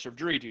who've never served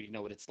jury duty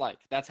know what it's like.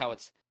 That's how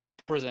it's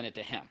presented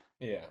to him.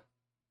 Yeah.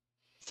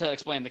 To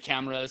explain the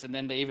cameras, and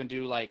then they even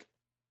do like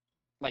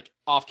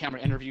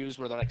off-camera interviews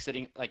where they're like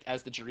sitting like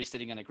as the jury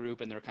sitting in a group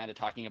and they're kind of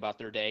talking about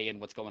their day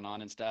and what's going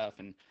on and stuff.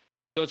 And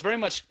so it's very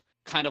much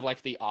kind of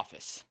like The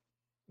Office,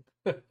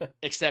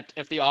 except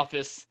if The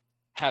Office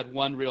had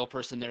one real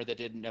person there that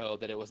didn't know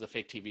that it was a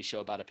fake TV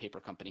show about a paper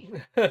company.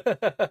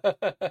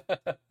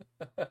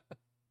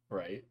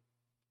 Right.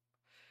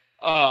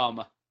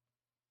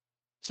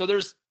 So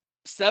there's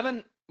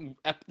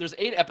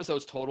 8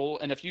 episodes total,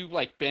 and if you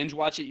like binge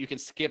watch it, you can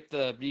skip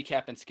the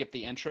recap and skip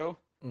the intro,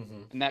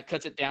 and that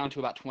cuts it down to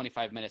about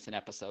 25 minutes an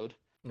episode.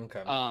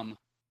 Okay.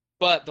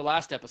 But the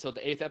last episode,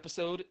 the 8th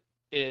episode,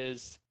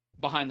 is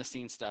behind the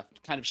scenes stuff,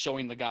 kind of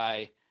showing the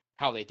guy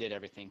how they did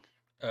everything,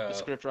 the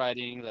script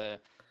writing, the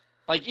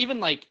even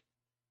like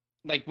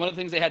one of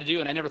the things they had to do,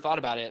 and I never thought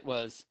about it,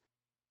 was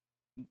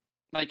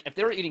like if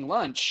they were eating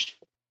lunch,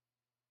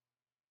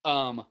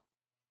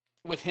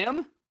 with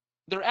him,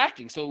 they're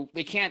acting, so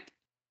they can't.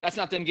 That's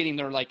not them getting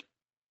their like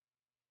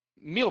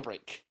meal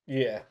break.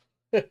 Yeah.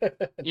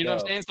 You know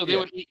what I'm saying? So they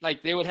would eat,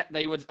 like they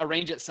would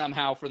arrange it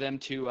somehow for them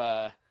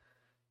to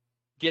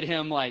get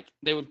him, like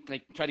they would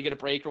like try to get a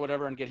break or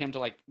whatever and get him to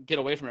like get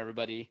away from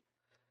everybody.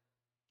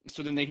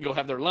 So then they can go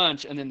have their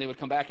lunch, and then they would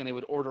come back and they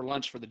would order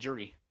lunch for the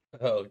jury.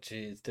 Oh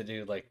geez, to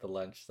do like the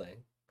lunch thing.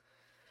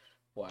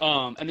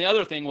 Wow. And the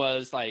other thing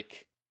was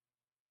like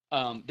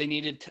they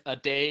needed a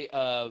day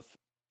of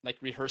like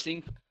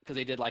rehearsing because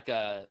they did like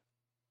a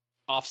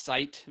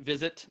off-site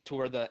visit to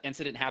where the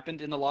incident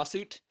happened in the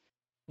lawsuit.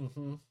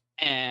 Mm-hmm.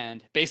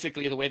 And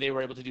basically the way they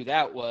were able to do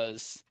that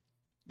was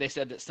they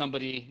said that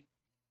somebody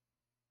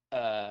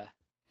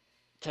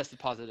tested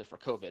positive for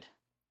COVID.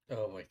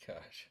 Oh my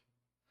gosh.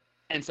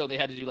 And so they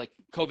had to do like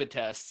COVID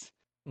tests.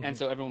 Mm-hmm. And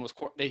so everyone was,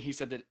 he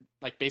said that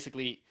like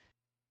basically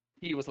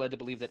he was led to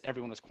believe that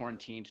everyone was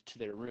quarantined to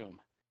their room.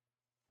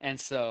 And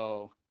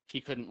so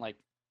he couldn't like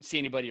see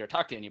anybody or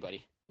talk to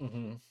anybody.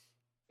 Mm-hmm.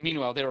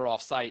 Meanwhile, they were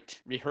off-site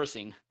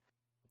rehearsing.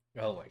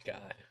 Oh my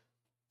god.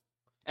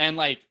 And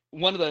like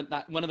one of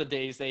the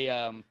days they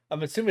I'm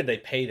assuming they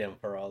paid him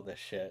for all this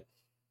shit.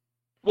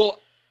 Well,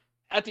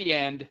 at the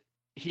end,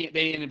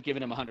 they ended up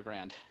giving him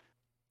 $100,000.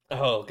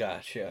 Oh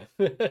gosh, yeah.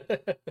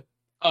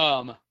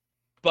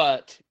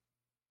 But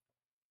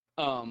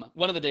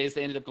one of the days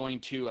they ended up going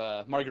to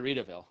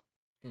Margaritaville,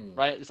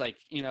 right? It's like,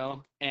 you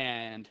know,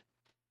 and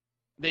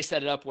they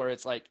set it up where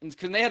it's like,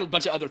 because they had a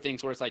bunch of other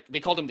things where it's like they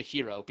called him the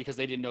hero because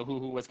they didn't know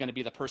who was going to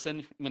be the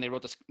person when they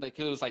wrote this. Like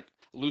it was like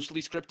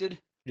loosely scripted.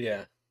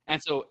 Yeah.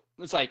 And so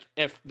it's like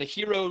if the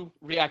hero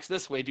reacts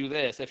this way, do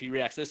this. If he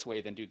reacts this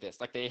way, then do this.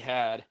 Like they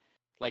had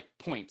like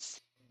points,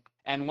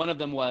 and one of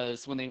them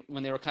was when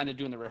they were kind of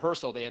doing the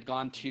rehearsal, they had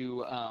gone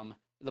to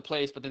the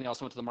place, but then they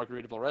also went to the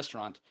Margaritaville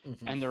restaurant,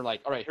 and they're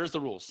like, all right, here's the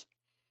rules.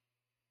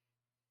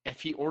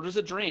 If he orders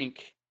a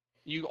drink,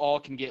 you all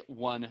can get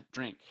one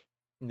drink.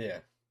 Yeah.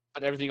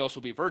 But everything else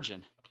will be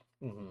virgin.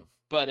 Mm-hmm.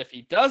 But if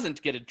he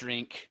doesn't get a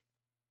drink,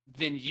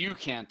 then you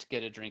can't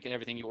get a drink, and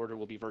everything you order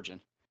will be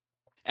virgin.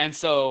 And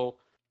so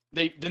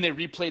they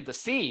replayed the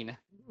scene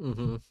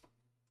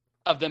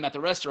of them at the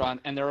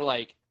restaurant, and they're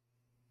like,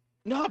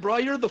 "No, bro,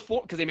 you're the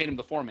because they made him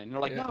the foreman. And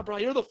they're like, "No, bro,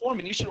 you're the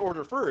foreman. You should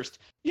order first.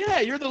 Yeah,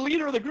 you're the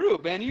leader of the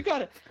group, man. You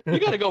gotta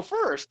go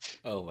first."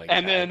 Oh my god.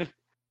 And then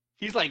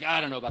he's like,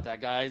 I don't know about that,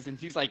 guys. And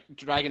he's like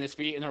dragging his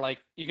feet, and they're like,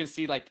 you can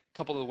see like a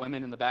couple of the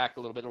women in the back a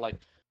little bit. They're like,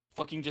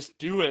 fucking just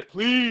do it,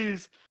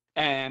 please.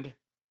 And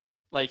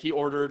like he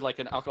ordered like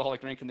an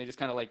alcoholic drink, and they just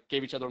kind of like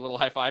gave each other a little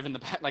high five in the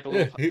back, like a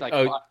little like.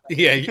 Oh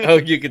yeah. Oh,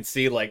 you can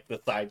see like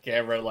the side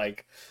camera,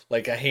 like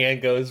a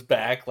hand goes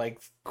back, like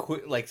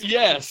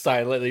Yes.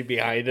 silently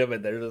behind him,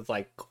 and they're just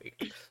like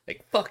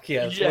fuck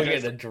yes, we're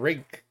getting a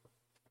drink.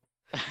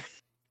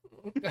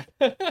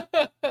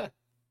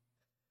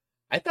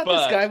 I thought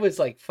this guy was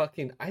like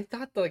fucking. I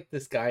thought like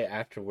this guy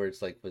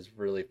afterwards like was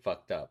really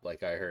fucked up.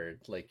 Like I heard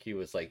like he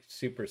was like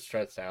super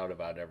stressed out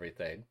about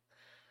everything.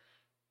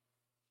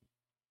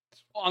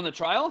 On the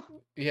trial?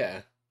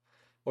 Yeah.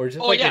 Or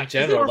just like in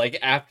general, like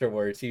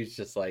afterwards, he's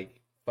just like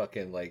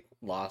fucking like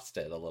lost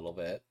it a little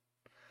bit.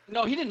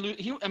 No, he didn't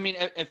lose. I mean,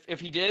 if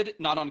he did,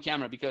 not on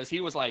camera, because he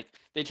was like,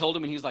 they told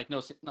him, and he was like,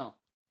 no,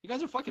 you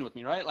guys are fucking with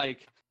me, right?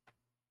 Like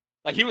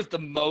he was the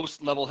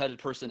most level-headed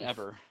person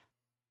ever.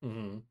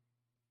 Mm-hmm.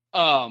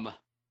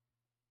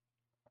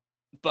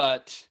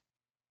 But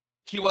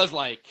he was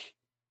like,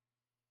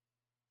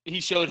 he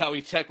showed how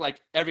he checked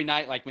like every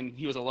night, like when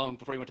he was alone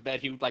before he went to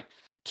bed, he would like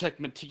took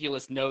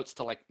meticulous notes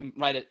to like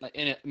write it like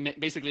in it.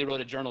 Basically, wrote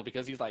a journal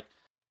because he's like,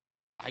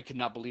 I could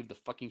not believe the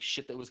fucking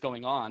shit that was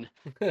going on.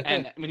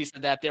 And when he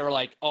said that, they were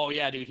like, oh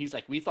yeah, dude. He's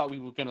like, we thought we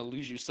were gonna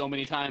lose you so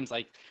many times.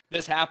 Like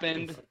this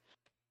happened.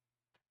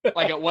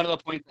 Like at one of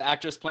the points, the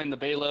actress playing the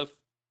bailiff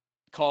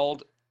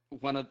called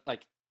one of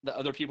like the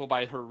other people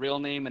by her real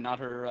name and not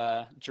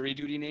her jury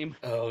duty name.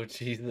 Oh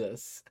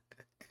Jesus.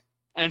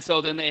 And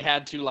so then they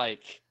had to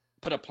like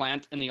put a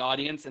plant in the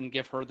audience and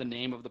give her the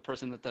name of the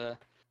person that the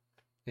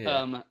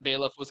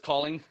bailiff was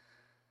calling.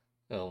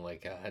 Oh my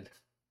god.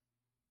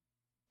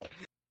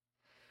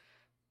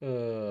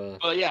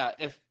 But yeah,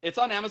 if it's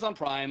on Amazon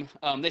Prime,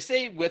 they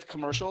say with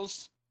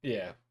commercials.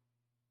 Yeah.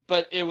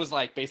 But it was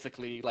like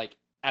basically like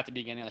at the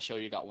beginning of the show,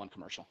 you got one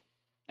commercial,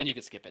 and you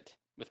could skip it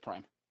with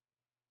Prime.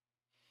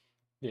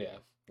 Yeah.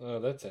 Oh,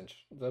 that's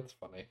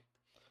funny.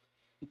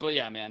 But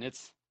yeah, man,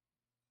 it's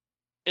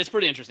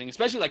pretty interesting,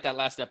 especially like that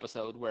last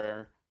episode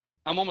where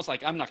I'm almost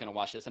like, I'm not gonna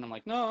watch this, and I'm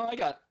like, no,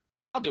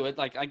 I'll do it.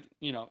 Like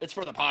it's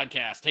for the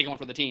podcast, take one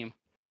for the team.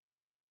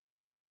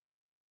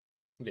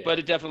 Yeah. But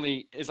it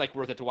definitely is like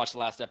worth it to watch the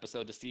last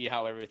episode to see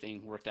how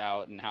everything worked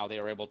out and how they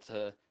were able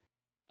to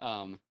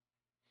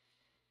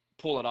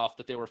pull it off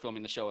that they were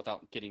filming the show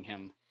without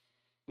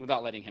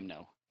letting him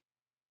know.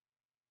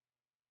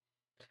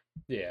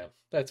 Yeah,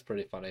 that's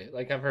pretty funny.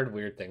 Like I've heard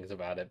weird things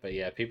about it, but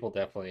yeah, people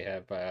definitely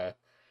have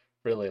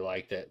really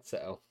liked it,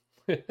 so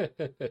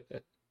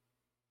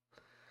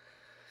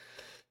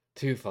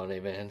too funny,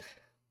 man.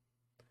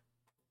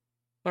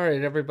 All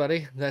right,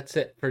 everybody, that's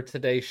it for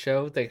today's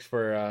show. Thanks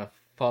for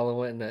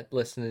following and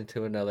listening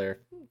to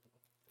another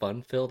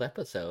fun-filled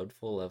episode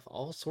full of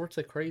all sorts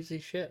of crazy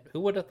shit. Who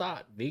would have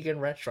thought vegan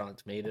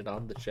restaurants made it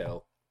on the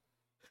show?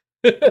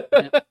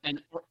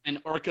 and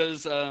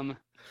orcas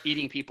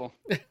eating people.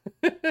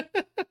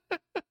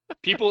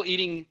 People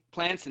eating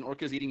plants and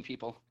orcas eating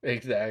people.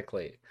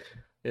 Exactly.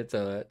 It's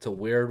a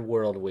weird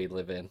world we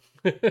live in.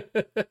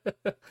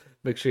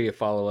 Make sure you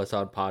follow us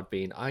on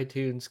Podbean,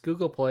 iTunes,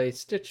 Google Play,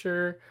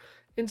 Stitcher,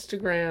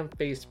 Instagram,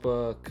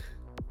 Facebook,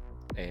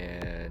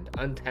 and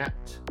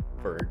Untapped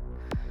for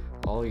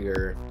all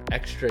your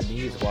extra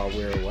needs while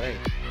we're away.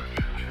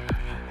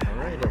 All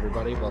right,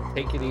 everybody. Well,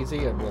 take it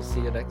easy, and we'll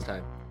see you next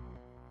time.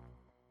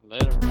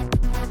 Later.